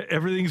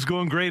 Everything's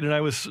going great. And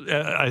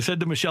I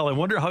said to Michelle, I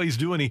wonder how he's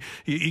doing.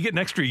 You get an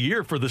extra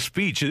year for the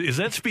speech. Is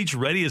that speech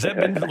ready? Has that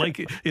been like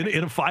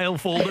in a file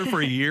folder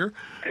for a year?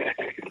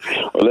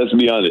 Well, let's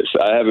be honest.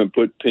 I haven't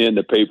put pen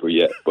to paper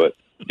yet, but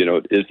you know,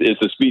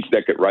 it's a speech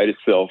that could write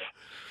itself,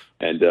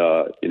 and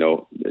you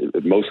know,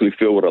 mostly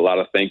filled with a lot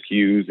of thank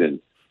yous and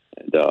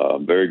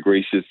very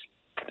gracious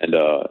and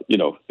you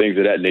know, things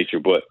of that nature.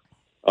 But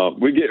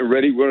we're getting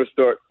ready. We're going to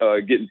start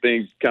getting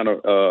things kind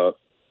of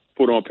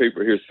put on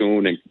paper here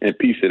soon and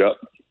piece it up,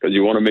 because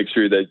you want to make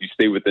sure that you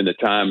stay within the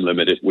time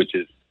limited, which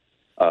is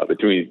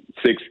between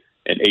 6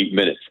 and 8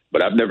 minutes.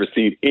 But I've never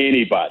seen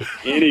anyone,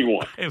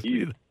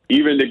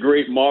 even the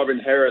great Marvin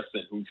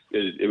Harrison, who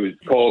it was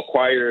called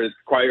quieter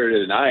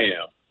than I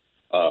am,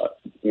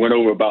 went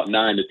over about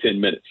 9 to 10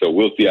 minutes. So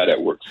we'll see how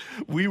that works.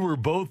 We were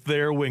both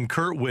there when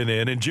Kurt went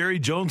in, and Jerry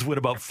Jones went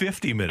about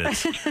 50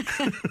 minutes.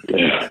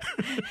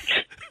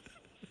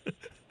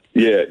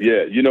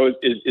 Yeah. You know,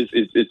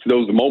 it's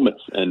those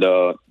moments, and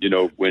you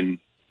know, when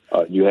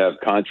you have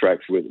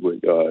contracts with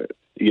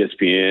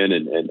ESPN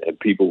and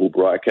people who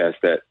broadcast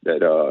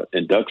that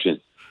induction,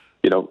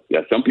 you know,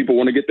 some people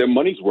want to get their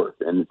money's worth,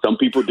 and some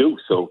people do.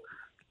 So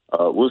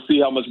we'll see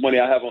how much money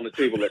I have on the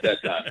table at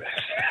that time.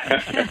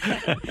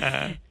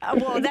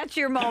 Well, that's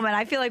your moment.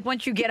 I feel like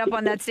once you get up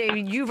on that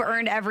stage, you've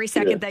earned every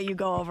second that you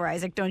go over,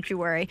 Isaac. Don't you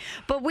worry.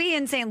 But we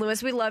in St.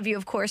 Louis, we love you,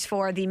 of course,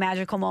 for the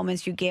magical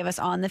moments you gave us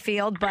on the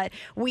field. But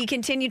we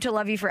continue to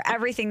love you for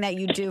everything that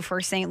you do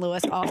for St.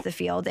 Louis off the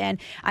field. And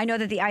I know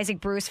that the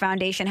Isaac Bruce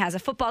Foundation has a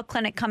football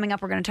clinic coming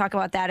up. We're going to talk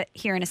about that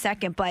here in a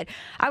second. But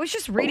I was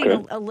just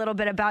reading a little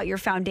bit about your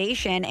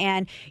foundation.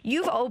 And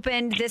you've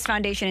opened this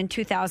foundation in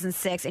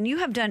 2006, and you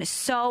have done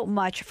so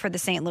much for the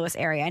St. Louis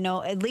area. I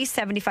know at least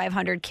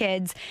 7,500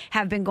 kids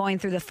have been going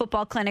through the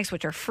football clinics,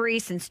 which are free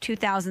since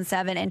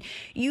 2007. And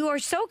you are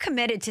so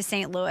committed to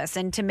St. Louis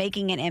and to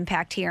making an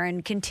impact here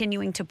and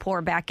continuing to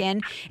pour back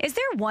in. Is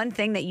there one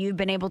thing that you've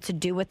been able to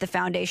do with the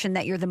foundation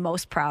that you're the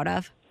most proud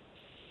of?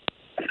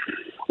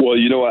 Well,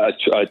 you know, I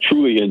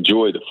truly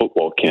enjoy the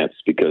football camps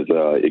because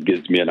it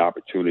gives me an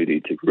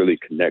opportunity to really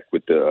connect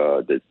with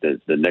the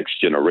next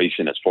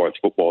generation as far as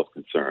football is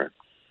concerned.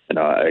 And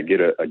I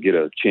get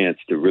a chance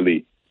to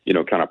really, you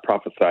know, kind of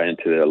prophesy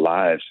into their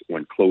lives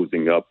when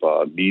closing up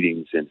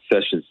meetings and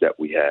sessions that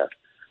we have.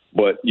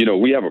 But, you know,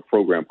 we have a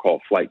program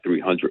called Flight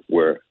 300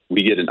 where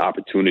we get an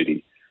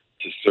opportunity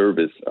to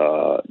service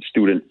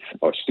students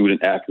or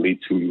student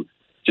athletes who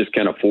just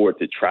can't afford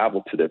to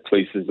travel to their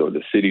places or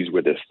the cities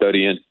where they're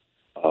studying.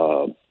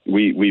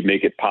 We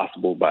make it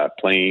possible by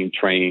plane,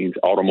 trains,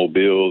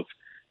 automobiles,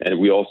 and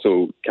we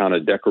also kind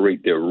of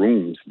decorate their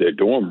rooms, their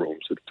dorm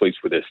rooms, the place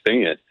where they're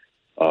staying,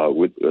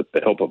 with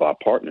the help of our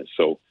partners.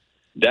 So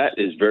that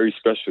is very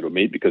special to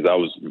me because I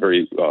was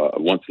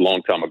once a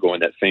long time ago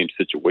in that same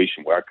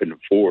situation where I couldn't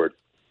afford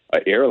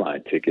an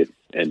airline ticket.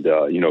 And,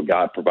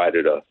 God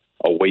provided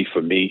a way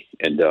for me,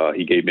 and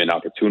he gave me an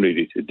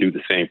opportunity to do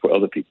the same for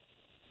other people.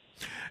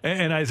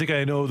 And Isaac,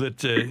 I know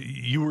that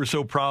you were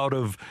so proud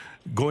of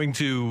going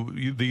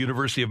to the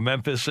University of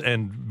Memphis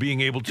and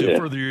being able to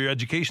further your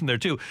education there,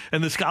 too.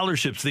 And the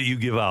scholarships that you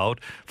give out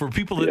for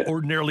people that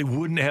ordinarily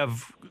wouldn't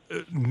have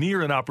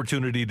near an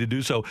opportunity to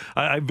do so.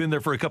 I've been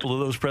there for a couple of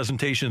those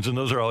presentations, and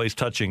those are always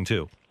touching,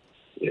 too.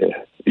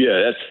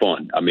 Yeah, that's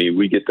fun. I mean,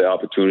 we get the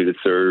opportunity to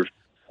serve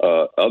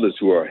others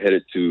who are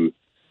headed to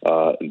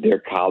their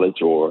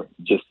college or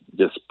just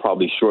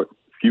probably short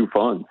few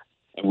funds.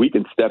 And we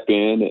can step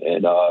in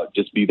and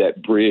just be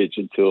that bridge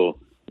until,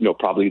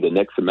 probably the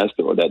next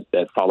semester or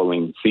that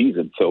following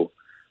season. So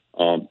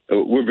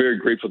we're very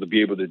grateful to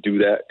be able to do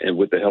that. And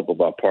with the help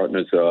of our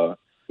partners,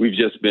 we've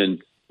just been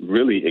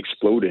really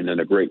exploding in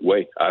a great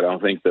way. I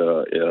don't think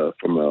the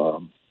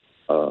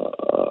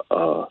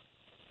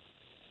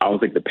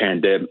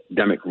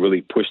pandemic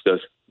really pushed us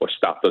or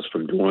stopped us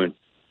from doing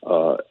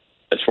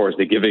as far as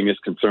the giving is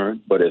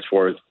concerned. But as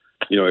far as,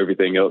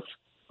 everything else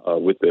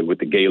with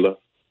the gala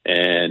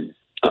and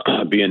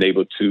being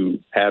able to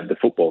have the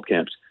football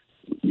camps,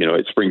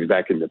 it springs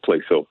back into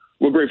place. So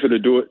we're grateful to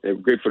do it. We're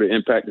grateful to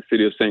impact the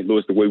city of St.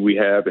 Louis the way we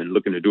have and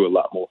looking to do a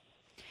lot more.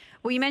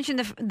 Well, you mentioned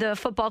the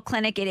football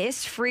clinic. It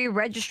is free.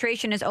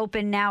 Registration is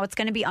open now. It's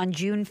going to be on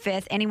June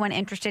 5th. Anyone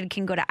interested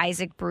can go to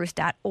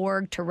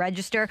isaacbruce.org to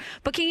register.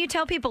 But can you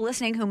tell people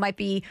listening who might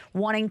be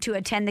wanting to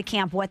attend the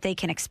camp what they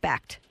can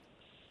expect?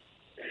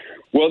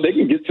 Well, they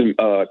can get some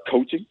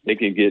coaching. They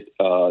can get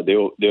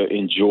they'll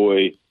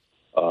enjoy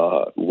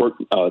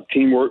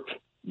teamwork,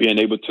 being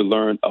able to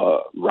learn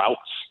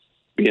routes,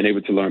 being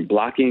able to learn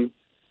blocking.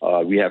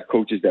 We have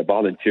coaches that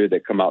volunteer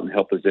that come out and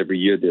help us every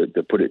year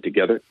to put it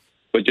together.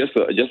 But just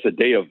a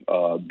day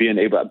of being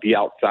able to be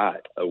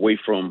outside, away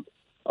from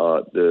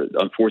the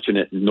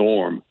unfortunate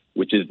norm,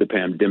 which is the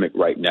pandemic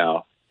right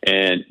now,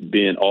 and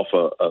being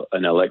off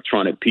an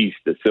electronic piece,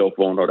 the cell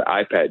phone or the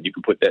iPad. You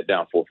can put that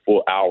down for a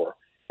full hour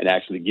and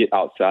actually get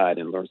outside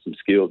and learn some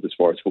skills as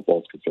far as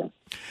football is concerned.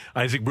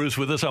 Isaac Bruce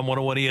with us on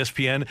 101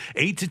 ESPN.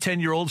 8 to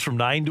 10-year-olds from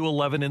 9 to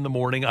 11 in the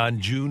morning on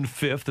June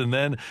 5th. And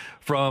then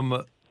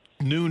from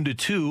noon to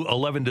 2,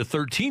 11 to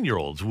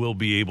 13-year-olds will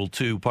be able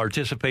to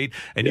participate,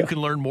 and you can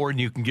learn more and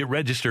you can get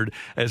registered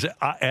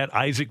at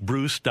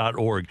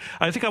isaacbruce.org.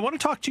 I think I want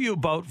to talk to you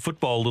about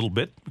football a little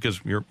bit because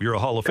you're a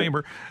Hall of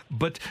Famer,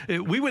 but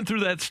we went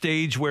through that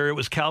stage where it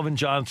was Calvin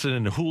Johnson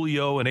and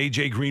Julio and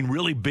A.J. Green,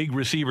 really big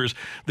receivers.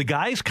 The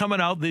guys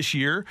coming out this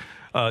year,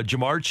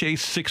 Jamar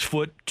Chase, 6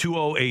 foot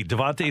 208.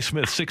 Devontae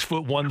Smith, 6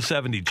 foot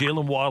 170.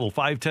 Jalen Waddle,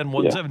 5'10",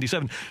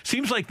 177.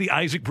 Seems like the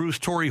Isaac Bruce,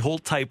 Torrey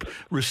Holt type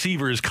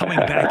receiver is coming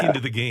back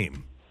into the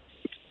game.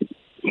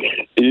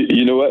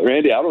 You know what,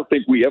 Randy? I don't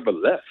think we ever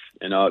left.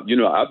 And,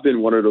 I've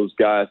been one of those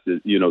guys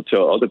that,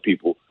 tell other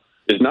people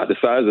it's not the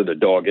size of the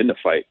dog in the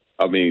fight.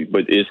 I mean,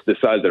 but it's the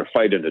size of the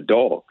fight in the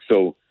dog.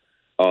 So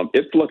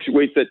it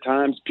fluctuates at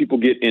times. People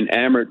get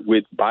enamored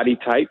with body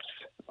types.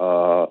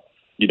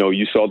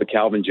 You saw the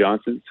Calvin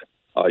Johnsons.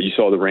 You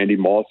saw the Randy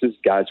Mosses,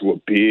 guys who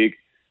are big,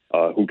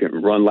 who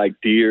can run like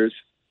deers.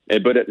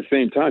 But at the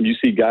same time, you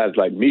see guys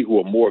like me who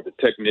are more of a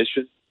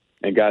technician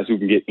and guys who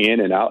can get in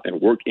and out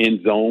and work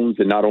in zones.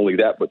 And not only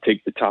that, but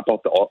take the top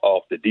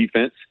off the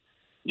defense.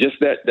 Just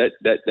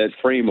that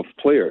frame of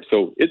player.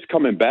 So it's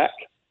coming back.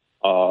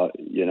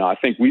 I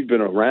think we've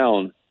been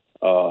around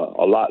a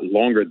lot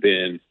longer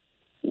than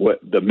what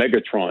the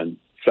Megatron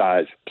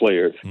size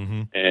players.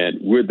 Mm-hmm.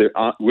 And we're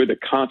the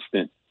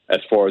constant as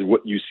far as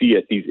what you see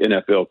at these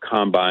NFL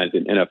combines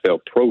and NFL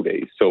pro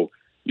days. So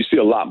you see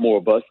a lot more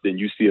of us than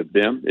you see of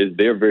them.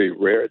 They're very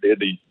rare. They're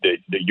the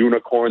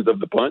unicorns of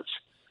the bunch.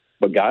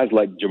 But guys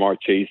like Jamar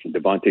Chase and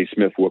Devontae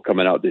Smith who are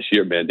coming out this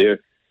year, man, they're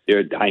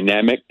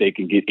dynamic. They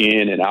can get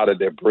in and out of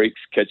their breaks,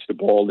 catch the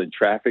ball in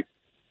traffic,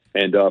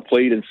 and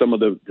played in some of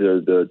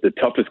the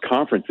toughest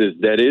conferences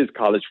that is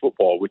college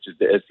football, which is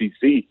the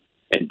SEC,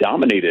 and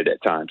dominated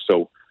at times.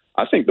 So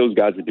I think those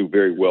guys will do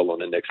very well on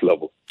the next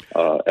level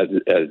as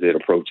it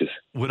approaches.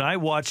 When I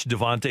watch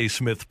Devontae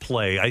Smith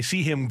play, I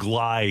see him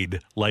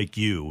glide like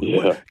you.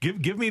 Yeah.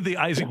 Give me the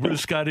Isaac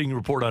Bruce scouting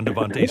report on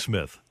Devontae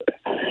Smith.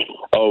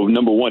 Oh,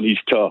 number one, he's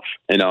tough.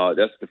 And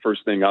that's the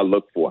first thing I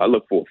look for. I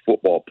look for a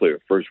football player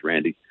first,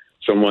 Randy.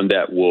 Someone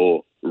that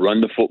will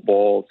run the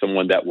football,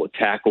 someone that will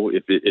tackle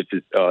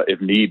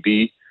if need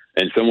be,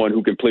 and someone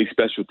who can play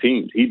special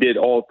teams. He did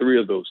all three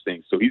of those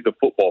things. So he's a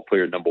football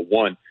player, number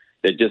one,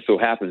 that just so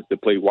happens to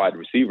play wide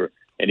receiver.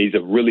 And he's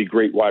a really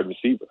great wide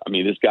receiver. I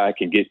mean, this guy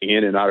can get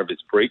in and out of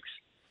his breaks.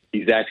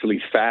 He's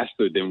actually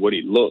faster than what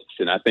he looks.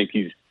 And I think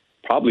he's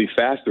probably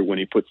faster when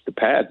he puts the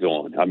pads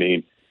on. I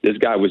mean, this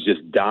guy was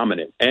just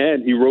dominant,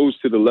 and he rose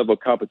to the level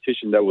of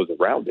competition that was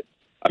around him.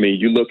 I mean,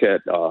 you look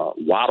at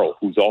Waddle,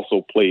 who's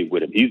also played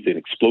with him. He's an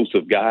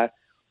explosive guy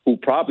who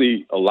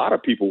probably a lot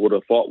of people would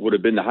have thought would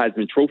have been the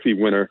Heisman Trophy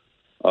winner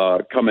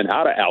coming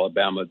out of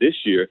Alabama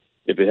this year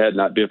if it had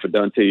not been for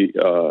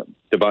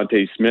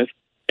Devontae Smith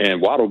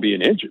and Waddle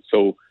being injured.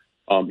 So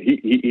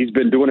he's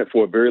been doing it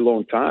for a very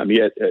long time. He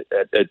had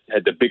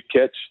the big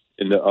catch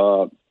in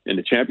the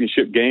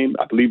championship game,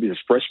 I believe, his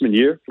freshman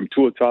year from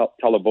Tua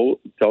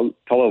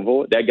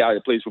Tagovailoa, that guy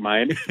that plays for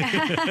Miami.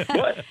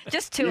 But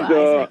just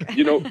Tua.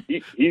 He's been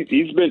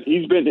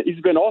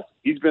awesome.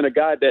 He's been a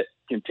guy that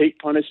can take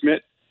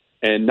punishment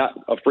and not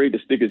afraid to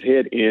stick his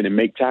head in and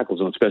make tackles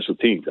on special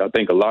teams. I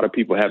think a lot of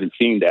people haven't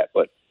seen that,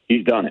 but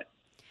he's done it.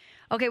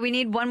 Okay, we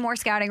need one more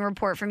scouting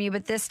report from you,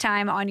 but this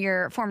time on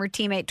your former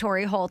teammate,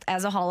 Torrey Holt,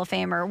 as a Hall of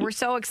Famer. We're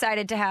so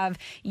excited to have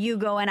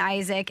Hugo and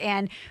Isaac,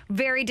 and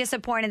very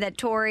disappointed that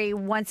Torrey,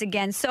 once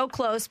again, so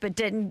close, but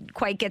didn't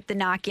quite get the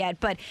knock yet.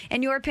 But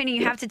in your opinion,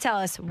 you have to tell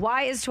us,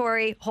 why is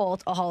Torrey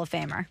Holt a Hall of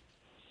Famer?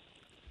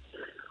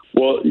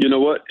 Well, you know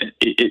what?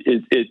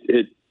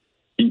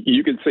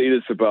 You can say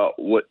this about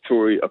what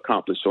Torrey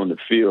accomplished on the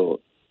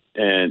field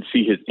and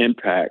see his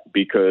impact,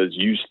 because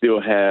you still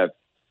have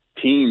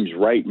teams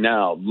right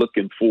now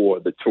looking for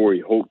the Torrey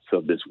Holts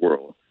of this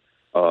world.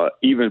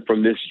 Even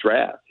from this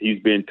draft,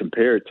 he's been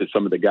compared to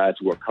some of the guys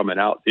who are coming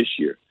out this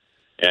year.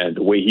 And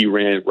the way he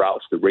ran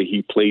routes, the way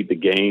he played the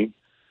game,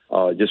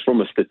 just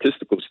from a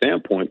statistical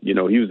standpoint, he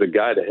was a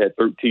guy that had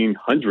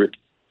 1,300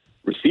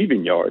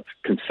 receiving yards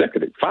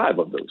consecutive, 5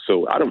 of those.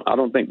 So I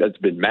don't think that's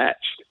been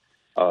matched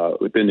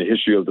within the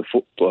history of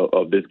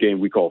of this game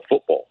we call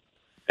football.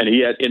 And he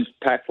had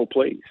impactful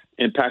plays,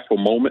 impactful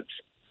moments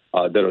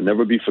that'll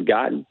never be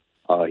forgotten.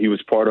 He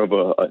was part of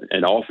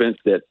an offense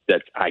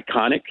that's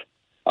iconic,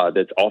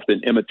 that's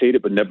often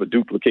imitated but never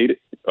duplicated.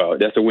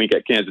 That's a wink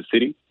at Kansas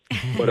City.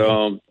 But,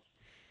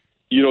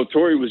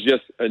 Torrey was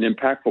just an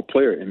impactful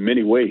player in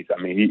many ways.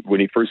 I mean, when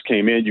he first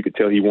came in, you could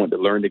tell he wanted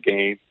to learn the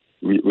game,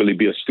 really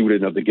be a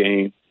student of the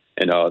game,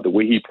 and the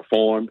way he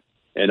performed.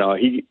 And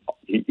he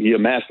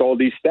amassed all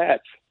these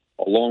stats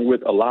along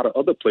with a lot of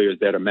other players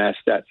that amassed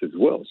stats as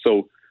well.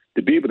 So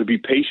to be able to be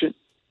patient,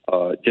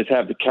 just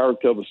have the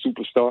character of a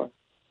superstar,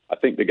 I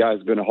think the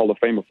guy's been a Hall of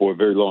Famer for a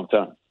very long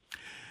time.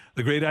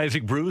 The great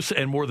Isaac Bruce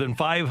and more than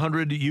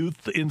 500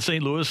 youth in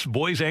St. Louis,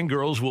 boys and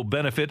girls, will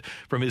benefit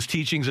from his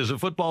teachings as a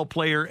football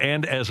player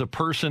and as a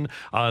person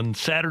on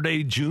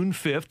Saturday, June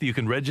 5th. You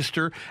can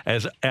register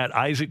at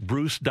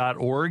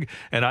isaacbruce.org.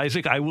 And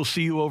Isaac, I will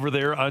see you over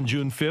there on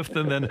June 5th.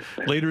 And then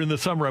later in the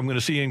summer, I'm going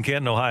to see you in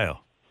Canton,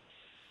 Ohio.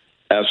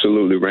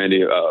 Absolutely,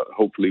 Randy.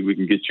 Hopefully we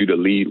can get you to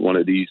lead one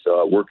of these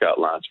workout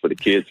lines for the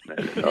kids, man,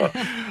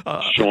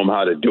 and show them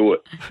how to do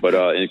it. But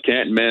in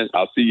Canton, man,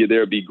 I'll see you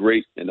there. It'd be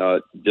great. And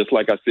just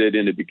like I said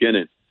in the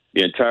beginning,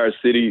 the entire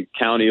city,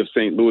 county of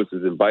St. Louis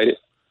is invited.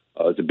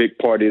 It's a big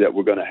party that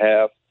we're going to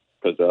have,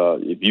 because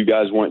if you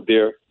guys weren't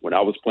there when I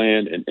was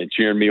playing and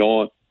cheering me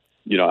on,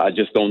 I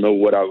just don't know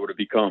what I would have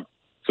become.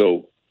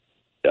 So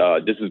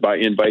this is my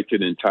invite to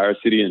the entire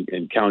city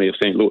and county of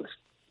St. Louis.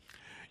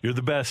 You're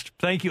the best.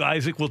 Thank you,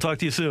 Isaac. We'll talk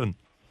to you soon.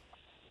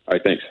 All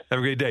right, thanks. Have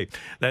a great day.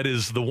 That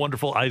is the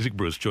wonderful Isaac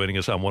Bruce joining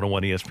us on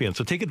 101 ESPN.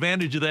 So take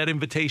advantage of that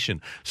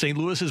invitation. St.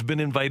 Louis has been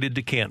invited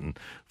to Canton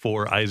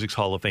for Isaac's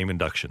Hall of Fame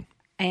induction.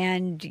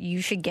 And you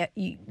should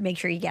make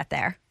sure you get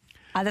there.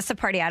 That's a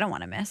party I don't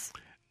want to miss.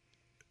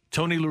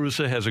 Tony La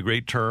Russa has a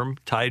great term,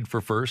 tied for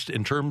first.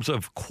 In terms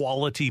of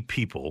quality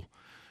people,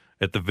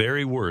 at the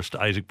very worst,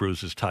 Isaac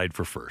Bruce is tied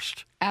for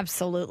first.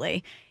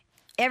 Absolutely.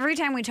 Every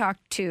time we talk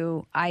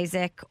to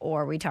Isaac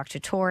or we talk to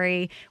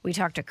Torrey, we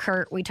talk to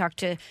Kurt, we talk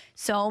to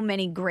so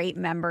many great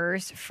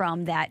members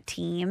from that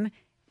team,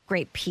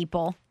 great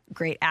people,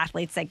 great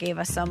athletes that gave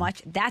us so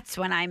much. That's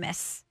when I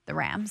miss the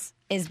Rams,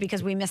 is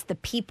because we miss the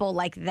people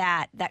like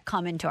that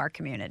come into our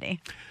community.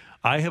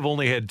 I have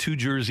only had 2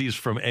 jerseys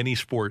from any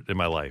sport in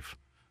my life.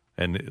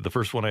 And the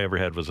first one I ever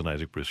had was an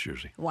Isaac Bruce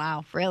jersey.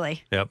 Wow,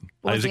 really? Yep.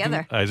 What was the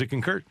other? Isaac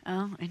and Kurt.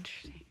 Oh,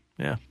 interesting.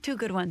 Yeah. 2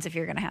 good ones if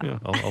you're going to have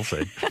them. I'll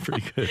say.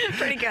 Pretty good.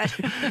 Pretty good.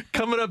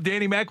 Coming up,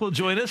 Danny Mac will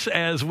join us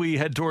as we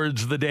head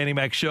towards the Danny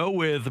Mac Show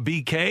with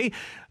BK.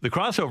 The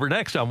crossover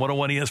next on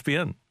 101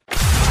 ESPN.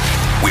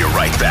 We're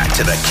right back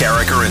to the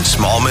Carricker and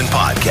Smallman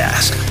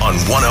podcast on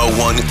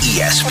 101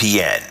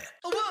 ESPN.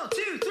 1,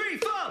 2, 3,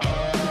 4.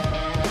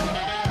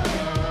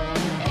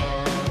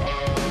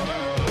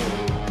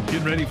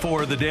 Getting ready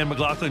for the Dan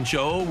McLaughlin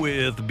Show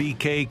with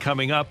BK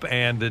coming up.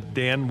 And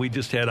Dan, we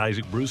just had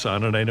Isaac Bruce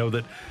on, and I know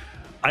that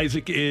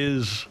Isaac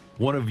is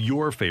one of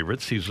your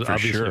favorites. He's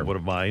obviously one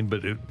of mine,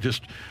 but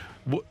just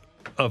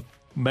a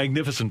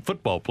magnificent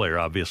football player,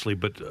 obviously.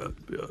 But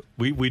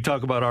we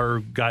talk about our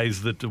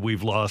guys that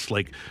we've lost,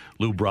 like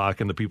Lou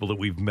Brock and the people that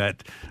we've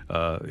met.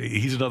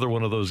 He's another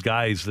one of those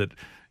guys that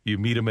you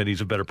meet him and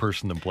he's a better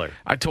person than player.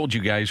 I told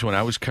you guys when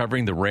I was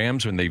covering the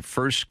Rams when they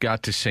first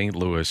got to St.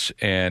 Louis,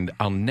 and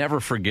I'll never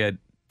forget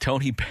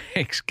Tony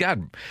Banks.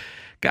 God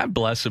God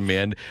bless him,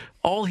 man.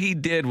 All he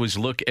did was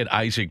look at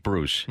Isaac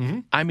Bruce. Mm-hmm.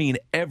 I mean,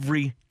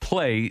 every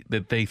play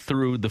that they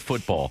threw the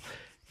football,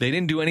 they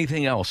didn't do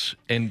anything else.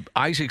 And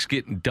Isaac's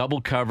getting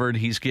double covered.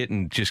 He's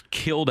getting just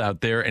killed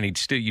out there. And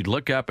you'd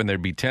look up and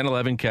there'd be 10,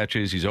 11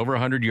 catches. He's over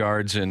 100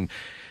 yards and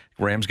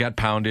Rams got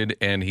pounded,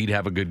 and he'd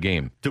have a good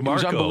game. It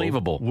was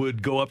unbelievable.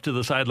 Would go up to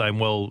the sideline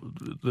while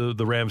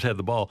the Rams had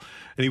the ball,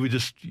 and he would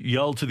just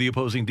yell to the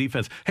opposing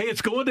defense, "Hey,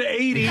 it's going to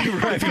 80!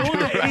 It's going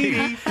to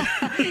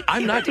 80!"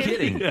 I'm not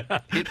kidding.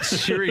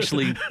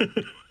 Seriously,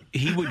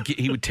 he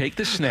would take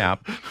the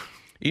snap.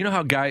 You know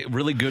how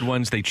really good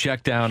ones, they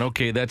check down.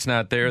 Okay, that's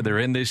not there. They're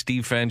in this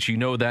defense. You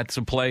know that's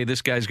a play.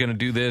 This guy's going to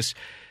do this.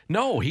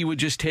 No, he would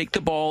just take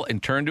the ball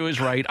and turn to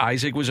his right.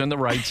 Isaac was on the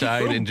right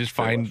side, and just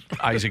find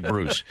Isaac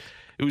Bruce.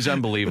 It was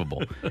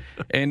unbelievable.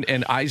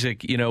 And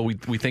Isaac,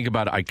 we think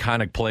about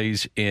iconic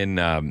plays in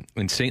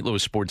St.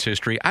 Louis sports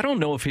history. I don't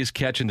know if his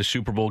catch in the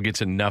Super Bowl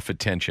gets enough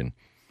attention.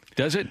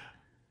 Does it?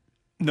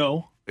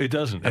 No, it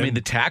doesn't. I mean,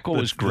 the tackle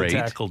was great. The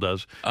tackle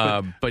does.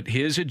 But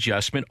his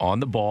adjustment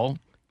on the ball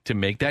to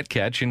make that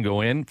catch and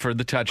go in for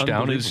the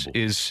touchdown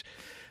is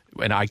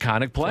an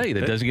iconic play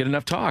that doesn't get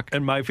enough talk.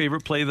 And my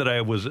favorite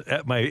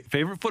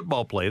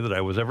football play that I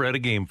was ever at a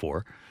game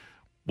for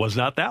was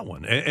not that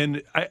one.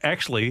 And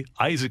actually,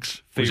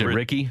 Isaac's favorite. Was it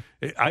Ricky?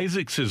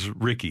 Isaac's is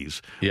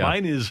Ricky's. Yeah.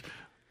 Mine is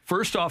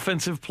first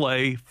offensive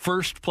play,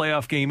 first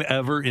playoff game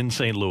ever in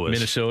St. Louis.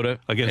 Minnesota.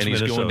 Against Minnesota. And he's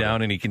going Minnesota.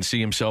 down and he can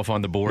see himself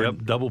on the board.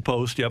 Yep, double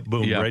post. Yep,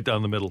 boom, right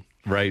down the middle.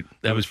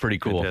 That was pretty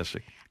cool.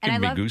 Fantastic.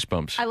 And Giving me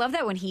goosebumps. I love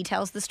that when he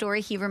tells the story,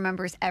 he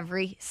remembers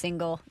every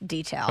single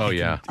detail of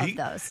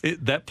those.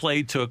 That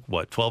play took,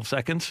 12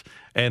 seconds?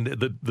 And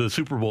the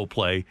Super Bowl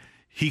play,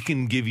 he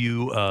can give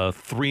you a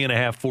 3.5,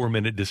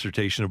 4-minute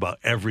dissertation about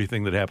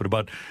everything that happened,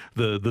 about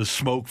the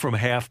smoke from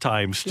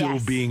halftime still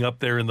being up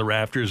there in the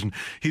rafters. And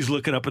he's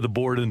looking up at the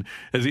board, and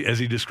as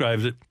he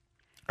describes it,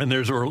 and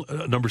there's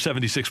number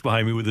 76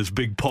 behind me with his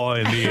big paw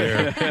in the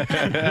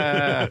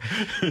air.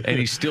 And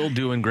he's still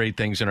doing great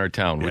things in our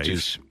town, which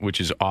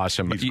is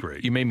awesome. He's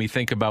great. You made me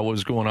think about what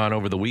was going on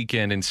over the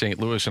weekend in St.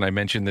 Louis, and I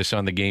mentioned this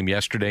on the game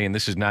yesterday, and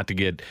this is not to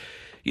get,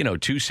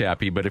 too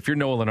sappy, but if you're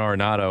Nolan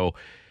Arenado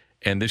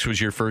and this was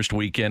your first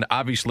weekend,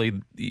 obviously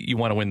you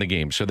want to win the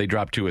game, so they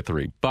dropped 2 or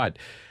 3. But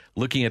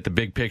looking at the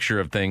big picture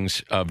of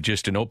things, of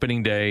just an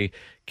opening day,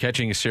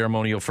 catching a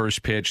ceremonial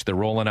first pitch, they're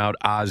rolling out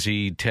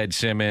Ozzie, Ted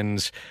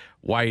Simmons,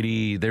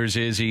 Whitey, there's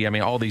Izzy. I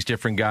mean, all these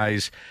different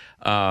guys.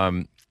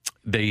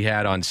 They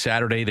had on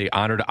Saturday, they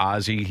honored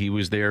Ozzie. He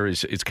was there.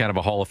 It's kind of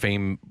a Hall of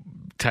Fame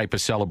type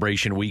of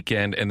celebration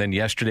weekend. And then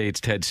yesterday,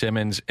 it's Ted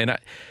Simmons. And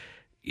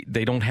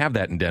they don't have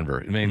that in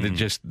Denver. I mean,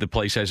 the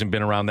place hasn't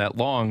been around that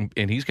long,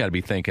 and he's got to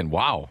be thinking,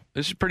 wow,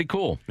 this is pretty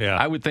cool. Yeah.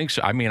 I would think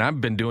so. I mean,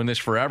 I've been doing this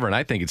forever, and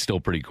I think it's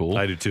still pretty cool.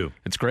 I do, too.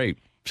 It's great.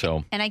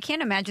 So, and I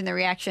can't imagine the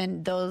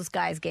reaction those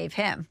guys gave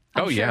him.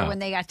 I'm sure when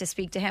they got to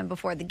speak to him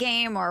before the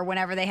game or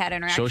whenever they had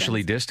interactions.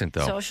 Socially distant,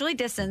 though. Socially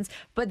distant,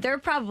 but they're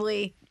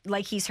probably,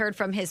 like he's heard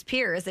from his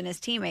peers and his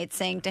teammates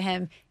saying to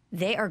him,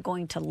 they are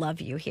going to love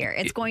you here.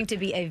 It's going to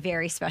be a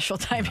very special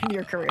time in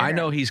your career. I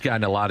know he's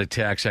gotten a lot of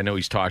texts. I know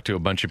he's talked to a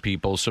bunch of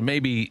people. So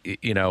maybe,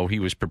 he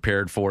was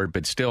prepared for it.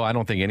 But still, I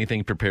don't think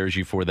anything prepares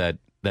you for that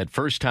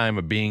first time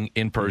of being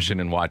in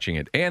person and watching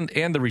it. And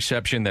the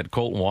reception that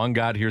Colton Wong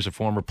got. Here's a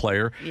former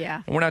player.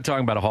 Yeah. And we're not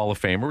talking about a Hall of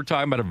Famer. We're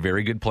talking about a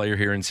very good player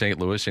here in St.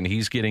 Louis. And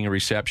he's getting a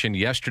reception.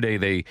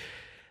 Yesterday,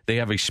 they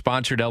have a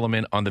sponsored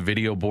element on the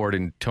video board,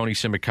 and Tony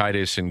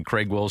Simikaitis and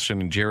Craig Wilson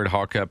and Jared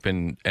Hawkup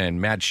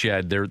and Matt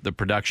Shedd, they're the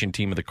production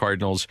team of the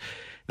Cardinals.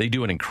 They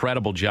do an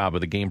incredible job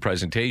of the game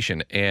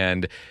presentation.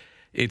 And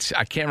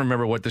I can't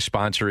remember what the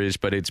sponsor is,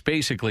 but it's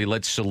basically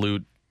let's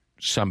salute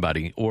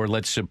somebody, or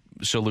let's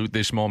salute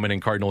this moment in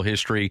Cardinal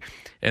history.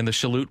 And the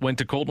salute went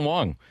to Colton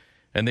Wong.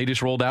 And they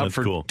just rolled out That's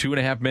for cool.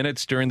 2.5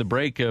 minutes during the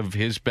break of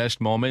his best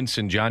moments.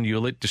 And John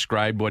Hewlett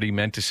described what he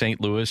meant to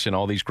St. Louis and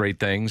all these great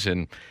things.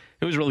 And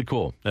it was really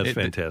cool. That's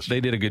fantastic.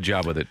 They did a good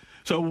job with it.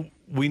 So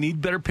we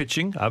need better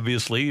pitching.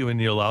 Obviously, when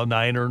you allow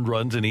 9 earned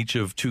runs in each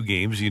of 2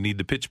 games, you need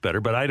to pitch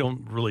better. But I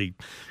don't really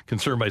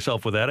concern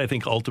myself with that. I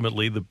think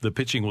ultimately the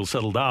pitching will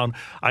settle down.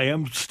 I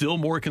am still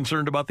more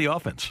concerned about the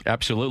offense.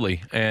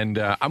 Absolutely. And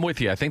I'm with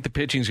you. I think the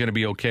pitching is going to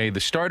be okay.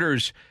 The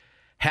starters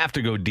have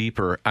to go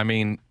deeper. I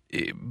mean,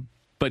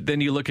 but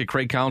then you look at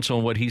Craig Counsell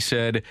and what he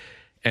said,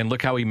 and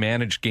look how he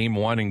managed Game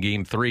 1 and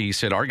Game 3. He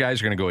said, our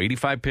guys are going to go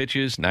 85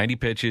 pitches, 90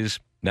 pitches.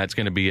 That's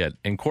going to be it.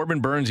 And Corbin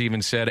Burns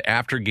even said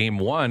after Game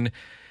 1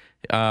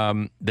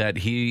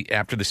 that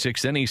after the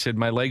 6th inning, he said,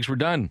 my legs were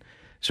done.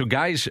 So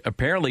guys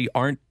apparently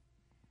aren't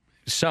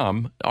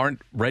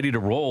ready to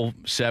roll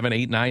 7,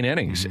 8, 9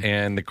 innings. Mm-hmm.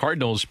 And the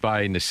Cardinals,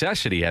 by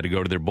necessity, had to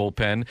go to their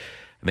bullpen.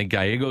 I think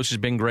Gallegos has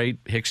been great.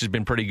 Hicks has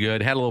been pretty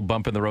good. Had a little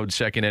bump in the road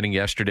 2nd inning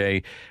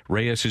yesterday.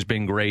 Reyes has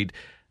been great.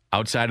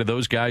 Outside of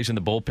those guys in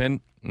the bullpen,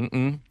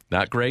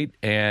 not great.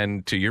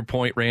 And to your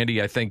point, Randy,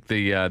 I think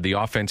the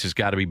offense has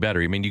got to be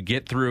better. I mean, you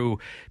get through,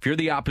 if you're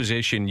the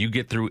opposition, you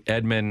get through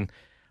Edman,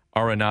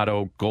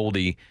 Arenado,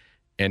 Goldie,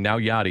 and now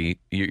Yadi.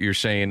 You're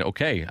saying,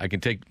 okay, I can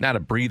take not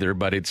a breather,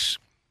 but it's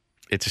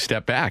it's a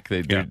step back.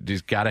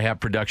 You've got to have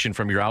production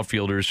from your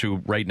outfielders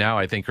who right now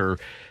I think are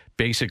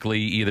basically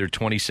either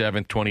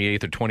 27th,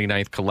 28th, or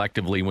 29th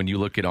collectively when you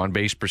look at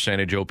on-base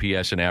percentage,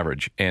 OPS, and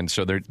average. And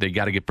so they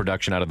got to get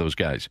production out of those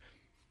guys.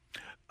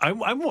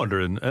 I'm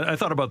wondering, I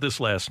thought about this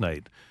last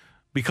night,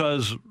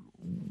 because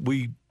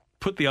we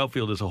put the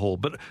outfield as a whole,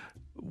 but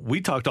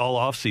we talked all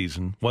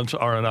offseason, once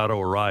Arenado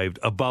arrived,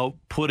 about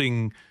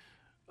putting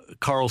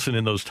Carlson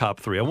in those top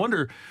three. I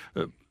wonder...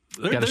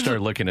 Got to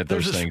start looking at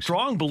those things. There's a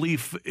strong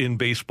belief in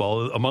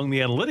baseball among the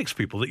analytics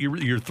people that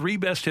your three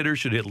best hitters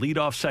should hit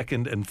leadoff,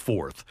 second, and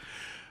fourth.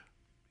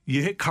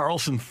 You hit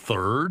Carlson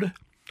third,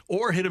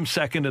 or hit him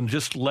second and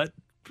just let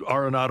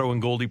Arenado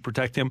and Goldie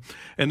protect him.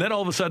 And then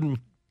all of a sudden,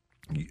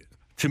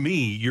 to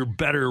me, you're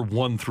better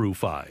 1 through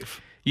 5.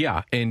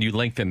 Yeah, and you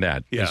lengthen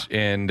that. Yeah.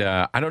 And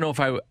I don't know if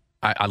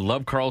I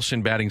love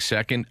Carlson batting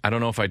second. I don't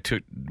know if I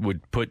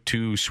would put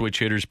 2 switch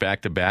hitters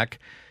back to back.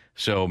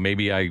 So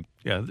maybe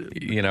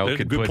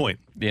could good put, point.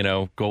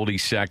 Goldie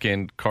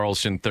second,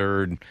 Carlson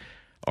third,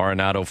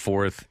 Arenado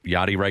fourth,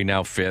 Yachty right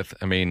now fifth.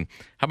 I mean,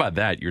 how about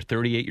that? Your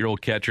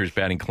 38-year-old catcher is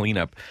batting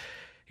cleanup.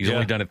 He's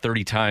only done it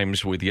 30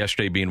 times, with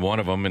yesterday being one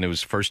of them, and it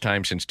was the first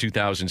time since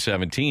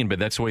 2017, but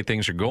that's the way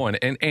things are going.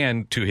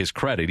 And to his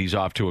credit, he's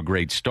off to a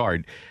great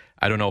start.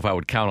 I don't know if I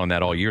would count on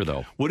that all year,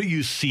 though. What are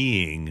you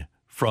seeing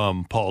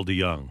from Paul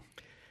DeJong?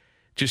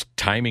 Just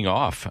timing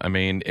off. I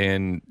mean,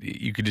 and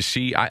you could just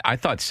see, I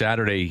thought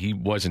Saturday he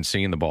wasn't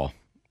seeing the ball.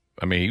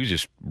 I mean, he was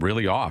just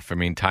really off. I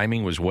mean,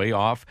 timing was way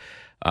off.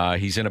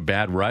 He's in a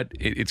bad rut.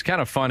 It's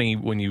kind of funny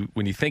when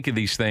you think of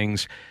these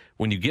things.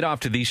 When you get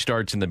off to these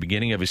starts in the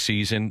beginning of a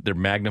season, they're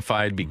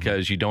magnified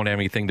because you don't have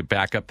anything to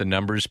back up the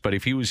numbers. But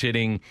if he was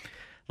hitting,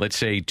 let's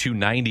say,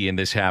 290 and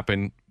this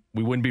happened,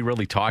 we wouldn't be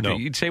really talking. No.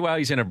 You'd say, well,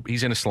 he's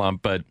in a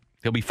slump, but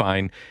he'll be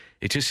fine.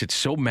 It's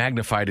so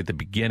magnified at the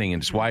beginning,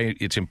 and it's why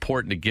it's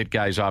important to get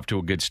guys off to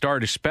a good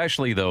start,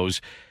 especially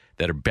those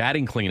that are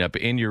batting cleanup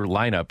in your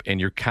lineup, and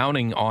you're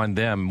counting on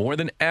them more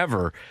than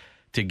ever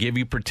to give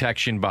you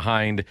protection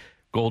behind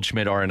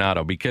Goldschmidt,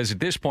 Arenado. Because at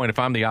this point, if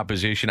I'm the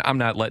opposition, I'm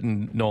not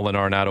letting Nolan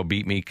Arenado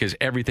beat me, because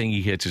everything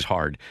he hits is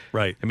hard.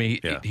 Right. I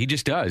mean, he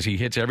just does. He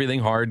hits everything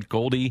hard.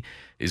 Goldie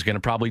is going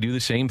to probably do the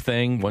same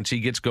thing once he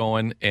gets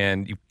going,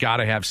 and you've got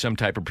to have some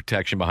type of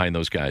protection behind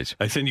those guys.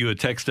 I sent you a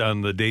text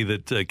on the day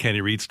that Kenny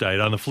Reitz died.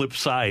 On the flip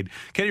side,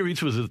 Kenny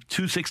Reitz was a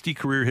 260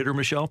 career hitter,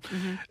 Michelle,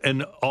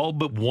 and all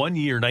but 1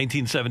 year,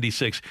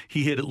 1976,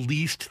 he hit at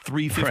least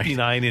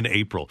 359 in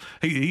April.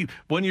 He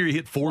 1 year he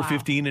hit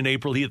 415 in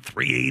April. He hit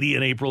 380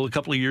 in April. A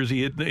couple of years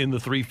he hit in the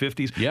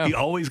 350s. Yeah. He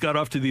always got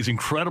off to these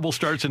incredible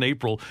starts in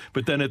April,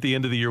 but then at the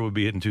end of the year would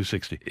be hitting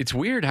 260. It's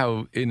weird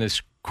how in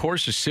this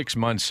course of 6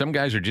 months, some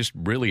guys are just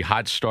really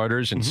hot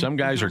starters, and some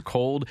guys are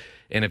cold.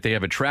 And if they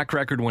have a track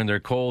record when they're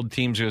cold,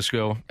 teams just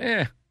go,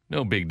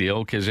 no big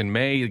deal. Because in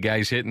May, the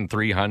guy's hitting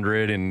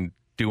 300 and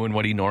doing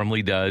what he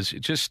normally does.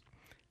 It's just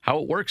how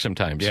it works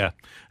sometimes. Yeah,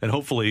 and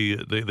hopefully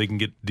they can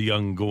get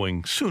DeJong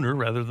going sooner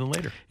rather than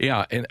later.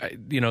 Yeah, and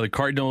the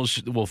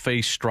Cardinals will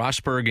face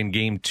Strasburg in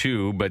Game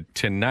 2, but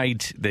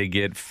tonight they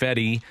get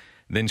Fedde,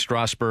 then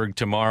Strasburg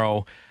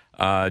tomorrow.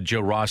 Joe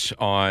Ross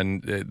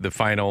on the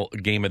final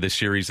game of the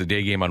series, the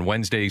day game on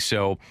Wednesday.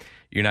 So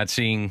you're not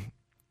seeing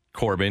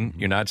Corbin,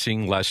 you're not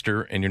seeing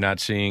Lester, and you're not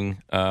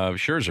seeing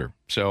Scherzer.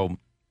 So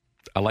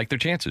I like their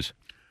chances.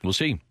 We'll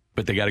see.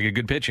 But they got to get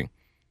good pitching.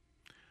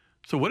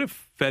 So what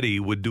if Fedde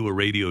would do a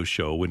radio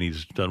show when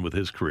he's done with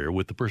his career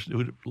with the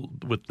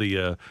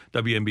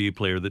WNBA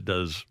player that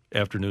does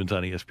afternoons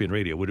on ESPN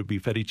Radio? Would it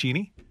be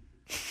Fettuccini?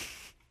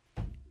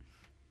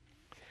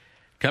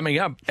 Coming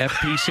up,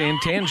 FP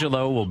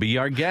Santangelo will be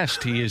our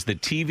guest. He is the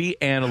TV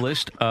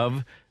analyst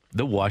of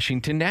the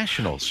Washington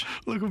Nationals.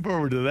 Looking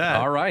forward to that.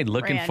 All right,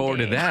 looking Randy. forward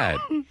to that.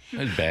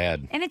 That's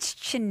bad. And it's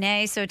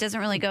Chennai, so it doesn't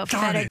really go.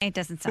 It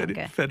doesn't sound good.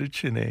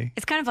 Fettuccine.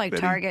 It's kind of like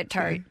Target,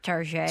 Target.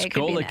 It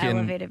could be an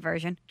elevated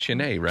version.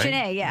 Chennai, right?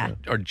 Chennai, yeah.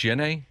 Or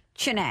Chennai?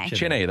 Chennai.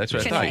 Chennai, that's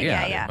what I thought.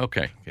 Yeah.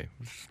 Okay.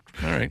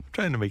 All right.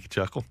 Trying to make you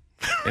chuckle.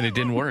 And it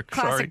didn't work.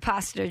 Classic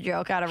pasta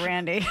joke out of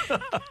Randy.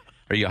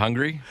 Are you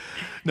hungry?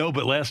 No,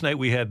 but last night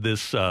we had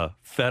this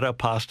feta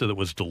pasta that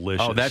was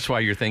delicious. Oh, that's why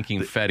you're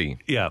thinking Fetty.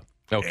 Yeah.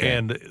 Okay.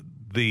 And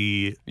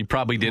you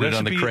probably did it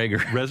on the Krager.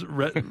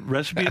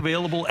 Recipe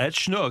available at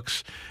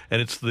Schnucks,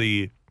 and it's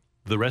the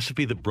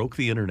recipe that broke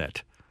the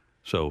internet.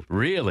 So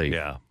really?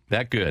 Yeah.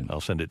 That good. I'll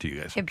send it to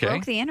you guys. It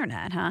broke the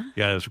internet, huh?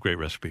 Yeah, it's a great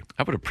recipe.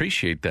 I would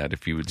appreciate that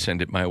if you would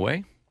send it my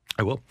way.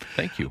 I will.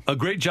 Thank you. A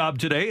great job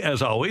today,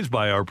 as always,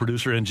 by our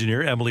producer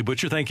engineer, Emily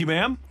Butcher. Thank you,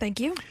 ma'am.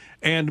 Thank you.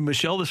 And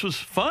Michelle, this was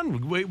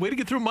fun. Way to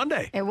get through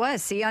Monday. It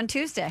was. See you on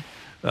Tuesday.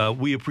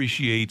 We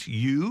appreciate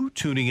you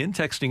tuning in,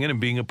 texting in, and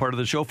being a part of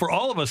the show. For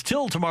all of us,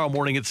 till tomorrow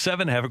morning at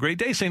 7. Have a great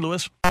day, St.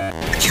 Louis.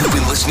 You've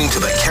been listening to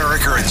the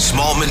Carricker and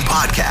Smallman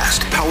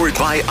podcast, powered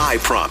by I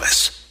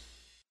Promise.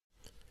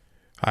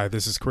 Hi,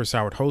 this is Chris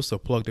Howard, host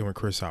of Plugged In with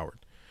Chris Howard.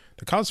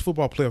 The College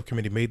Football Playoff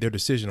Committee made their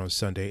decision on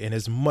Sunday, and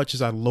as much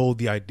as I loathe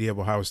the idea of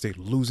Ohio State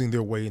losing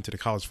their way into the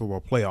College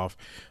Football Playoff,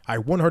 I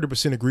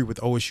 100% agree with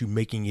OSU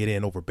making it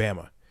in over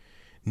Bama.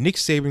 Nick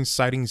Saban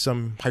citing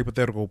some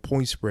hypothetical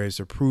point spreads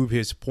to prove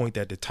his point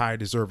that the Tide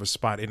deserve a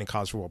spot in the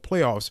college football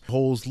playoffs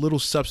holds little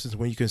substance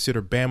when you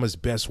consider Bama's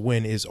best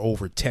win is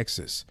over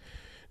Texas.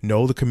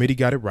 No, the committee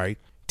got it right.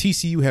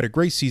 TCU had a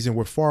great season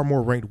with far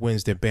more ranked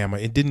wins than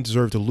Bama and didn't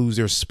deserve to lose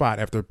their spot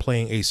after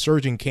playing a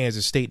surging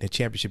Kansas State in a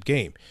championship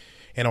game.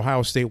 And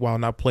Ohio State, while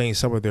not playing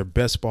some of their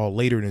best ball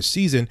later in the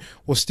season,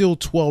 was still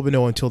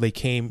 12-0 until they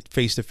came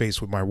face-to-face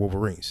with my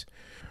Wolverines.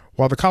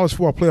 While the college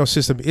football playoff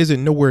system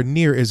isn't nowhere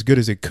near as good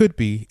as it could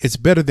be, it's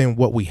better than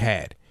what we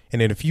had.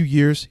 And in a few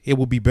years, it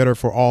will be better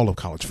for all of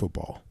college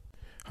football.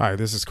 Hi,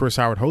 this is Chris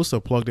Howard, host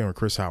of Plugged In with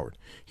Chris Howard.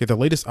 Get the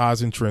latest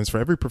odds and trends for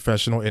every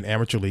professional and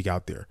amateur league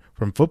out there.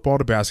 From football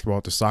to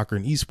basketball to soccer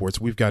and esports,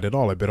 we've got it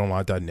all at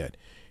BetOnline.net.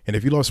 And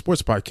if you love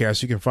sports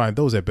podcasts, you can find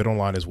those at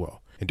BetOnline as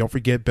well. And don't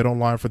forget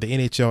BetOnline for the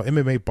NHL,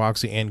 MMA,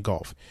 boxing, and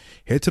golf.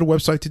 Head to the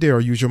website today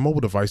or use your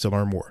mobile device to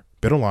learn more.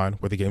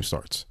 BetOnline, where the game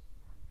starts.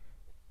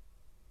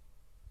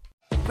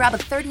 Grab a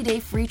 30-day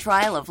free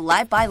trial of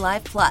Live by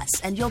Live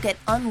Plus, and you'll get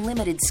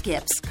unlimited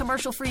skips,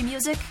 commercial-free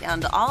music,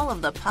 and all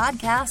of the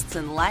podcasts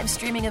and live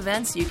streaming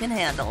events you can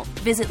handle.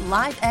 Visit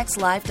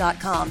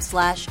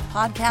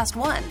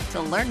livexlive.com/podcast1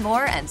 to learn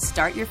more and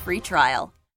start your free trial.